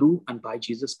existence through and by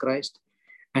Jesus Christ,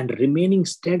 and remaining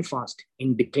steadfast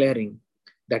in declaring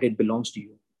that it belongs to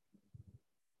you.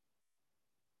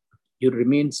 You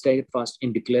remain steadfast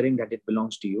in declaring that it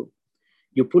belongs to you.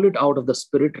 You pull it out of the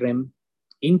spirit realm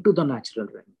into the natural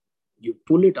realm. You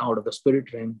pull it out of the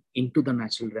spirit realm into the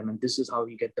natural realm. And this is how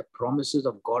you get the promises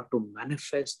of God to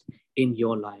manifest in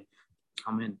your life.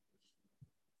 Amen.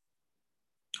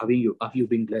 Have you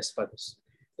been blessed by this?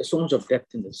 There's so much of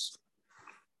depth in this.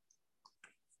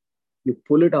 You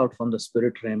pull it out from the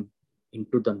spirit realm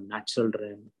into the natural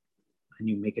realm and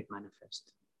you make it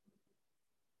manifest.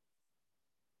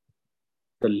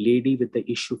 The lady with the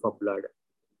issue of blood,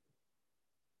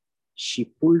 she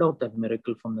pulled out that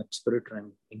miracle from that spirit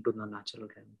realm into the natural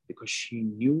realm because she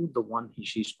knew the one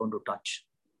she's going to touch.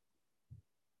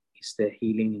 Is there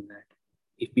healing in that?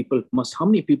 How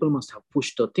many people must have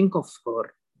pushed her? Think of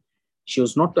her. She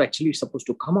was not actually supposed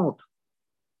to come out.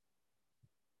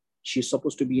 She's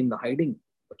supposed to be in the hiding,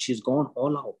 but she's gone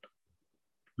all out.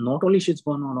 Not only she's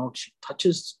gone all out, she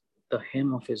touches the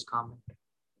hem of his garment.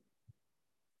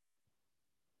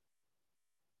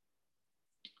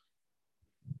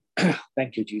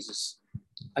 Thank you, Jesus.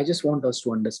 I just want us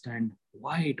to understand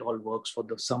why it all works for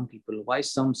some people, why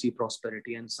some see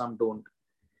prosperity and some don't,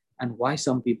 and why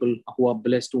some people who are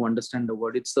blessed to understand the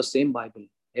word. It's the same Bible.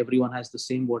 Everyone has the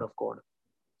same word of God.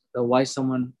 Why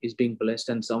someone is being blessed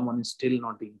and someone is still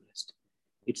not being blessed.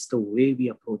 It's the way we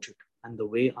approach it and the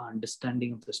way our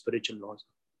understanding of the spiritual laws.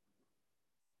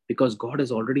 Because God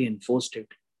has already enforced it.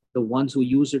 The ones who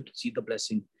use it see the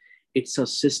blessing. It's a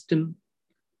system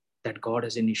that God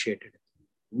has initiated.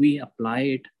 We apply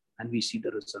it and we see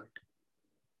the result.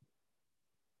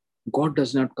 God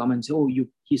does not come and say,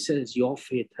 he says your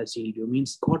faith has healed you. It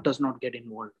means God does not get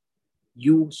involved.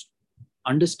 You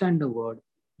understand the word,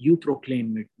 you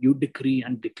proclaim it, you decree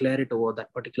and declare it over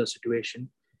that particular situation,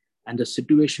 and the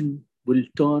situation will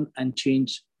turn and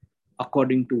change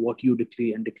according to what you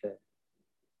decree and declare.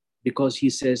 Because he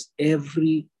says,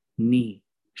 every knee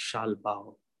shall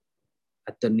bow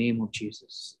at the name of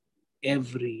Jesus.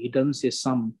 He doesn't say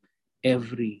some,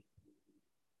 every.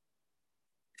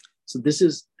 So this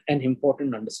is an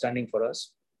important understanding for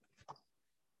us.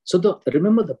 So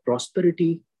remember, the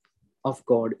prosperity of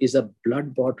God is a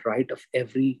blood-bought right of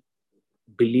every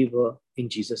believer in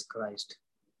Jesus Christ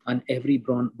and every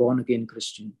born-again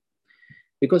Christian.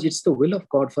 Because it's the will of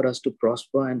God for us to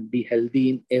prosper and be healthy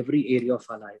in every area of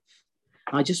our life.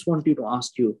 I just want you to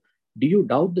ask you, do you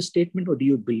doubt the statement or do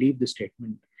you believe the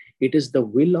statement? It is the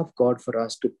will of God for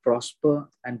us to prosper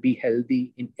and be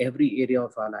healthy in every area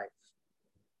of our life.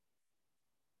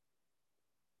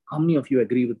 How many of you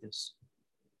agree with this?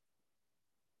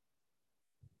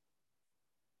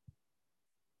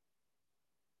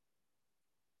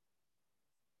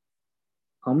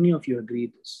 How many of you agree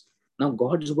with this? Now,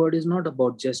 God's word is not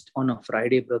about just on a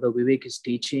Friday, Brother Vivek is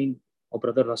teaching or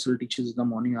Brother Russell teaches in the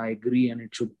morning. I agree, and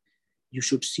you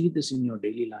should see this in your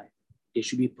daily life. There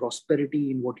should be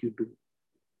prosperity in what you do.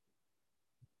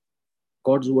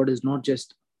 God's word is not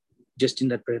just in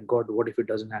that prayer, God, what if it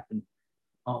doesn't happen?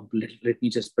 Let me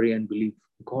just pray and believe.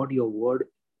 God, your word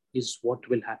is what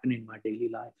will happen in my daily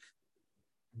life.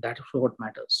 That is what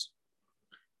matters.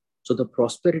 So the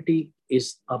prosperity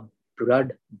is a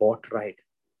blood-bought right.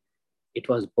 It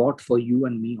was bought for you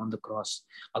and me on the cross.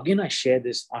 Again, I share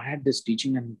this. I had this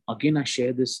teaching and again, I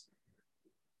share this.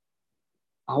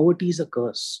 Poverty is a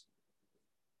curse.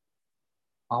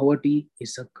 Poverty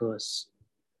is a curse.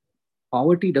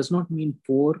 Poverty does not mean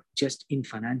poor just in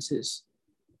finances.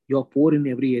 You are poor in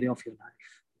every area of your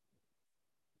life.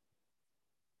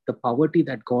 The poverty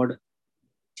that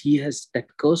that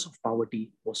curse of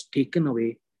poverty was taken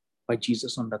away by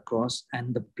Jesus on the cross,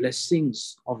 and the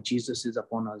blessings of Jesus is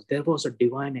upon us. There was a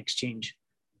divine exchange.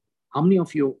 How many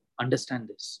of you understand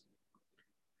this?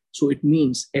 So it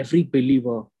means every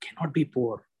believer cannot be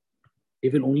poor. They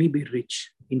will only be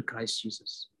rich in Christ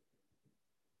Jesus.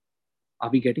 Are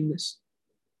we getting this?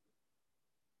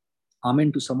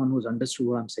 Amen to someone who's understood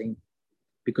what I'm saying.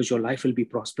 Because your life will be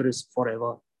prosperous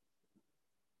forever.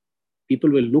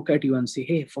 People will look at you and say,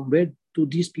 hey, from where do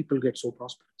these people get so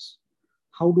prosperous?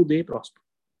 How do they prosper?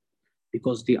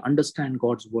 Because they understand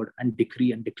God's word and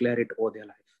decree and declare it over their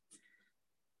life.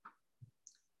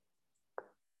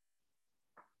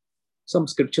 Some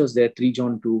scriptures there, 3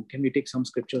 John 2. Can we take some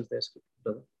scriptures there,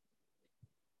 brother?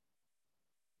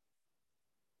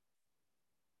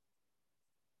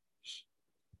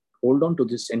 Hold on to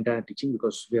this entire teaching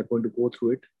because we are going to go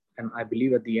through it. And I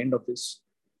believe at the end of this,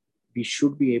 we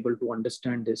should be able to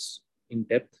understand this in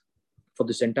depth for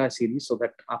this entire series so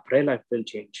that our prayer life will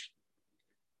change.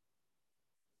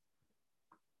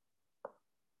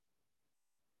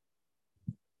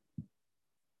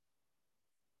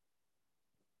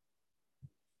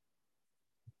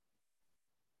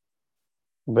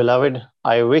 Beloved,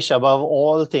 I wish above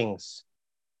all things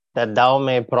that thou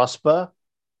may prosper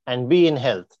and be in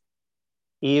health,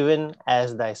 even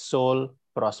as thy soul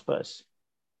prospers.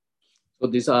 So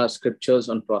these are scriptures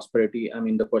on prosperity. I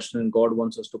mean, the question is, God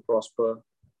wants us to prosper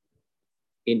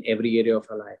in every area of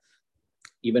our life,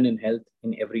 even in health,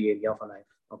 in every area of our life.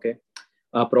 Okay.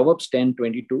 Proverbs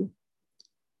 10:22.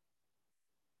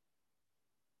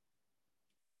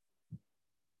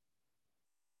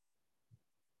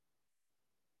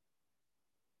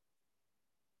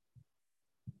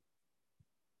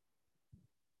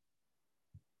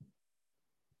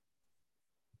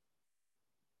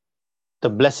 The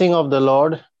blessing of the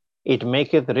Lord, it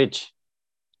maketh rich,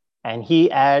 and he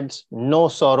adds no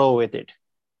sorrow with it.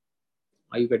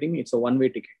 Are you getting me? It's a one-way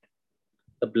ticket.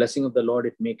 The blessing of the Lord,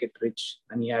 it maketh rich,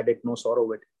 and he added no sorrow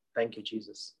with it. Thank you,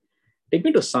 Jesus. Take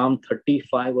me to Psalm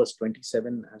 35, verse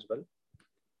 27 as well.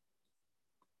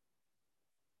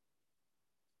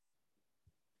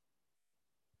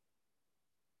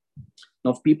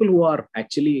 Now, people who are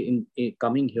actually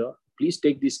coming here, please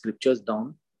take these scriptures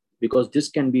down, because this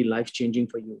can be life-changing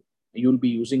for you. You'll be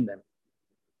using them.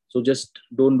 So just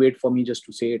don't wait for me just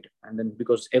to say it. And then,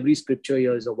 because every scripture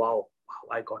here is a wow,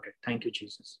 I got it. Thank you,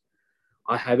 Jesus.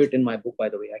 I have it in my book, by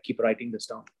the way. I keep writing this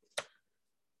down.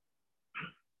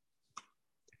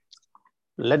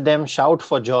 Let them shout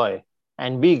for joy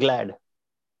and be glad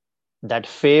that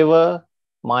favor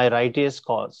my righteous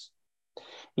cause.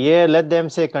 Yea, let them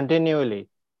say continually,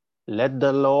 let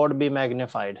the Lord be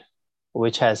magnified,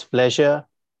 which has pleasure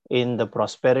in the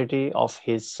prosperity of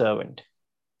his servant.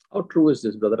 How true is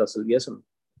this, Brother Russell? Yes or no?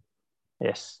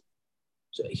 Yes.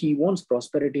 So he wants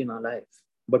prosperity in our life,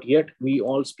 but yet we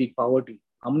all speak poverty.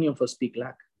 How many of us speak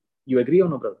lack? You agree or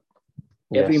no, brother?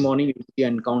 Yes. Every morning you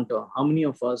encounter, how many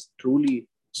of us truly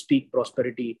speak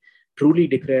prosperity, truly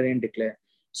declare and declare?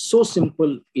 So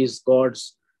simple is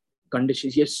God's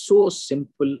conditions. Yes, so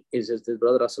simple is this.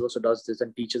 Brother Russell also does this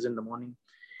and teaches in the morning.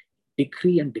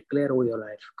 Decree and declare over your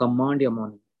life. Command your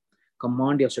morning.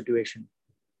 Command your situation.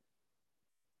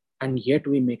 And yet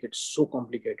we make it so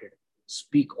complicated.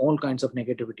 Speak all kinds of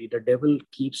negativity. The devil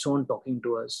keeps on talking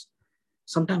to us.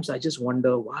 Sometimes I just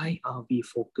wonder, why are we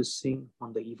focusing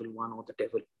on the evil one or the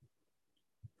devil?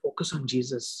 Focus on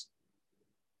Jesus.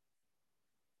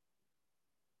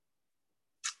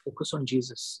 Focus on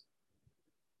Jesus.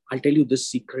 I'll tell you this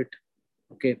secret,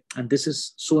 okay? And this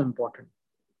is so important.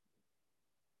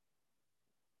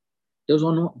 There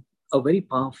was a very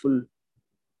powerful,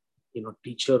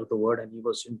 teacher of the word, and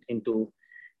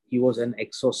he was an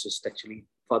exorcist actually.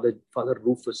 Father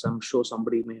Rufus, I'm sure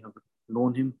somebody may have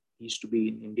known him. He used to be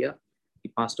in India. He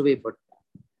passed away, but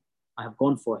I have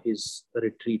gone for his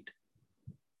retreat.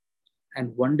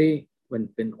 And one day when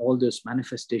all this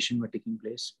manifestation were taking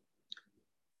place,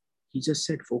 he just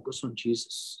said, focus on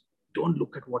Jesus. Don't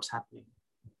look at what's happening.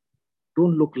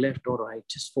 Don't look left or right.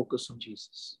 Just focus on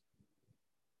Jesus.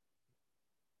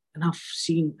 And I've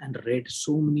seen and read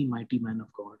so many mighty men of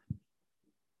God.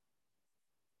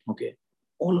 Okay.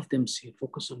 All of them say,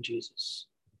 focus on Jesus.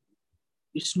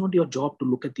 It's not your job to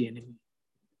look at the enemy.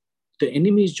 The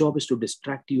enemy's job is to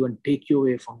distract you and take you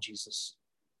away from Jesus.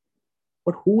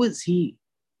 But who is he?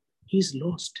 He's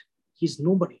lost. He's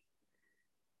nobody.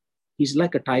 He's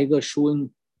like a tiger showing,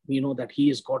 that he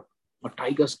has got a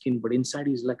tiger skin, but inside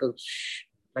he's like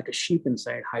a sheep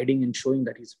inside, hiding and showing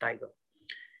that he's a tiger.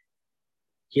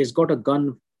 He has got a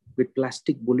gun with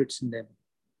plastic bullets in them,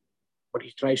 but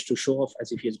he tries to show off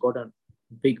as if he has got a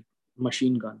big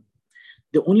machine gun.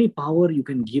 The only power you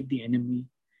can give the enemy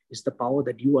is the power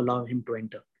that you allow him to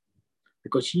enter,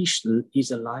 because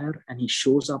he's a liar and he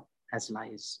shows up as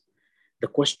lies. The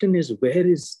question is, where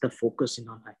is the focus in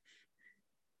our life?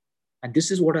 And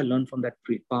this is what I learned from that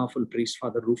powerful priest,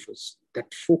 Father Rufus,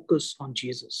 that focus on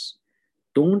Jesus.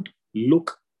 Don't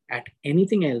look at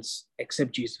anything else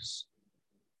except Jesus.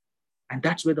 And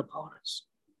that's where the power is,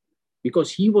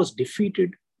 because he was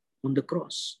defeated on the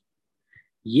cross.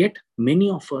 Yet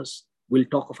many of us will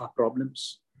talk of our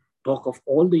problems, talk of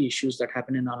all the issues that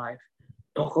happen in our life,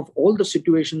 talk of all the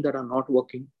situations that are not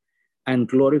working, and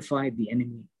glorify the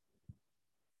enemy.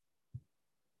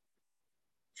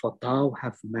 For thou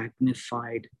have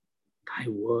magnified thy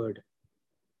word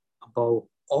above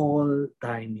all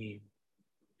thy name.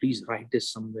 Please write this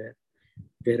somewhere,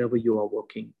 wherever you are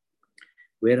working,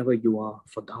 wherever you are,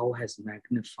 for thou hast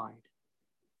magnified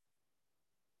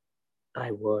thy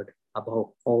word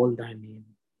above all thy name.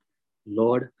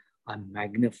 Lord, I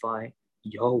magnify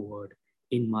your word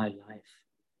in my life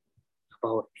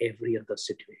above every other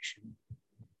situation.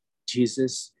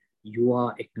 Jesus, you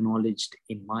are acknowledged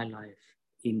in my life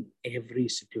in every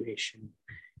situation,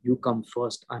 You come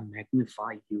first, I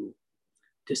magnify you.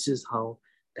 This is how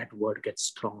that word gets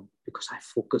strong, because I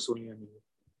focus only on you.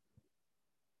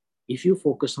 If you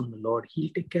focus on the Lord,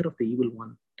 He'll take care of the evil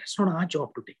one. That's not our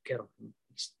job to take care of him.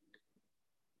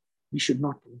 We should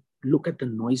not look at the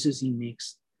noises he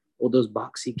makes or those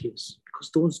barks he gives,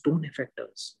 because those don't affect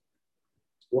us.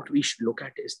 What we should look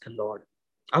at is the Lord.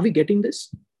 Are we getting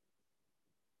this?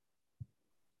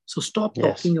 So stop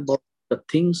talking about the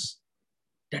things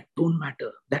that don't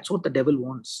matter. That's what the devil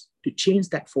wants, to change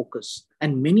that focus.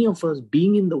 And many of us,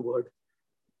 being in the Word,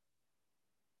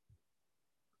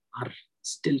 are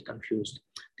still confused.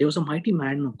 There was a mighty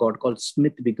man of God called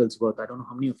Smith Wigglesworth. I don't know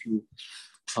how many of you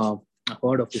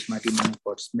heard of this mighty man of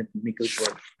God, Smith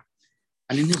Wigglesworth.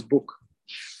 And in his book,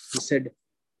 he said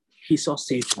he saw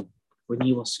Satan. When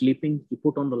he was sleeping, he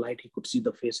put on the light, he could see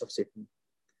the face of Satan.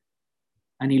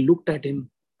 And he looked at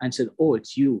him and said, "Oh,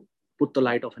 it's you." Put the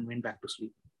light off and went back to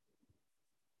sleep.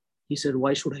 He said,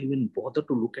 "Why should I even bother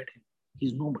to look at him?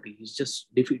 He's nobody. He's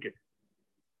just defeated."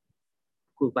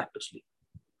 Go back to sleep.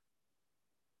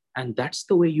 And that's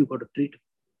the way you got to treat him.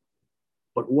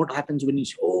 But what happens when you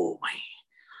say, "Oh my,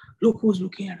 look who's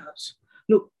looking at us.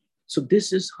 Look." So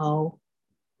this is how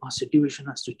our situation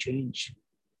has to change.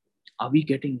 Are we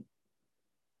getting?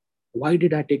 Why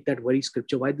did I take that very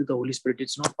scripture? Why did the Holy Spirit?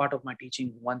 It's not part of my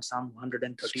teaching. Psalm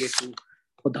 138:2.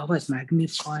 For thou hast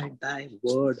magnified thy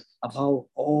word above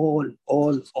all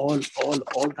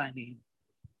thy name.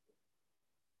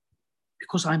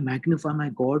 Because I magnify my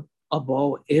God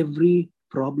above every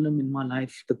problem in my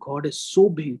life. The God is so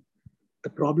big. The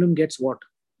problem gets what?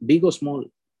 Big or small?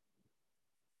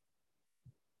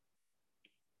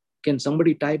 Can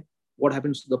somebody type what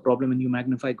happens to the problem when you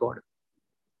magnify God?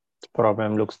 The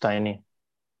problem looks tiny.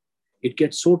 It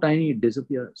gets so tiny, it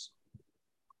disappears.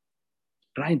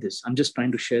 Try this. I'm just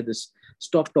trying to share this.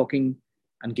 Stop talking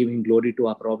and giving glory to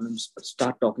our problems, but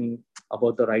start talking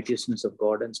about the righteousness of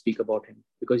God and speak about Him.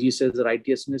 Because He says the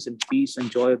righteousness and peace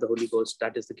and joy of the Holy Ghost,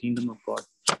 that is the kingdom of God.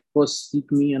 First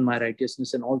seek me and my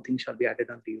righteousness, and all things shall be added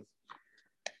unto you.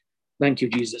 Thank you,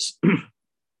 Jesus.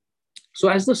 So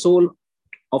as the soul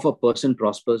of a person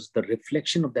prospers, the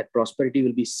reflection of that prosperity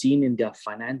will be seen in their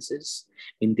finances,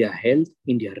 in their health,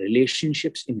 in their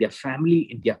relationships, in their family,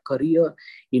 in their career,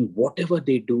 in whatever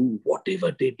they do,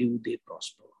 they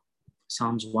prosper.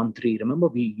 Psalms 1:3. Remember,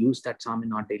 we use that psalm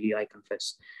in our daily, I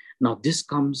confess. Now this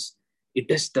comes, it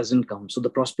just doesn't come. So the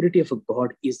prosperity of a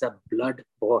God is the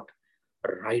blood-bought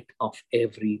right of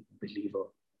every believer.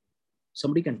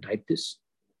 Somebody can type this.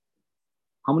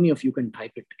 How many of you can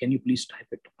type it? Can you please type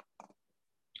it?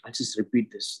 I'll just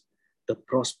repeat this. The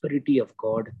prosperity of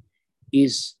God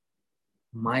is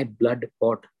my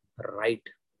blood-bought right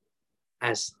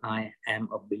as I am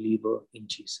a believer in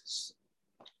Jesus.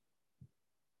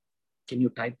 Can you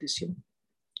type this here?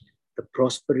 The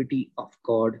prosperity of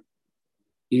God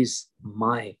is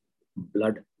my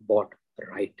blood-bought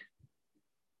right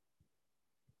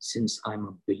since I'm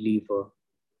a believer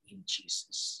in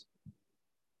Jesus.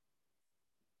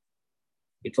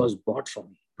 It was bought for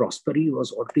me. Prosperity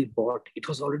was already bought. It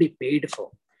was already paid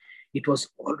for. It was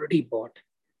already bought.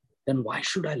 Then why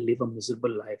should I live a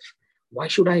miserable life? Why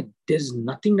should I? There's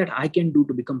nothing that I can do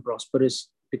to become prosperous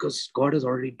because God has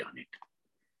already done it.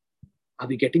 Are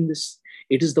we getting this?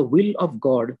 It is the will of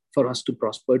God for us to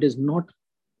prosper. It is not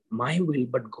my will,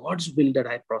 but God's will that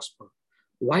I prosper.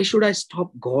 Why should I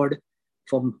stop God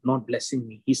from not blessing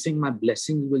me? He's saying my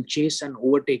blessings will chase and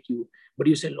overtake you. But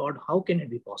you say, "Lord, how can it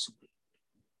be possible?"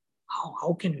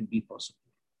 How can it be possible?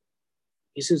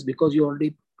 He says, because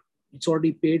it's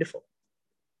already paid for.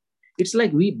 It's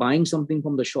like we buying something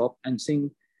from the shop and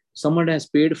saying someone has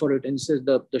paid for it and says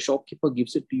the shopkeeper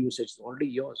gives it to you, says it's already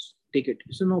yours. Take it.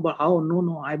 You say, "No, but how?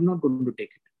 No, I'm not going to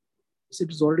take it." He said,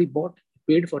 "It's already bought,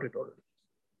 paid for it already.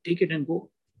 Take it and go."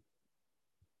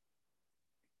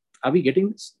 Are we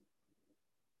getting this?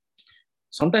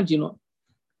 Sometimes,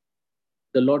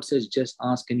 the Lord says, "Just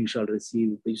ask and you shall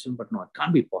receive." But no, it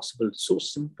can't be possible. It's so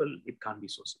simple. It can't be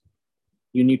so simple.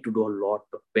 You need to do a lot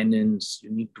of penance.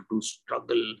 You need to do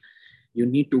struggle. You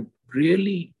need to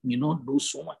really, do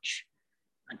so much.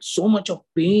 And so much of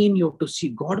pain you have to see.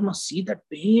 God must see that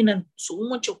pain and so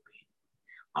much of pain.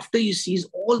 After He sees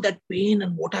all that pain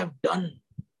and what I've done,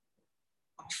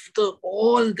 after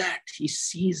all that He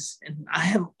sees, and I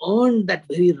have earned that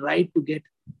very right to get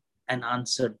an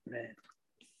answered prayer.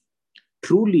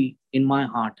 Truly, in my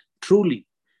heart, truly,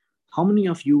 how many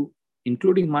of you,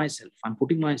 including myself, I'm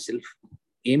putting myself,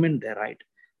 amen there, right?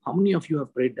 How many of you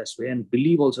have prayed this way and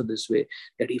believe also this way,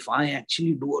 that if I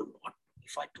actually do a lot,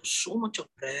 if I do so much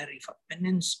of prayer, if I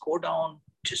penance, go down,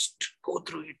 just go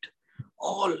through it,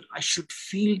 I should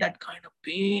feel that kind of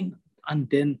pain, and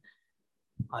then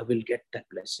I will get that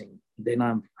blessing. Then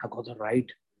I got the right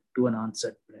to an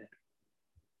answered prayer.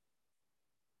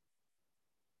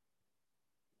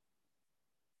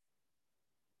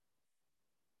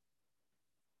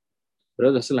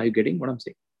 Brother Russell, are you getting what I'm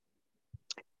saying?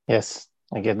 Yes,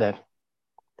 I get that.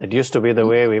 That used to be the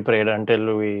way we prayed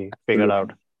until we figured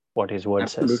out what his word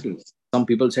says. Some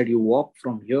people said you walk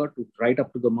from here to right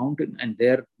up to the mountain, and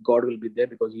there God will be there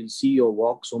because he'll see your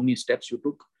walk, so many steps you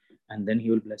took, and then he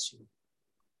will bless you.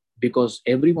 Because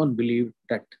everyone believed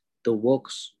that the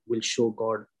works will show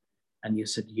God. And he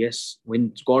said, yes,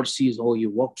 when God sees, oh, you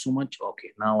walked so much,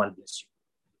 okay, now I'll bless you.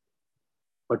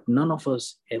 But none of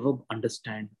us ever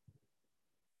understand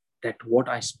that what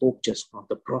I spoke just now,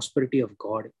 the prosperity of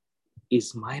God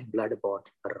is my blood bought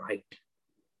right.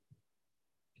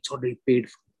 It's already paid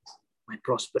for. My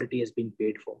prosperity has been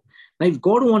paid for. Now, if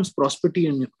God wants prosperity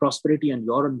and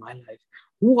you're in my life,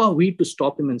 who are we to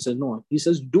stop him and say, no? He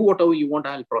says, do whatever you want,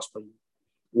 I'll prosper you.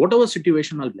 Whatever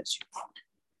situation, I'll bless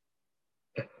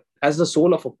you. As the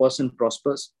soul of a person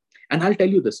prospers, and I'll tell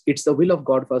you this, it's the will of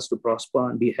God for us to prosper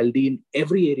and be healthy in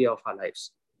every area of our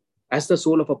lives. As the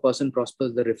soul of a person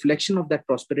prospers, the reflection of that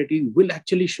prosperity will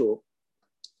actually show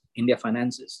in their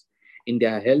finances, in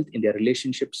their health, in their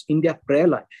relationships, in their prayer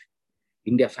life,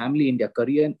 in their family, in their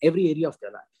career, in every area of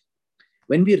their life.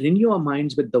 When we renew our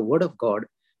minds with the word of God,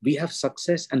 we have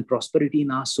success and prosperity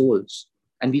in our souls,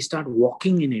 and we start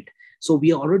walking in it. So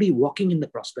we are already walking in the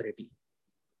prosperity.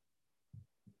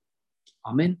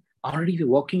 Amen. Already we're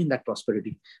walking in that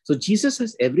prosperity. So Jesus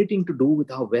has everything to do with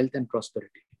our wealth and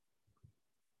prosperity.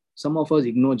 Some of us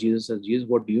ignore Jesus as, Jesus,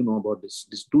 what do you know about this?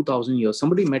 This 2,000 years.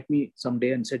 Somebody met me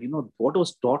someday and said, what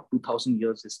was taught 2,000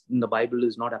 years in the Bible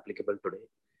is not applicable today.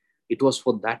 It was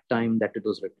for that time that it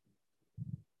was written.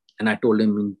 And I told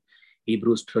him in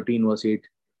Hebrews 13 verse 8,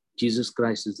 Jesus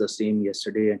Christ is the same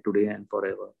yesterday and today and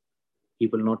forever. He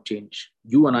will not change.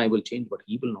 You and I will change, but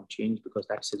he will not change because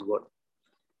that's his word.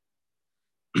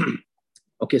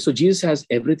 Okay, so Jesus has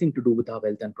everything to do with our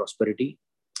wealth and prosperity.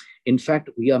 In fact,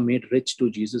 we are made rich to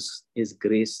Jesus'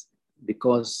 grace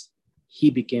because he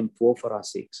became poor for our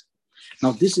sakes.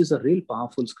 Now, this is a real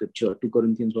powerful scripture, 2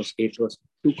 Corinthians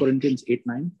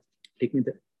 8:9. Take me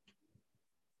there.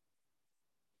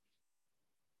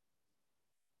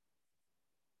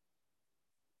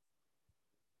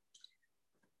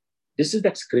 This is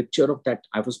that scripture of that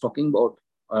I was talking about,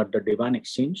 the divine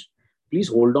exchange. Please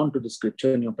hold on to the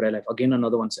scripture in your prayer life. Again,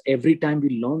 another one. So every time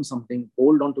we learn something,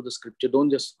 hold on to the scripture. Don't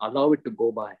just allow it to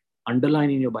go by. Underline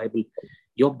in your Bible.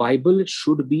 Your Bible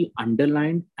should be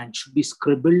underlined and should be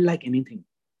scribbled like anything.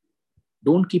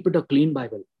 Don't keep it a clean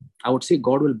Bible. I would say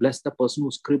God will bless the person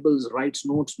who scribbles, writes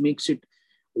notes, makes it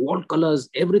all colors,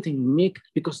 everything.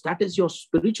 Because that is your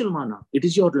spiritual manna. It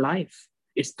is your life.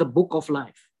 It's the book of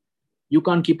life. You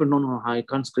can't keep it. No, I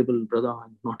can't scribble, brother.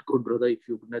 I'm not good, brother.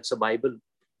 That's a Bible.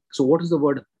 So what is the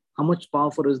word? How much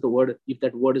powerful is the word if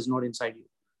that word is not inside you?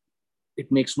 It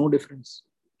makes no difference.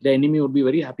 The enemy would be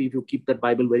very happy if you keep that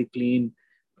Bible very clean,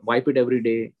 wipe it every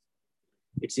day.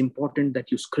 It's important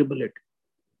that you scribble it.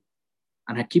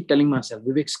 And I keep telling myself,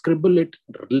 Vivek, scribble it.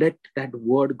 Let that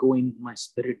word go in my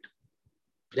spirit.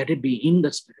 Let it be in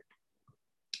the spirit.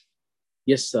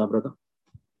 Yes, brother.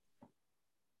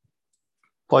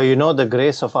 For you know the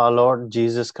grace of our Lord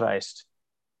Jesus Christ,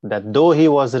 that though he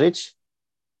was rich,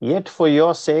 yet for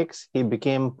your sakes he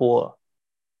became poor,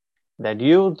 that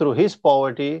you through his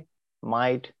poverty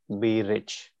might be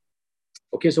rich.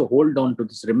 Okay, so hold on to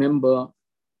this. Remember,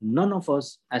 none of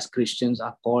us as Christians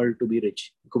are called to be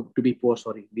rich, to be poor,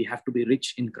 sorry. We have to be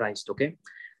rich in Christ, okay?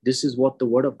 This is what the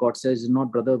word of God says. It's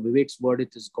not Brother Vivek's word,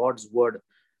 it is God's word.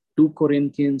 2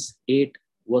 Corinthians 8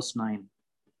 verse 9.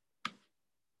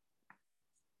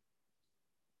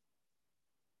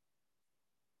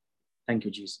 Thank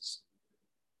you, Jesus.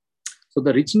 So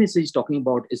the richness he's talking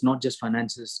about is not just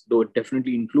finances, though it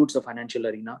definitely includes the financial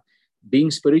arena.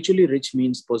 Being spiritually rich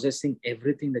means possessing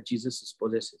everything that Jesus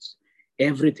possesses.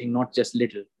 Everything, not just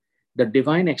little. The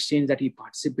divine exchange that he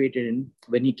participated in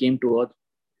when he came to earth,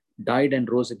 died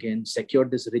and rose again,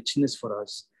 secured this richness for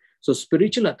us. So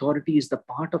spiritual authority is the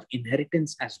part of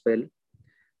inheritance as well.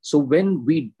 So when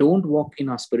we don't walk in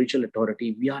our spiritual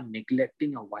authority, we are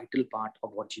neglecting a vital part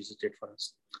of what Jesus did for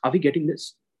us. Are we getting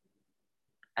this?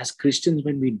 As Christians,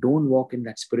 when we don't walk in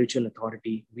that spiritual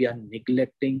authority, we are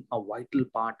neglecting a vital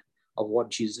part of what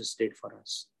Jesus did for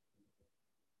us.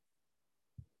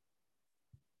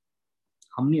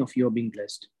 How many of you are being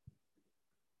blessed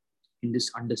in this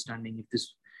understanding? If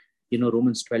this,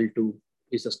 Romans 12:2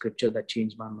 is the scripture that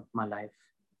changed my life.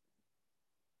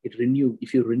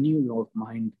 If you renew your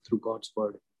mind through God's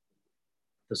word,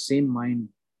 the same mind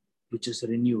which is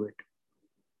renew it,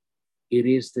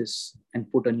 erase this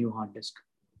and put a new hard disk.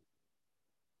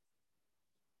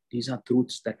 These are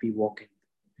truths that we walk in.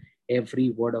 Every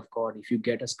word of God, if you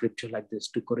get a scripture like this,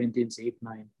 2 Corinthians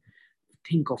 8:9,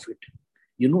 think of it.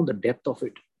 You know the depth of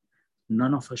it.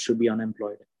 None of us should be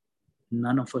unemployed.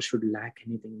 None of us should lack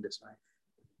anything in this life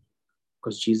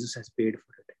because Jesus has paid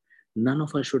for it. None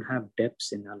of us should have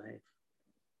debts in our life.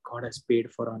 God has paid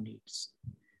for our needs.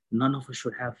 None of us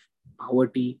should have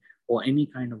poverty or any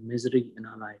kind of misery in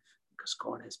our life because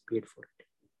God has paid for it.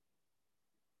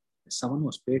 Someone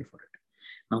was paid for it.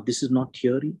 Now, this is not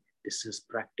theory. This is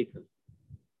practical.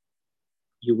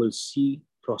 You will see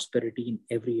prosperity in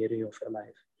every area of your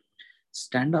life.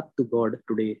 Stand up to God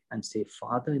today and say,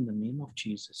 Father, in the name of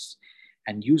Jesus,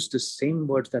 and use the same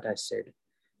words that I said.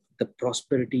 The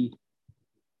prosperity,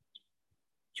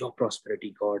 your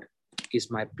prosperity, God,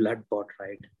 is my blood-bought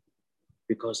right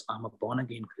because I'm a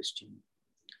born-again Christian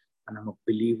and I'm a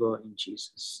believer in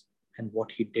Jesus and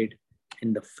what he did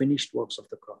in the finished works of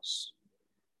the cross.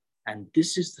 And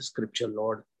this is the scripture,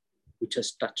 Lord, which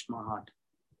has touched my heart.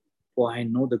 For I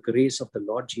know the grace of the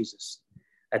Lord Jesus,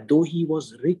 that though he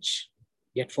was rich,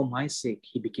 yet for my sake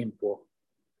he became poor,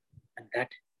 and that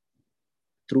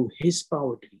through his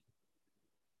poverty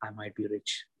I might be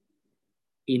rich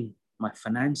in my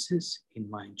finances, in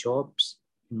my jobs,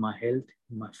 in my health,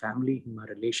 in my family, in my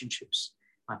relationships,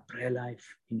 my prayer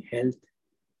life, in health,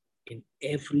 in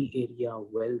every area of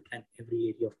wealth and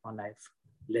every area of my life.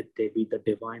 Let there be the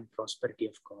divine prosperity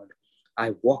of God.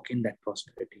 I walk in that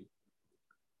prosperity.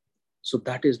 So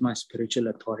that is my spiritual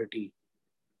authority,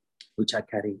 which I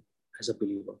carry as a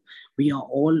believer. We are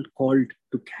all called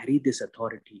to carry this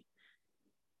authority.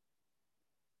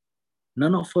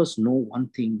 None of us know one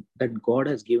thing, that God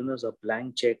has given us a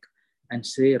blank check and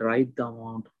say, write the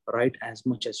amount, write as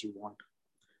much as you want.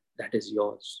 That is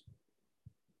yours.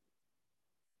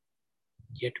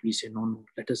 Yet we say, no,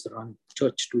 let us run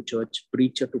church to church,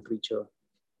 preacher to preacher.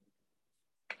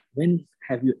 When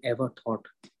have you ever thought,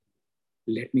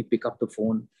 let me pick up the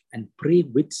phone and pray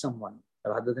with someone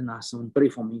rather than ask someone, pray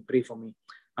for me, pray for me.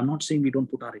 I'm not saying we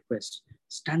don't put our requests.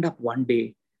 Stand up one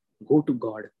day, go to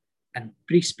God and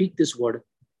speak this word.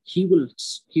 He will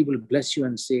bless you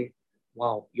and say,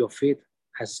 wow, your faith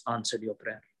has answered your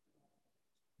prayer.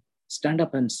 Stand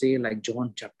up and say, like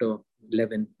John chapter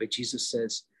 11, where Jesus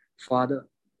says, Father,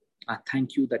 I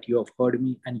thank you that you have heard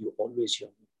me and you always hear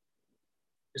me.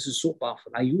 This is so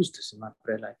powerful. I use this in my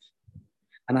prayer life.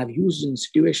 And I've used in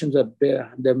situations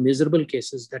where there are miserable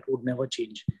cases that would never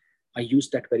change. I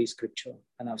used that very scripture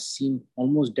and I've seen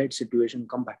almost dead situation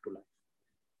come back to life.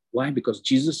 Why? Because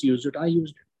Jesus used it, I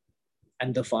used it.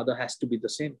 And the Father has to be the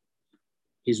same.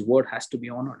 His word has to be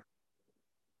honored.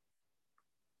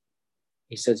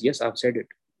 He says, yes, I've said it.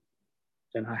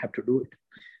 Then I have to do it.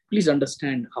 Please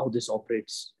understand how this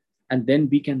operates. And then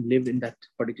we can live in that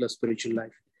particular spiritual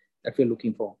life that we're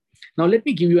looking for. Now, let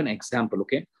me give you an example,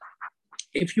 okay?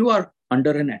 If you are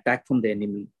under an attack from the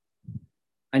enemy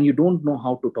and you don't know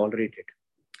how to tolerate it,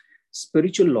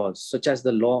 spiritual laws, such as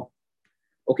the law,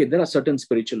 okay, there are certain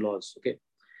spiritual laws, okay?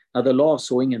 Now, the law of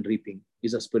sowing and reaping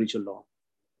is a spiritual law.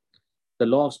 The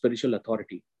law of spiritual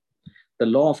authority, the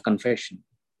law of confession,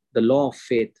 the law of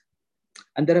faith,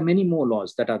 and there are many more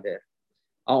laws that are there,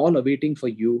 are all awaiting for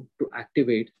you to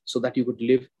activate so that you could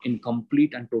live in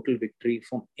complete and total victory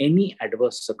from any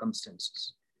adverse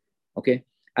circumstances, okay?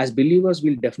 As believers,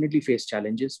 we'll definitely face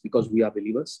challenges because we are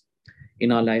believers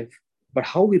in our life, but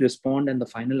how we respond and the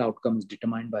final outcome is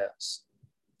determined by us.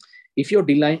 If you're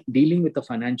dealing with a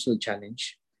financial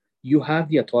challenge, you have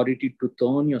the authority to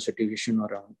turn your situation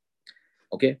around,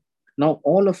 okay? Now,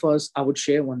 all of us, I would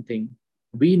share one thing.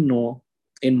 We know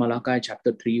in Malachi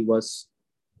chapter 3, verse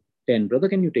 10. Brother,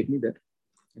 can you take me there?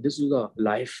 This is a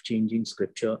life-changing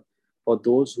scripture for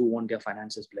those who want their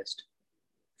finances blessed.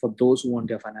 For those who want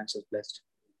their finances blessed.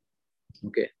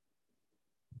 Okay.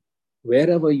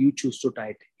 Wherever you choose to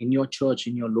tithe, in your church,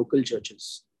 in your local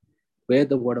churches, where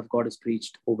the word of God is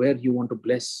preached, or where you want to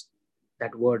bless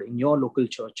that word in your local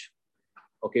church,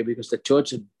 okay, because the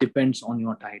church depends on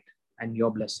your tithe and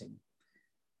your blessing,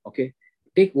 okay.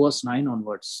 Take verse 9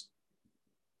 onwards.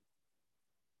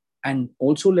 And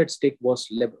also let's take verse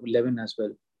 11 as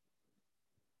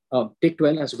well. Take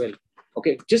 12 as well.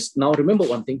 Okay, just now remember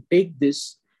one thing. Take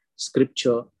this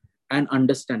scripture and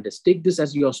understand this. Take this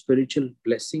as your spiritual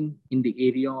blessing in the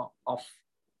area of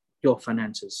your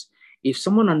finances. If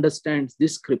someone understands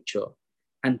this scripture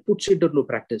and puts it into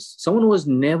practice, someone who has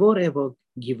never ever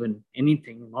given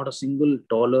anything, not a single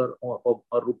dollar or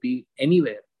a rupee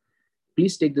anywhere,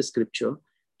 please take the scripture,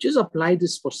 Just apply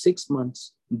this for 6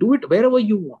 months. Do it wherever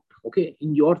you want, okay?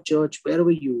 In your church,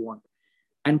 wherever you want.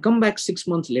 And come back 6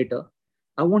 months later.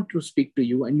 I want to speak to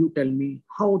you and you tell me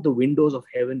how the windows of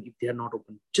heaven, if they are not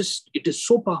open. It is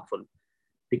so powerful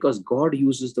because God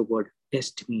uses the word,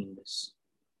 test me in this.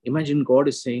 Imagine God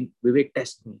is saying, Vivek,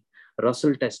 test me.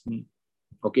 Russell, test me.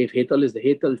 Okay, if Hetal is the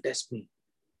Hetal, test me.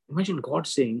 Imagine God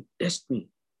saying, test me.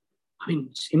 I mean,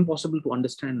 it's impossible to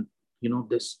understand,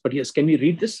 this. But yes, can we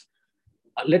read this?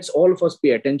 Let's all of us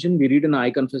pay attention. We read in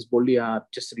I Confess Boldly,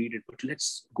 just read it. But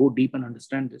let's go deep and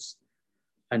understand this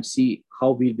and see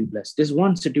how we'll be blessed. There's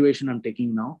one situation I'm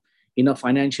taking now in a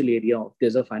financial area.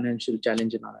 There's a financial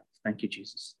challenge in our life. Thank you,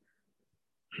 Jesus.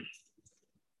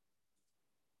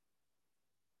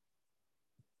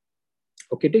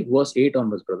 Okay, take verse 8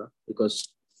 onwards, brother,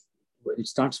 because it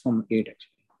starts from 8 actually.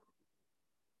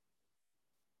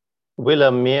 Will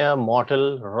a mere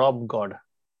mortal rob God?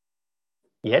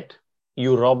 Yet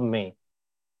you rob me.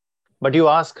 But you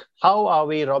ask, how are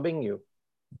we robbing you?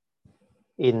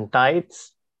 In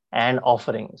tithes and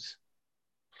offerings.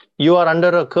 You are under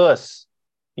a curse,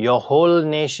 your whole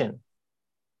nation,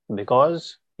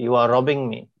 because you are robbing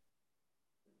me.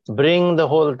 Bring the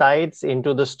whole tithes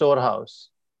into the storehouse,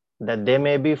 that there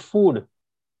may be food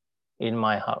in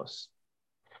my house.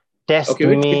 Test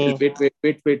me.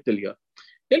 Wait till here.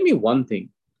 Tell me one thing.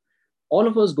 All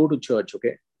of us go to church,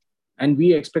 okay? And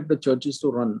we expect the churches to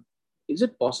run. Is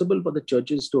it possible for the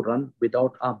churches to run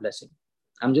without our blessing?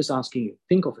 I'm just asking you.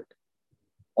 Think of it.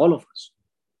 All of us.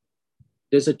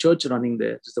 There's a church running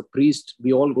there. There's a priest.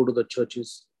 We all go to the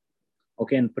churches,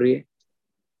 okay, and pray.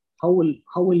 How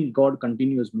will God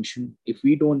continue his mission if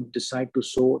we don't decide to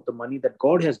sow the money that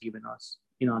God has given us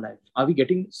in our life? Are we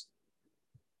getting this?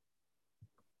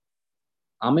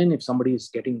 Amen, if somebody is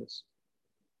getting this.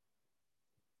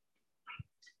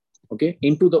 Okay,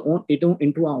 into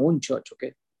our own church,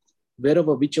 okay?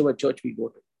 Whichever church we go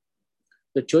to.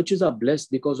 The churches are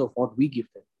blessed because of what we give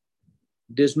them.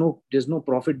 There's no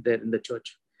profit there in the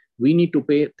church. We need to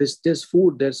pay there's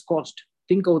food, there's cost.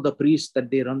 Think of the priests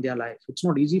that they run their life. It's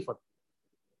not easy for them.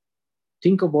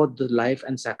 Think about the life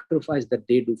and sacrifice that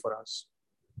they do for us.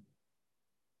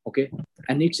 Okay?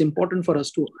 And it's important for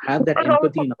us to have that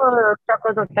empathy in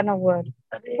our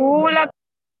life.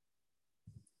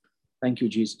 Thank you,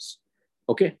 Jesus.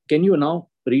 Okay, can you now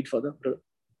read further, brother?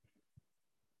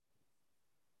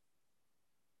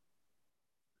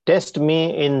 Test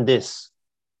me in this,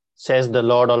 says the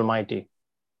Lord Almighty,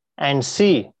 and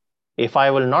see if I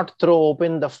will not throw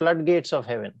open the floodgates of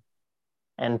heaven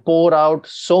and pour out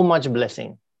so much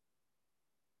blessing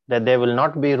that there will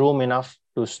not be room enough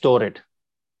to store it.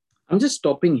 I'm just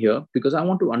stopping here because I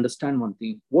want to understand one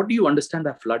thing. What do you understand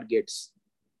by floodgates?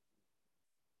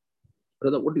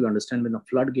 Brother, what do you understand when a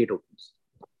floodgate opens?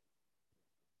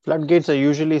 Floodgates are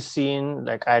usually seen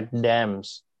like at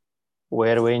dams,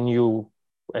 where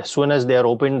as soon as they are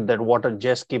opened, that water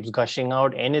just keeps gushing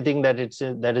out. Anything that is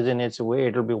in its way,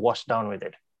 it will be washed down with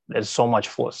it. There's so much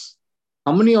force.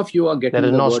 How many of you are getting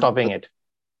there is no stopping it?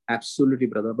 Absolutely,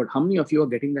 brother. But how many of you are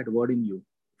getting that word in you?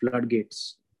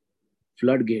 Floodgates.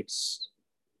 Floodgates.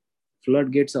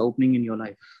 Floodgates are opening in your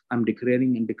life. I'm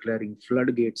declaring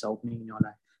floodgates are opening in your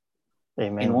life.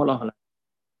 Amen. In all our life.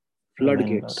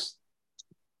 Floodgates.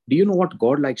 Do you know what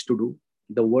God likes to do?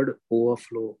 The word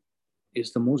overflow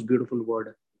is the most beautiful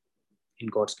word in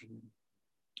God's kingdom.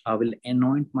 I will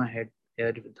anoint my head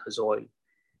with his oil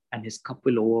and his cup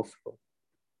will overflow.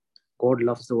 God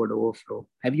loves the word overflow.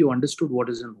 Have you understood what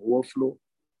is an overflow?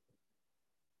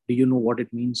 Do you know what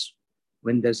it means?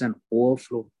 When there's an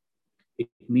overflow, it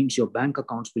means your bank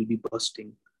accounts will be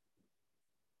bursting.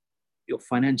 Your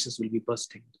finances will be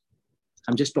bursting.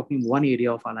 I'm just talking one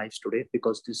area of our lives today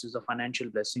because this is a financial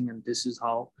blessing and this is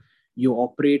how you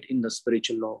operate in the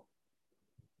spiritual law.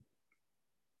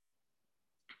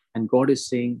 And God is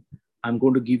saying, I'm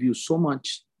going to give you so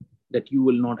much that you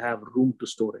will not have room to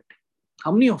store it.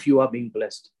 How many of you are being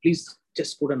blessed? Please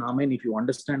just put an amen if you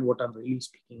understand what I'm really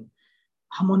speaking.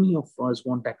 How many of us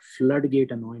want that floodgate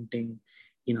anointing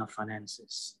in our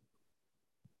finances?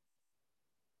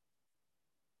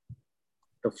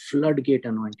 The floodgate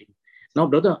anointing. Now,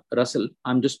 Brother Russell,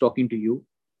 I'm just talking to you.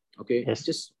 Okay.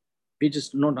 Yes. We're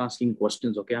just not asking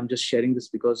questions. Okay. I'm just sharing this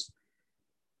because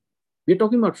we're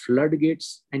talking about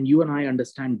floodgates and you and I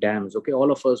understand dams. Okay.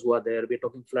 All of us who are there, we're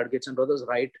talking floodgates and brothers,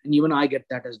 right? And even I get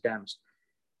that as dams.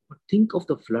 But think of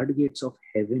the floodgates of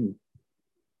heaven.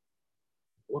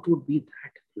 What would be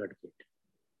that floodgate?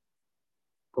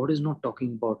 God is not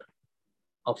talking about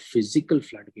a physical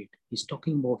floodgate. He's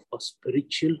talking about a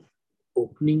spiritual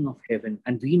opening of heaven.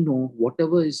 And we know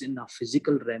whatever is in our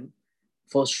physical realm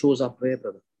first shows up where,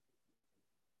 brother?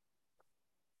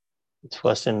 It's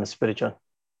first in the spiritual.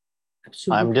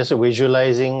 Absolutely. I'm just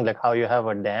visualizing like how you have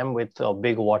a dam with a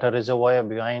big water reservoir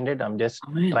behind it. I'm just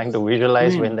trying to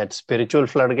visualize when that spiritual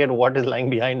floodgate, what is lying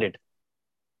behind it.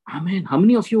 Amen. How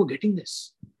many of you are getting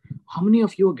this? How many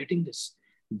of you are getting this?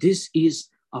 This is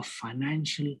a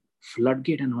financial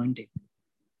floodgate anointing.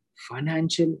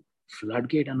 Financial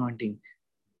floodgate anointing.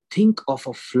 Think of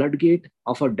a floodgate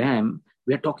of a dam.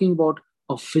 We are talking about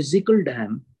a physical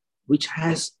dam which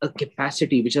has a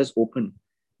capacity, which has opened.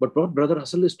 But what Brother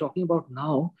Russell is talking about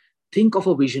now, think of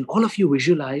a vision. All of you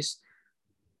visualize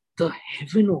the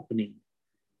heaven opening.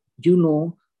 You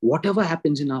know, whatever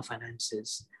happens in our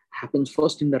finances happens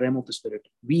first in the realm of the spirit.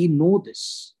 We know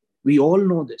this. We all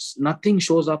know this. Nothing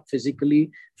shows up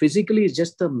physically. Physically is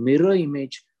just a mirror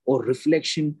image or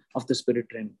reflection of the spirit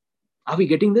realm. Are we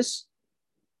getting this?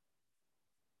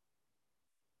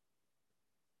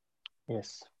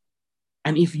 Yes.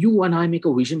 And if you and I make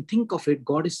a vision, think of it.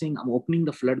 God is saying, I'm opening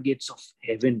the floodgates of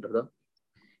heaven, brother.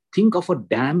 Think of a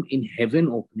dam in heaven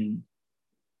opening.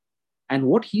 And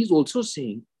what he's also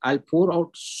saying, I'll pour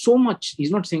out so much. He's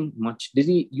not saying much. Did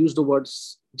he use the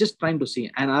words? Just trying to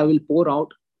say, and I will pour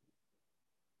out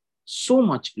so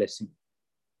much blessing.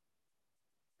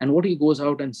 And what he goes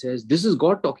out and says, this is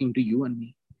God talking to you and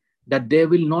me, that there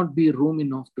will not be room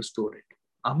enough to store it.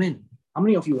 Amen. How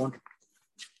many of you want it?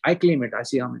 I claim it. I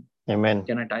say amen. Amen.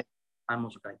 Can I type? I'm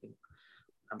also typing.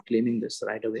 I'm claiming this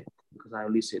right away because I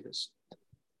only say this.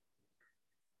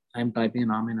 I'm typing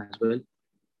an amen as well.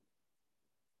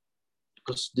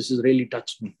 Because this has really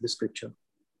touched me, this scripture.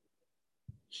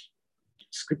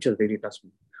 Scripture really touched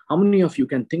me. How many of you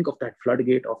can think of that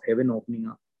floodgate of heaven opening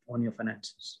up on your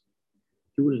finances?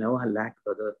 You will never lack,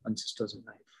 brother and sisters in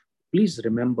life. Please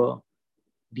remember,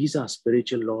 these are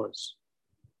spiritual laws.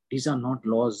 These are not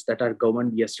laws that are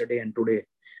governed yesterday and today.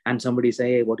 And somebody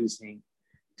say, hey, what he's saying?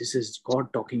 This is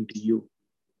God talking to you.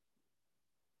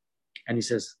 And he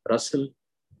says, Russell,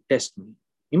 test me.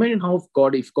 Imagine how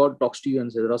if God talks to you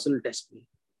and says, Russell, test me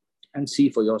and see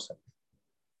for yourself.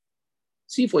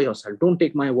 See for yourself. Don't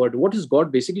take my word. What is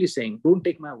God basically saying? Don't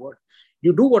take my word.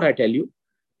 You do what I tell you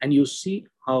and you see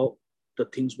how the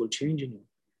things will change in you.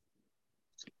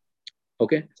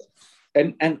 Okay?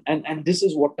 And this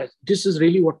is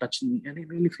really what touched me. And I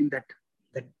really feel that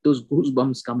those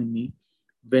goosebumps come in me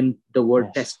when the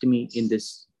word test me in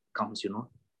this comes,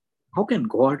 How can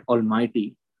God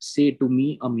Almighty say to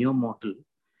me, a mere mortal,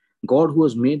 God who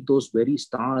has made those very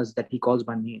stars that he calls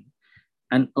by name,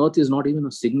 and earth is not even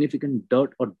a significant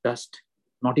dirt or dust,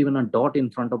 not even a dot in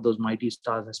front of those mighty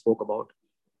stars I spoke about.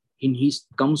 He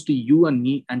comes to you and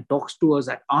me and talks to us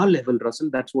at our level, Russell.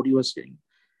 That's what you were saying.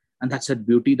 And that's a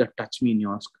beauty that touched me in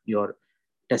your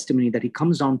testimony, that he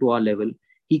comes down to our level.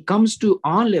 He comes to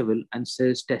our level and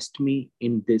says, test me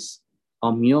in this,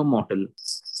 a mere mortal,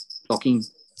 talking,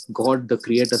 God, the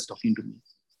creator, is talking to me.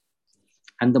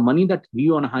 And the money that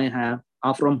you and I have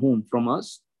are from whom? From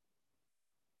us?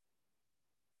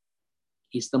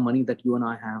 Is the money that you and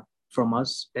I have from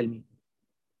us? Tell me.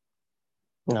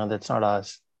 No, that's not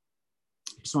ours.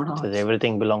 It's not ours. Because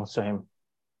everything belongs to him.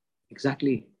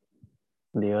 Exactly.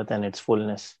 The earth and its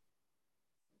fullness.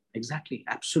 Exactly.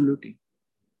 Absolutely.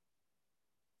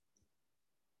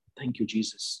 Thank you,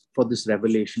 Jesus, for this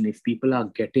revelation. If people are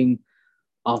getting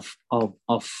a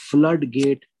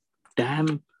floodgate,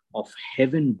 dam of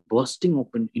heaven bursting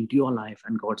open into your life,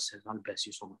 and God says, I'll bless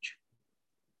you so much.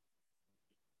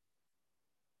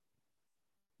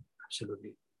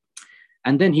 Absolutely.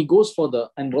 And then he goes further,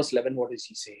 and verse 11, what does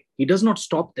he say? He does not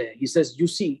stop there. He says, you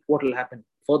see what will happen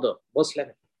further. Verse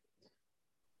 11.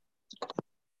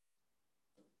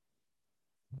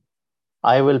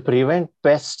 I will prevent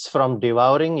pests from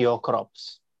devouring your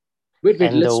crops. Wait,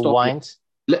 and let's the stop wines.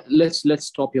 Here. Let's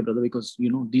stop here, brother, because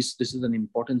this is an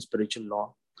important spiritual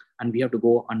law, and we have to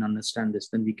go and understand this.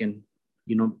 Then we can,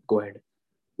 go ahead.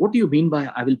 What do you mean by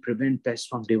I will prevent pests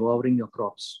from devouring your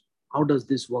crops? How does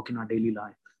this work in our daily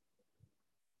life?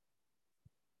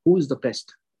 Who is the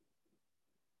pest?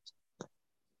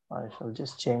 I shall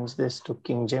just change this to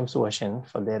King James Version.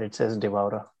 For there it says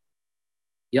devourer.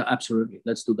 Yeah, absolutely.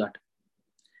 Let's do that.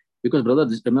 Because, brother,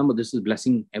 remember, this is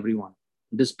blessing everyone.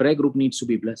 This prayer group needs to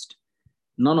be blessed.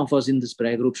 None of us in this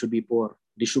prayer group should be poor.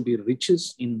 There should be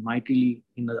riches mightily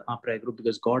in our prayer group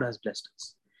because God has blessed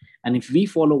us. And if we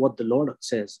follow what the Lord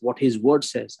says, what his word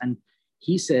says, and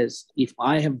he says, if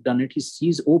I have done it,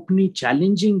 he's openly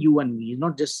challenging you and me. He's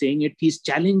not just saying it. He's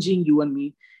challenging you and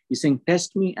me. He's saying,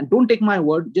 test me and don't take my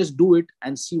word. Just do it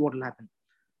and see what will happen.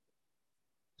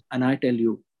 And I tell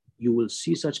you, you will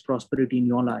see such prosperity in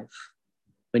your life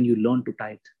when you learn to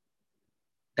tithe,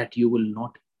 that you will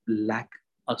not lack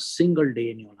a single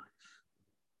day in your life.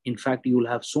 In fact, you will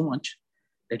have so much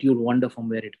that you'll wonder from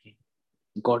where it came.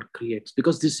 God creates,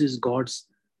 because this is God's,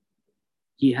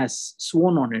 He has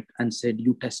sworn on it and said,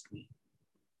 you test me.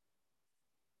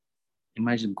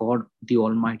 Imagine God, the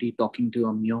Almighty, talking to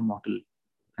a mere mortal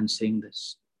and saying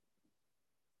this.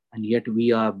 And yet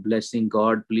we are blessing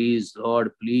God, please,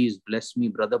 Lord, please bless me.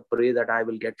 Brother, pray that I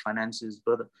will get finances.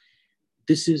 Brother,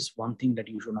 this is one thing that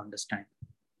you should understand.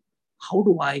 How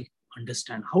do I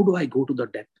understand? How do I go to the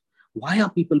depth? Why are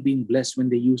people being blessed when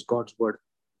they use God's word?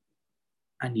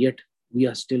 And yet we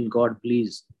are still, God,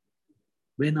 please.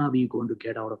 When are we going to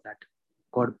get out of that?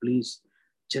 God, please,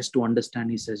 just to understand,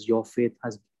 He says, your faith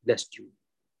has blessed you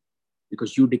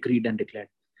because you decreed and declared.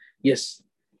 Yes.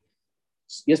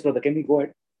 Yes, brother, can we go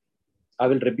ahead? I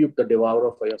will rebuke the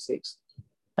devourer for your sakes.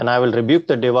 And I will rebuke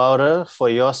the devourer for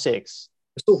your sakes.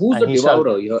 So who's the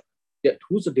devourer here? Yeah,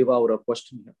 who's the devourer?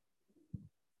 Question here.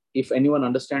 If anyone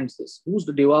understands this, who's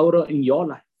the devourer in your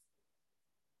life?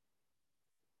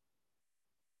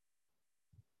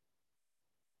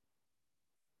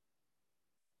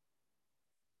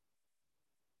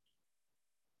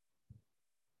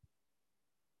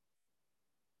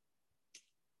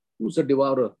 Who's the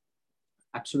devourer?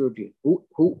 Absolutely.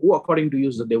 Who according to you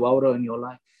is the devourer in your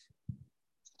life?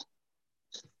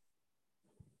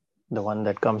 The one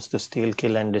that comes to steal,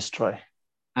 kill, and destroy.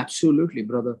 Absolutely,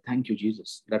 brother. Thank you,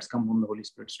 Jesus. That's come from the Holy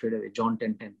Spirit straight away. John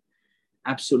 10:10.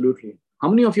 Absolutely. How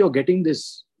many of you are getting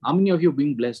this? How many of you are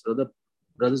being blessed,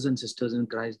 brothers and sisters in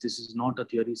Christ? This is not a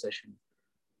theory session.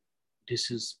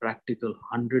 This is practical,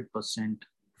 100%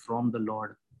 from the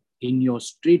Lord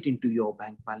straight into your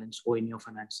bank balance or in your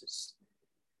finances.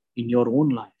 In your own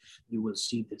life, you will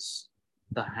see this,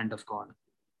 the hand of God.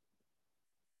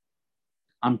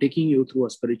 I'm taking you through a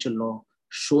spiritual law,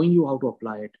 showing you how to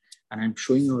apply it, and I'm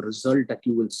showing you a result that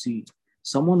you will see.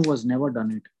 Someone who has never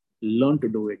done it, learn to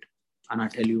do it, and I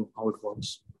tell you how it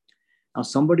works. Now,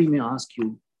 somebody may ask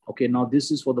you, okay, now this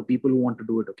is for the people who want to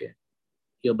do it, okay?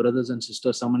 Your brothers and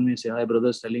sisters, someone may say, hi,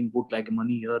 brother, selling put like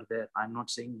money here, there. I'm not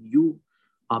saying you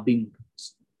are being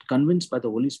convinced by the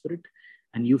Holy Spirit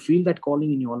and you feel that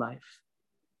calling in your life.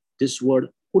 This word,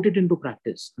 put it into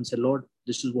practice and say, Lord,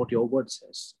 this is what your word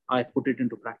says. I put it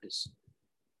into practice.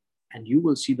 And you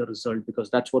will see the result because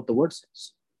that's what the word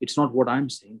says. It's not what I'm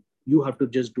saying. You have to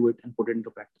just do it and put it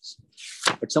into practice.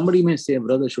 But somebody may say,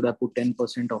 brother, should I put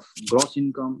 10% of gross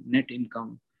income, net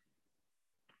income?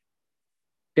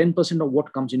 10% of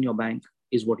what comes in your bank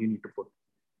is what you need to put.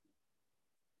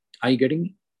 Are you getting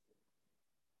me?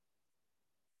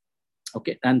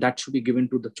 Okay, and that should be given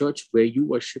to the church where you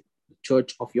worship, the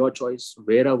church of your choice,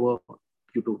 wherever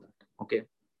you do that, okay?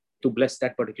 To bless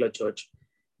that particular church,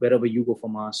 wherever you go for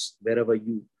mass, wherever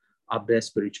you are blessed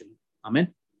spiritually.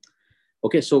 Amen?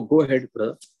 Okay, so go ahead,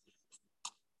 brother.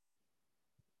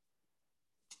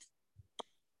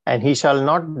 And he shall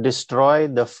not destroy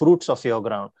the fruits of your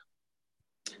ground.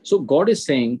 So God is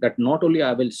saying that not only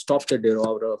I will stop the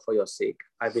devourer for your sake,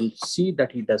 I will see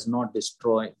that he does not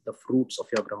destroy the fruits of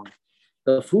your ground.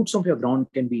 The fruits of your ground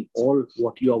can be all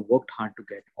what you have worked hard to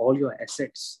get, all your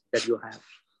assets that you have.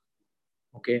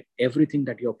 Okay, everything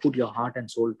that you have put your heart and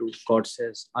soul to, God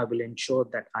says, I will ensure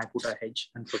that I put a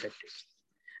hedge and protect it.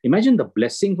 Imagine the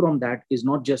blessing from that is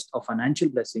not just a financial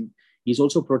blessing, he's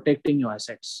also protecting your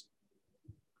assets.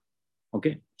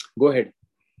 Okay, go ahead.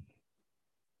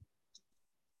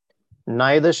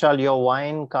 Neither shall your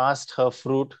vine cast her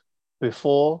fruit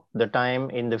before the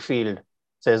time in the field,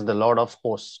 says the Lord of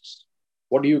hosts.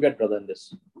 What do you get, brother, in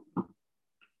this?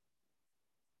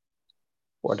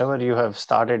 Whatever you have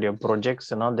started, your projects,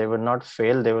 they will not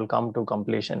fail. They will come to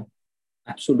completion.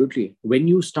 Absolutely. When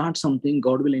you start something,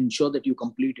 God will ensure that you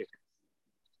complete it.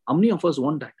 How many of us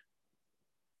want that?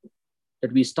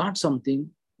 That we start something,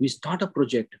 we start a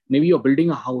project. Maybe you're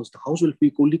building a house. The house will be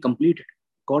fully completed.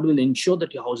 God will ensure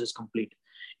that your house is complete.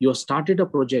 You have started a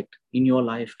project in your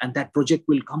life and that project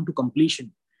will come to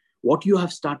completion. What you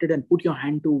have started and put your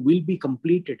hand to will be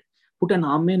completed. Put an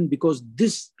amen, because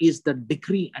this is the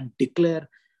decree and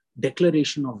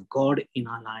declaration of God in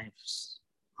our lives.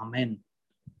 Amen.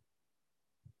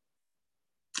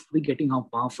 Are we getting how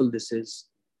powerful this is?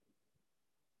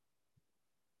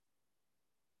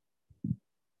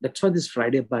 That's why this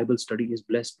Friday Bible study is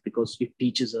blessed, because it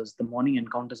teaches us. The morning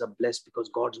encounters are blessed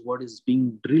because God's word is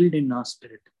being drilled in our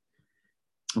spirit.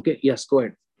 Okay, yes, go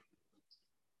ahead.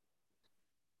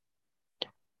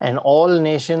 And all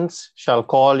nations shall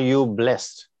call you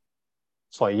blessed,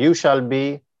 for you shall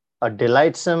be a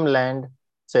delightsome land,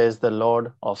 says the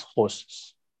Lord of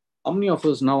hosts. How many of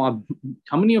us now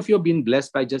how many of you have been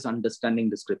blessed by just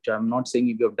understanding the scripture? I'm not saying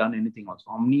if you have done anything else.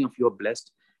 How many of you are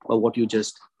blessed by what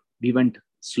we went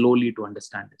slowly to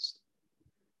understand this?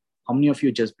 How many of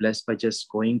you just blessed by just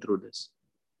going through this?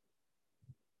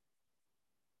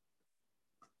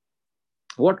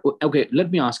 Okay, let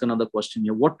me ask another question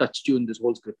here. What touched you in this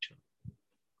whole scripture?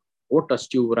 What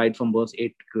touched you right from verse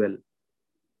 8 to 12?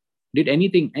 Did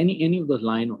anything, any of the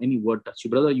line or any word touch you?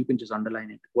 Brother, you can just underline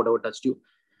it. Whatever touched you.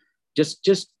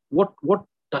 Just what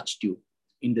touched you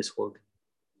in this whole thing?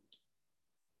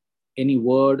 Any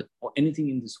word or anything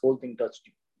in this whole thing touched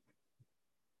you?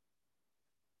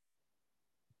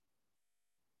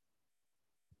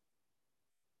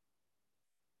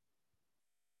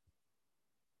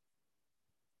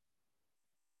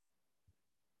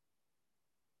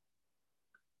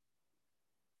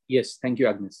 Yes, thank you,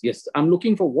 Agnes. Yes, I'm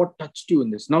looking for what touched you in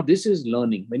this. Now, this is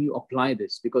learning when you apply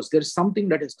this, because there's something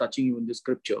that is touching you in the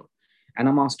scripture. And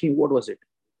I'm asking, what was it?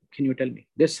 Can you tell me?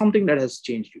 There's something that has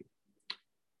changed you.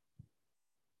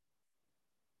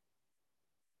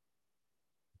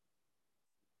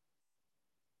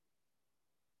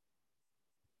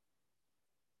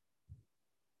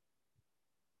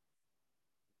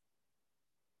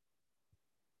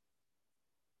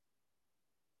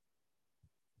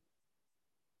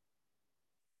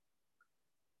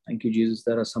 Thank you, Jesus.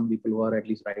 There are some people who are at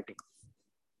least writing.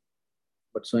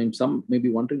 But so some may be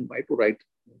wondering why to write.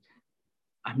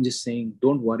 I'm just saying,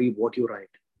 don't worry what you write.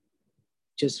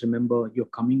 Just remember, you're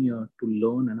coming here to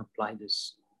learn and apply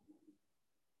this.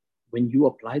 When you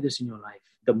apply this in your life,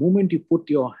 the moment you put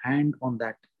your hand on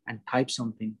that and type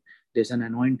something, there's an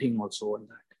anointing also on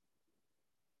that.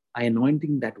 I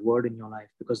anointing that word in your life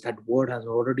because that word has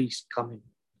already come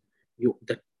in.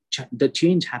 The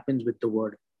change happens with the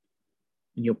word.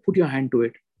 When you put your hand to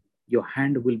it, your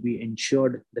hand will be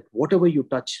ensured that whatever you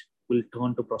touch will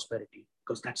turn to prosperity,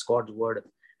 because that's God's word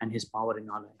and his power in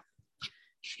our life.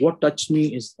 What touched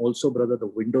me is also, brother, the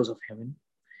windows of heaven.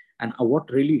 And what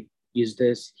really is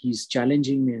this? He's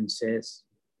challenging me and says,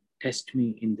 test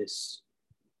me in this.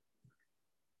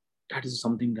 That is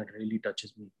something that really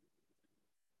touches me.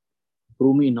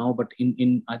 Prove me now, but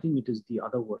in I think it is the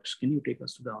other verse. Can you take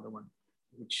us to the other one?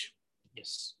 Which,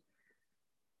 yes.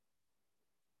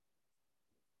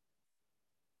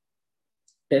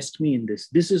 Test me in this.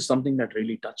 This is something that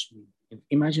really touched me.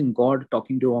 Imagine God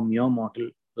talking to a mere mortal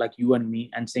like you and me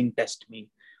and saying, test me.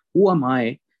 Who am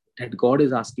I that God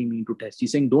is asking me to test?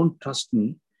 He's saying, don't trust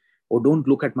me or don't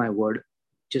look at my word.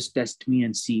 Just test me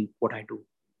and see what I do.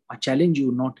 I challenge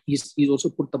you not. He's also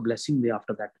put the blessing there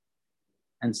after that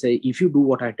and say, if you do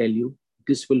what I tell you,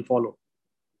 this will follow.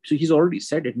 So he's already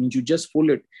said it. Means you just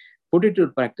put it to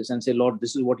practice and say, Lord,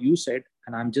 this is what you said,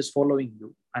 and I'm just following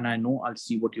you. And I know I'll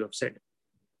see what you have said.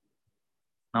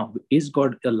 Now, is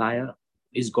God a liar?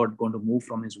 Is God going to move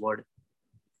from his word?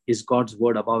 Is God's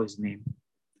word above his name?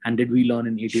 And did we learn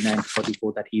in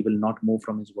 89:44 that he will not move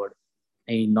from his word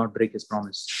and he will not break his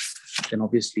promise? Then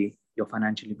obviously you're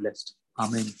financially blessed.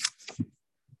 Amen.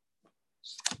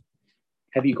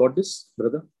 Have you got this,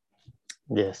 brother?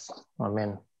 Yes.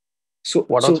 Amen. So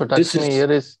what also touched me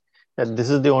here is that this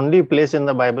is the only place in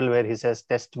the Bible where he says,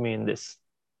 test me in this.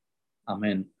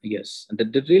 Amen. Yes. And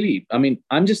that really, I mean,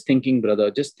 I'm just thinking, brother,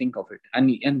 just think of it.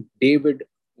 And David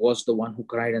was the one who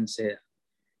cried and said,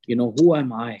 who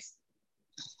am I?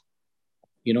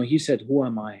 He said, who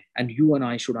am I? And you and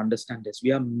I should understand this.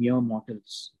 We are mere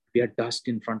mortals. We are dust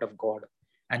in front of God.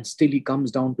 And still he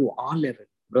comes down to our level.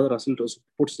 Brother Russell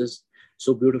puts this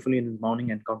so beautifully in Morning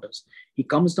Encounters. He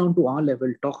comes down to our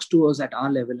level, talks to us at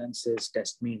our level and says,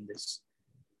 test me in this.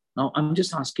 Now, I'm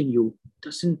just asking you,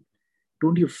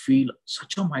 don't you feel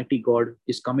such a mighty God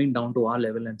is coming down to our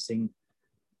level and saying,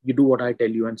 you do what I tell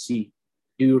you and see,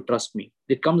 do you trust me?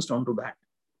 It comes down to that.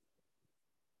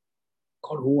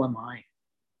 God, who am I?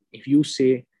 If you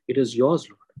say it is yours,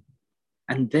 Lord.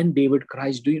 And then David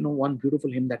cries, do you know one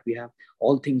beautiful hymn that we have?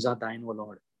 All things are thine, O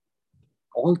Lord.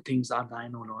 All things are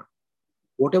thine, O Lord.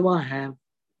 Whatever I have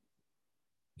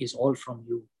is all from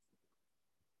you.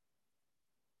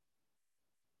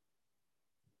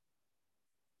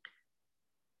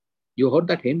 You heard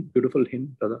that hymn, beautiful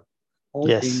hymn, brother? All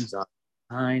things are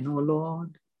thine, O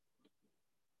Lord.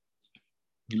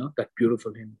 That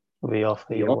beautiful hymn. We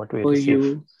offer you what we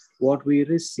receive. What we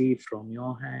receive from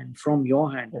your hand. From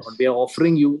your hand, yes. Lord. We are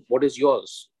offering you what is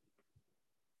yours.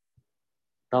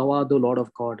 Thou art the Lord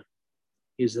of God,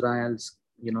 Israel's,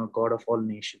 God of all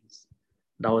nations.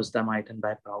 Thou is thy might and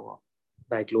thy power,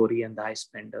 thy glory and thy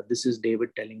splendor. This is David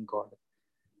telling God,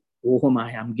 oh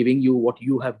my, I'm giving you what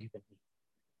you have given me.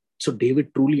 So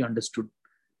David truly understood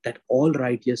that all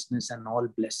righteousness and all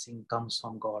blessing comes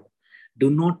from God.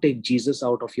 Do not take Jesus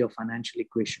out of your financial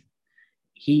equation.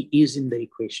 He is in the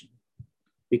equation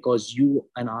because you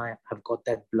and I have got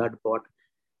that blood bought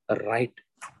a right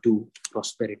to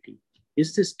prosperity.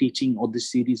 Is this teaching or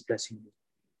this series blessing you?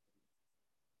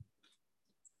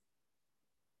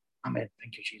 Amen.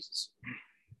 Thank you, Jesus.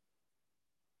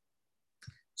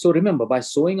 So remember, by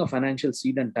sowing a financial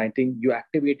seed and tithing, you're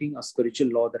activating a spiritual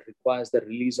law that requires the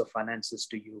release of finances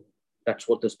to you. That's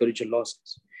what the spiritual law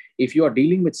says. If you are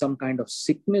dealing with some kind of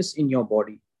sickness in your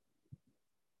body,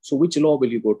 so which law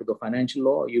will you go to? The financial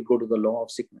law, or you go to the law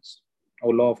of sickness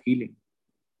or law of healing?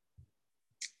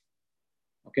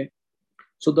 Okay.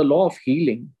 So the law of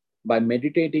healing, by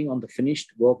meditating on the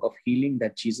finished work of healing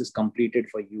that Jesus completed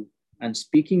for you and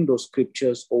speaking those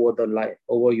scriptures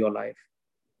over your life,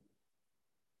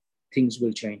 things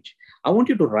will change. I want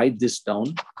you to write this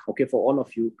down. Okay, for all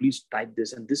of you, please type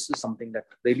this. And this is something that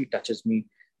really touches me.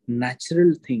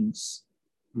 Natural things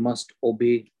must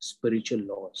obey spiritual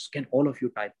laws. Can all of you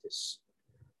type this?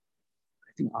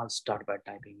 I think I'll start by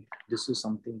typing it. This is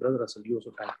something, Brother Russell, you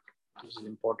also type it. This is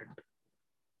important.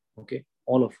 Okay,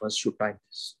 all of us should type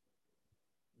this.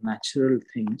 Natural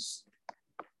things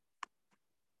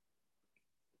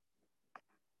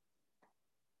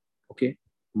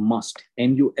must,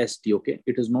 M-U-S-T, okay?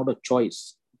 It is not a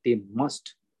choice. They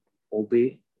must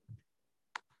obey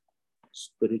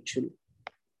spiritual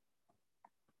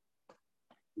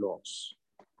laws.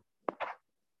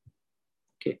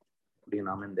 Okay, put an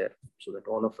amen there so that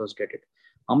all of us get it.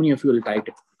 How many of you will type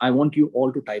it? I want you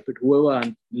all to type it. Whoever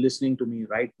I'm listening to me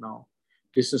right now,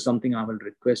 this is something I will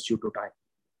request you to type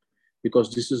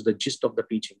because this is the gist of the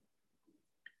teaching.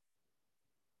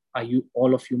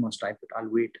 All of you must type it. I'll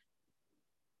wait.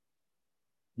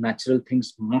 Natural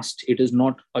things must. It is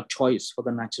not a choice for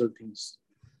the natural things.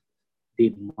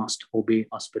 They must obey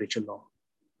a spiritual law.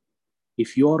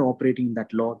 If you are operating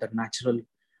that law, the natural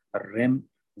realm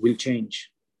will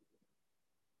change.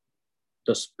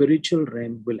 The spiritual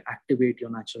realm will activate your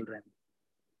natural realm.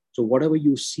 So whatever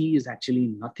you see is actually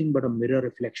nothing but a mirror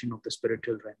reflection of the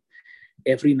spiritual realm.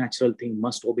 Every natural thing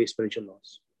must obey spiritual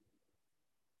laws.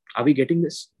 Are we getting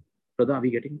this? Brother, are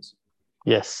we getting this?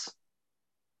 Yes.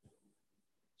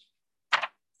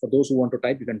 For those who want to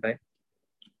type, you can type.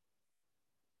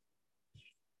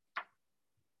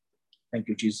 Thank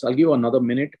you, Jesus. I'll give you another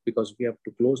minute because we have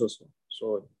to close also.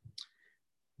 So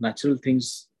natural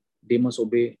things, they must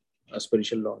obey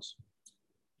spiritual laws.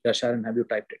 Yeah, Sharon, have you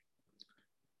typed it?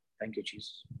 Thank you,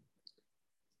 Jesus.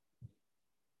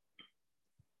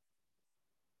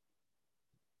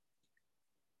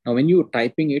 Now, when you're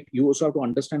typing it, you also have to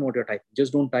understand what you're typing.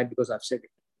 Just don't type because I've said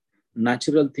it.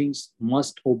 Natural things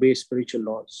must obey spiritual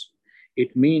laws.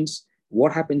 It means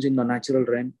what happens in the natural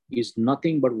realm is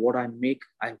nothing but what I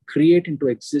create into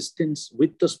existence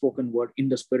with the spoken word in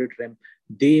the spirit realm.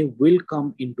 They will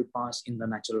come into pass in the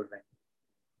natural realm.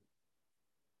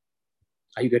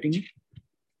 Are you getting it?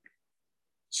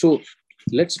 So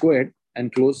let's go ahead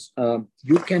and close.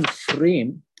 You can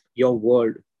frame your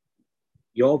world,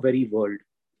 your very world,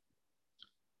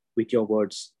 with your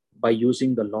words by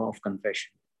using the law of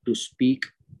confession to speak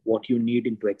what you need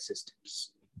into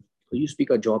existence. So you speak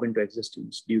a job into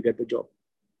existence. Do you get the job?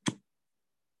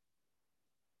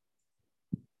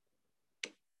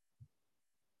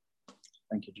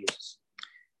 Thank you, Jesus.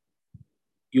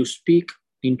 You speak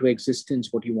into existence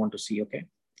what you want to see, okay?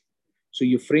 So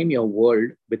you frame your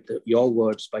world with your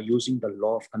words by using the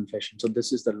law of confession. So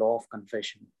this is the law of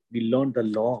confession. We learned the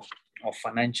law of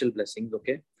financial blessings,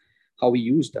 okay? How we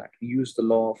use that. We use the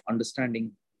law of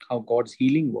understanding how God's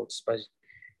healing works by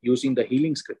using the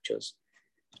healing scriptures.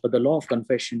 But the law of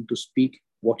confession to speak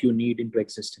what you need into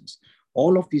existence.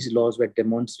 All of these laws were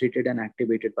demonstrated and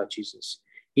activated by Jesus.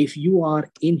 If you are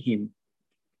in him,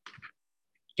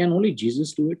 can only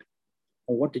Jesus do it?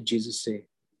 Or what did Jesus say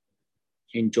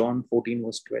in John 14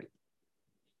 verse 12?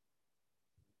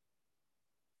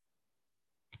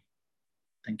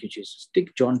 Thank you, Jesus.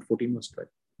 Take John 14 verse 12.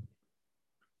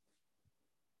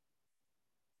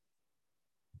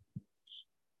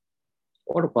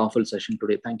 What a powerful session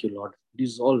today. Thank you, Lord. This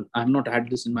is all, I have not had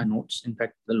this in my notes. In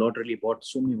fact, the Lord really brought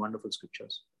so many wonderful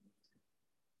scriptures.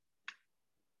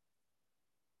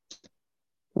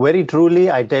 Very truly,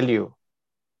 I tell you,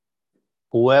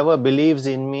 whoever believes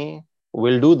in me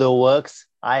will do the works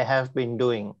I have been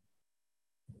doing,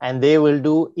 and they will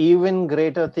do even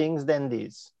greater things than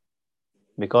these,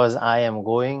 because I am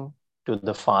going to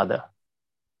the Father.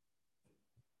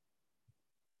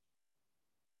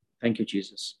 Thank you,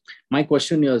 Jesus. My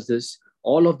question is this: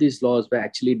 all of these laws were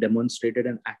actually demonstrated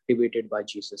and activated by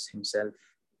Jesus himself.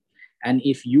 And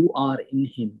if you are in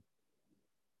him,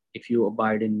 if you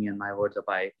abide in me and my words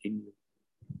abide in you,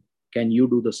 can you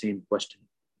do the same? Question.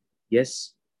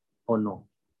 Yes or no?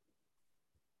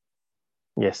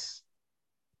 Yes.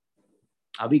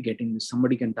 Are we getting this?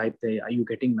 Somebody can type there, are you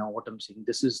getting now what I'm saying?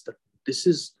 This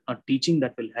is a teaching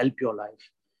that will help your life.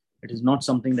 It is not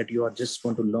something that you are just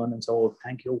going to learn and say, oh,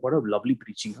 thank you. What a lovely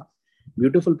preaching. Huh?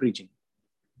 Beautiful preaching.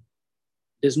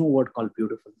 There's no word called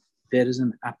beautiful. There is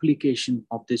an application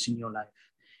of this in your life.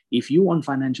 If you want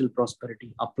financial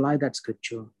prosperity, apply that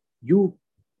scripture. You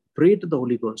pray to the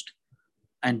Holy Ghost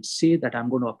and say that I'm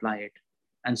going to apply it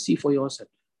and see for yourself.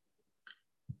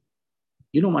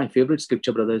 You know, my favorite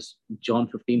scripture, brothers, John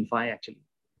 15:5, actually.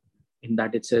 In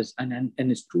that it says, and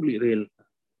it's truly real,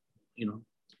 you know,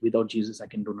 without Jesus, I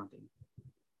can do nothing.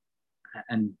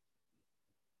 And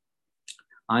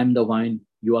I am the vine,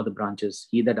 you are the branches.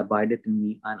 He that abideth in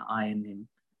me and I in him,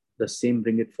 the same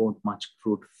bringeth forth much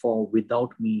fruit. For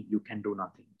without me, you can do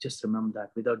nothing. Just remember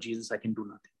that. Without Jesus, I can do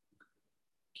nothing.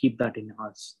 Keep that in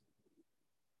us.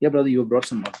 Yeah, brother, you brought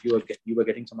some up. You were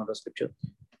getting some other scripture.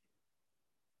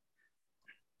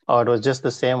 Oh, it was just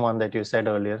the same one that you said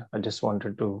earlier. I just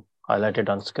wanted to highlight it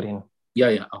on screen.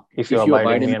 Yeah. If you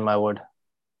abide in me and my word.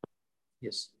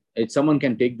 Yes. If someone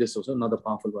can take this also, another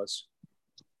powerful verse.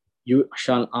 You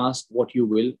shall ask what you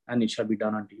will, and it shall be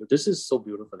done unto you. This is so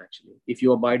beautiful, actually. If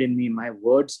you abide in me, my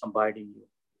words abide in you.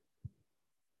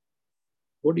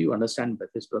 What do you understand by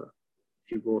this, brother?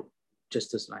 If you go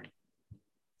just this line.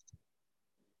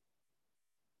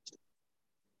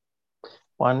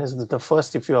 One is the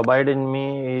first, if you abide in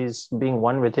me, is being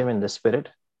one with him in the spirit,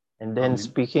 and then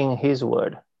speaking his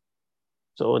word.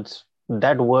 So it's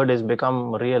that word has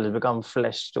become real, it's become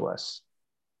flesh to us.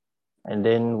 And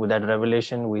then with that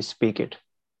revelation, we speak it.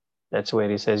 That's where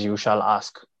he says, you shall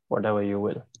ask whatever you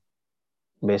will,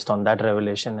 based on that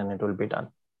revelation, and it will be done.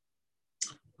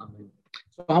 Amen.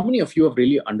 So how many of you have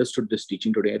really understood this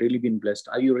teaching today? I've really been blessed.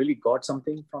 Have you really got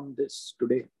something from this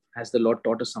today? Has the Lord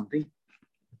taught us something?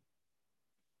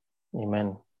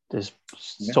 Amen. There's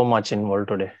so much involved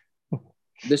today.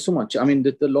 There's so much. I mean,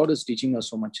 the Lord is teaching us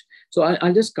so much. So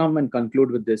I'll just come and conclude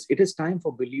with this. It is time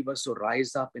for believers to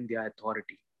rise up in their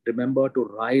authority. Remember to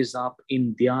rise up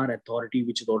in their authority,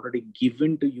 which is already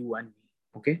given to you and me.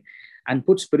 Okay? And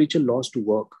put spiritual laws to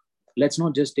work. Let's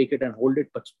not just take it and hold it,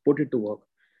 but put it to work.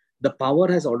 The power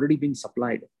has already been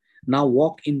supplied. Now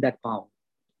walk in that power.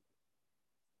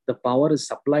 The power is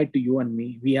supplied to you and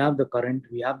me. We have the current,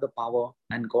 we have the power,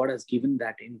 and God has given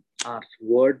that in our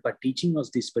word by teaching us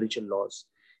these spiritual laws.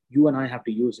 You and I have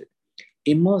to use it.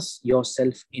 Immerse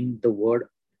yourself in the word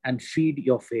and feed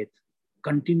your faith.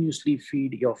 Continuously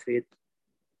feed your faith.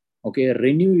 Okay,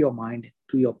 renew your mind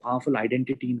to your powerful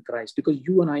identity in Christ, because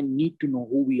you and I need to know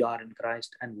who we are in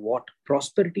Christ and what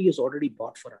prosperity is already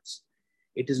bought for us.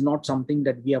 It is not something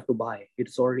that we have to buy.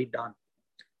 It's already done.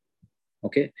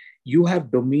 Okay, you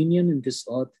have dominion in this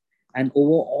earth and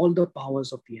over all the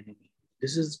powers of the enemy.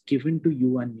 This is given to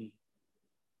you and me.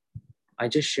 I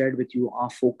just shared with you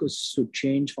our focus should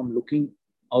change from looking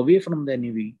away from the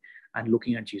enemy and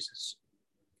looking at Jesus.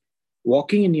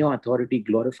 Walking in your authority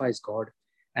glorifies God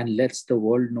and lets the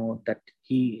world know that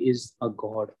he is a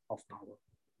God of power.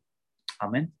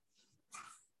 Amen.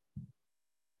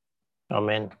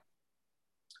 Amen.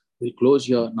 We close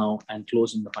here now and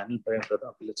close in the final prayer, brother.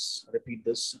 Let's repeat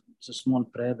this. It's a small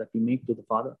prayer that we make to the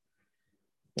Father.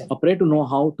 A prayer to know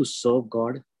how to serve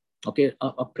God. Okay,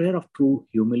 a prayer of true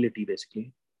humility,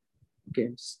 basically. Okay,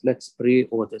 let's pray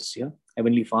over this here.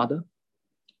 Heavenly Father.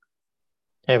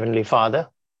 Heavenly Father.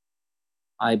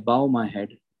 I bow my head.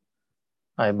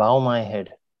 I bow my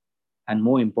head. And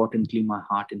more importantly, my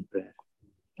heart in prayer.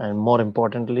 And more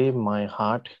importantly, my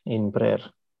heart in prayer.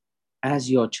 As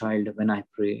your child, when I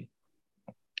pray.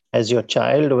 As your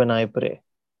child, when I pray.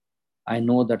 I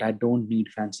know that I don't need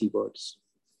fancy words.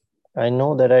 I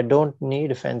know that I don't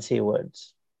need fancy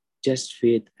words. Just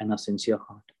faith and a sincere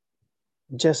heart.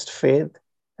 Just faith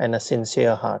and a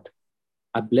sincere heart.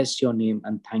 I bless your name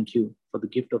and thank you for the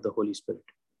gift of the Holy Spirit.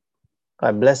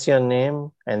 I bless your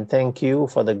name and thank you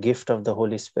for the gift of the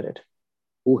Holy Spirit.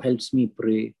 Who helps me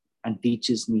pray and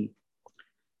teaches me.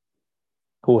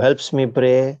 Who helps me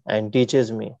pray and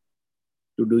teaches me.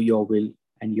 To do your will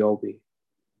and your way.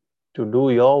 To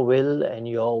do your will and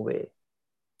your way.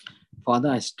 Father,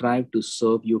 I strive to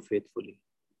serve you faithfully.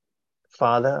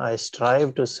 Father, I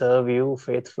strive to serve you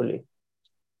faithfully.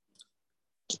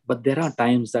 But there are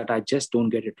times that I just don't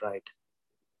get it right.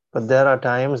 But there are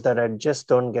times that I just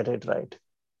don't get it right.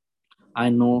 I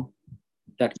know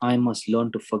that I must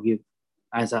learn to forgive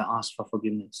as I ask for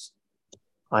forgiveness.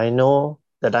 I know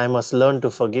that I must learn to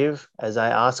forgive as I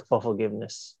ask for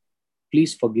forgiveness.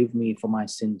 Please forgive me for my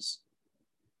sins.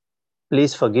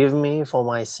 Please forgive me for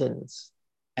my sins.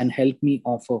 And help me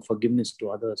offer forgiveness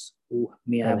to others who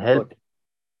may have hurt.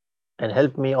 and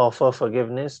help me offer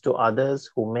forgiveness to others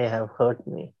who may have hurt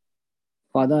me.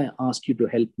 Father, I ask you to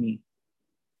help me.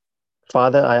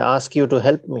 Father, I ask you to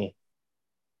help me.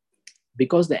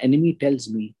 Because the enemy tells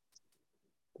me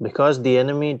Because the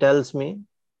enemy tells me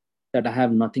that I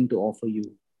have nothing to offer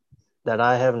you. That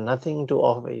I have nothing to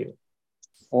offer you.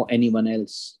 Or anyone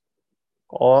else.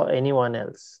 Or anyone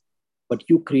else. But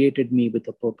you created me with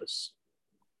a purpose.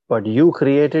 But you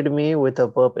created me with a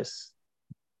purpose.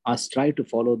 I strive to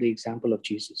follow the example of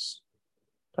Jesus.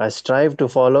 I strive to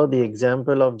follow the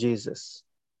example of Jesus,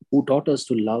 who taught us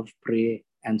to love, pray,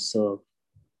 and serve.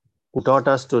 Who taught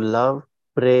us to love,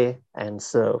 pray, and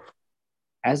serve.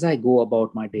 As I go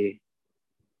about my day.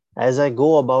 As I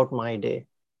go about my day.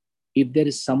 If there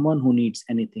is someone who needs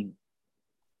anything.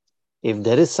 If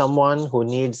there is someone who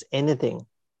needs anything.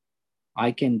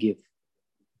 I can give.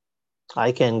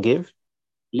 I can give.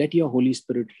 Let your Holy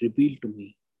Spirit reveal to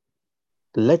me.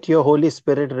 Let your Holy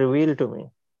Spirit reveal to me.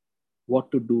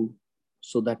 What to do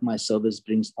so that my service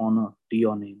brings honor to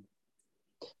your name.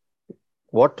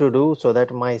 What to do so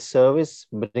that my service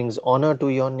brings honor to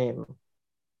your name.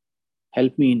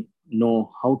 Help me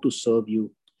know how to serve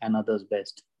you and others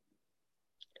best.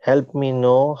 Help me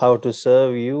know how to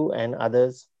serve you and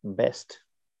others best.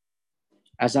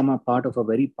 As I'm a part of a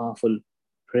very powerful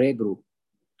prayer group.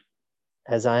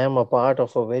 As I am a part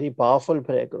of a very powerful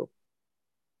prayer group.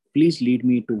 Please lead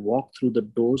me to walk through the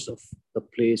doors of the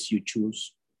place you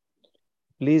choose.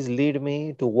 Please lead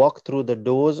me to walk through the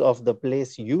doors of the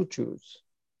place you choose.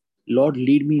 Lord,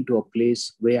 lead me to a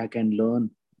place where I can learn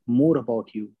more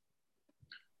about you.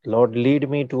 Lord, lead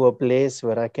me to a place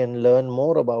where I can learn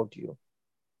more about you.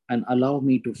 And allow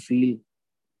me to feel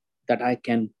that I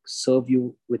can serve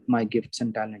you with my gifts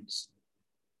and talents.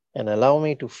 And allow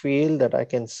me to feel that I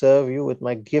can serve you with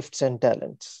my gifts and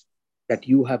talents. That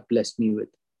you have blessed me with.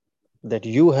 That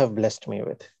you have blessed me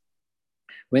with.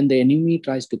 When the enemy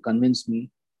tries to convince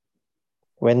me.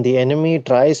 When the enemy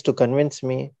tries to convince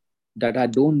me. That I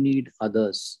don't need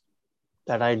others.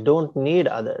 That I don't need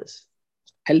others.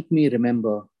 Help me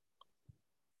remember.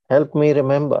 Help me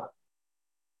remember.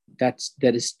 That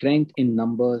there is strength in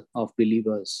number of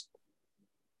believers.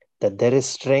 That there is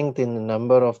strength in the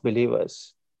number of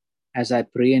believers. As I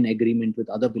pray in agreement with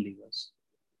other believers.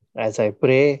 As I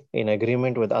pray in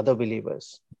agreement with other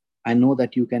believers. I know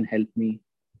that you can help me.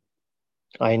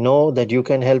 I know that you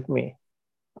can help me.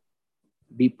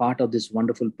 Be part of this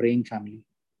wonderful praying family.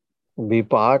 Be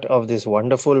part of this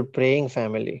wonderful praying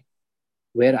family.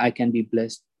 Where I can be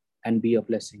blessed and be a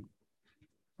blessing.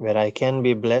 Where I can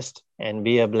be blessed and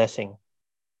be a blessing.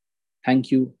 Thank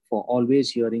you for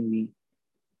always hearing me.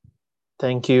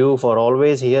 Thank you for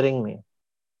always hearing me.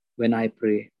 When I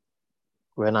pray.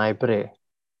 When I pray.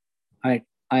 I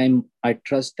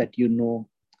trust that you know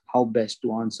how best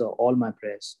to answer all my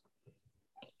prayers.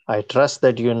 I trust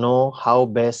that you know how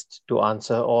best to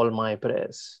answer all my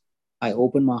prayers. I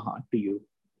open my heart to you.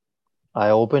 I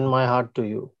open my heart to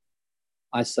you.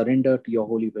 I surrender to your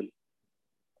holy will.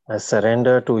 I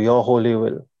surrender to your holy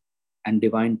will. And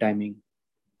divine timing.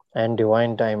 And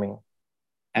divine timing.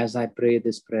 As I pray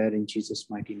this prayer in Jesus'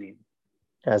 mighty name.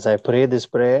 As I pray this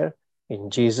prayer in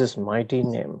Jesus' mighty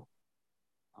name.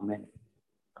 Amen.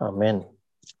 Amen.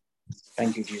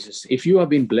 Thank you, Jesus. If you have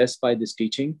been blessed by this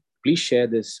teaching, please share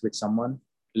this with someone.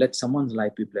 Let someone's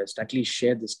life be blessed. At least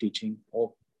share this teaching,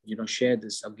 or share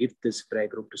this or give this prayer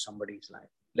group to somebody's life.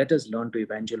 Let us learn to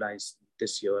evangelize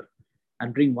this year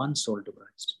and bring one soul to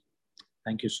Christ.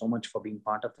 Thank you so much for being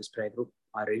part of this prayer group.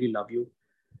 I really love you.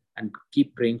 And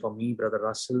keep praying for me, Brother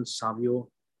Russell, Savio,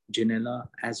 Janella,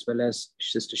 as well as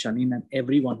Sister Shanine, and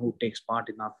everyone who takes part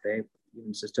in our prayer,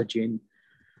 even Sister Jane,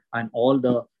 and all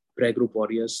the prayer group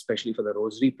warriors, especially for the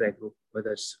Rosary prayer group,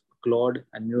 whether it's Claude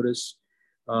and Muris,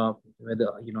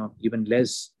 whether, even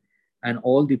Les, and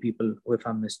all the people who, if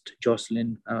I missed,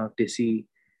 Jocelyn, Tessie,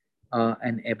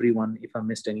 and everyone, if I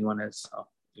missed anyone else,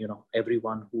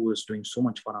 everyone who is doing so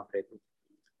much for our prayer group,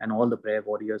 and all the prayer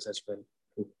warriors as well,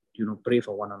 who, pray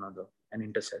for one another, and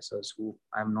intercessors who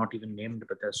I'm not even named,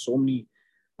 but there's so many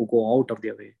who go out of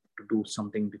their way to do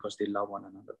something because they love one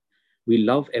another. We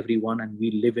love everyone and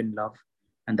we live in love.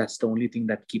 And that's the only thing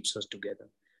that keeps us together.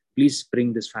 Please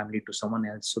bring this family to someone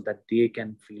else so that they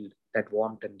can feel that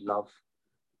warmth and love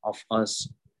of us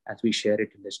as we share it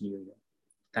in this new year.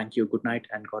 Thank you. Good night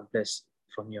and God bless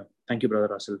from here. Thank you, Brother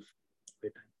Russell, for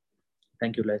your time.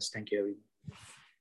 Thank you, Les. Thank you, everyone.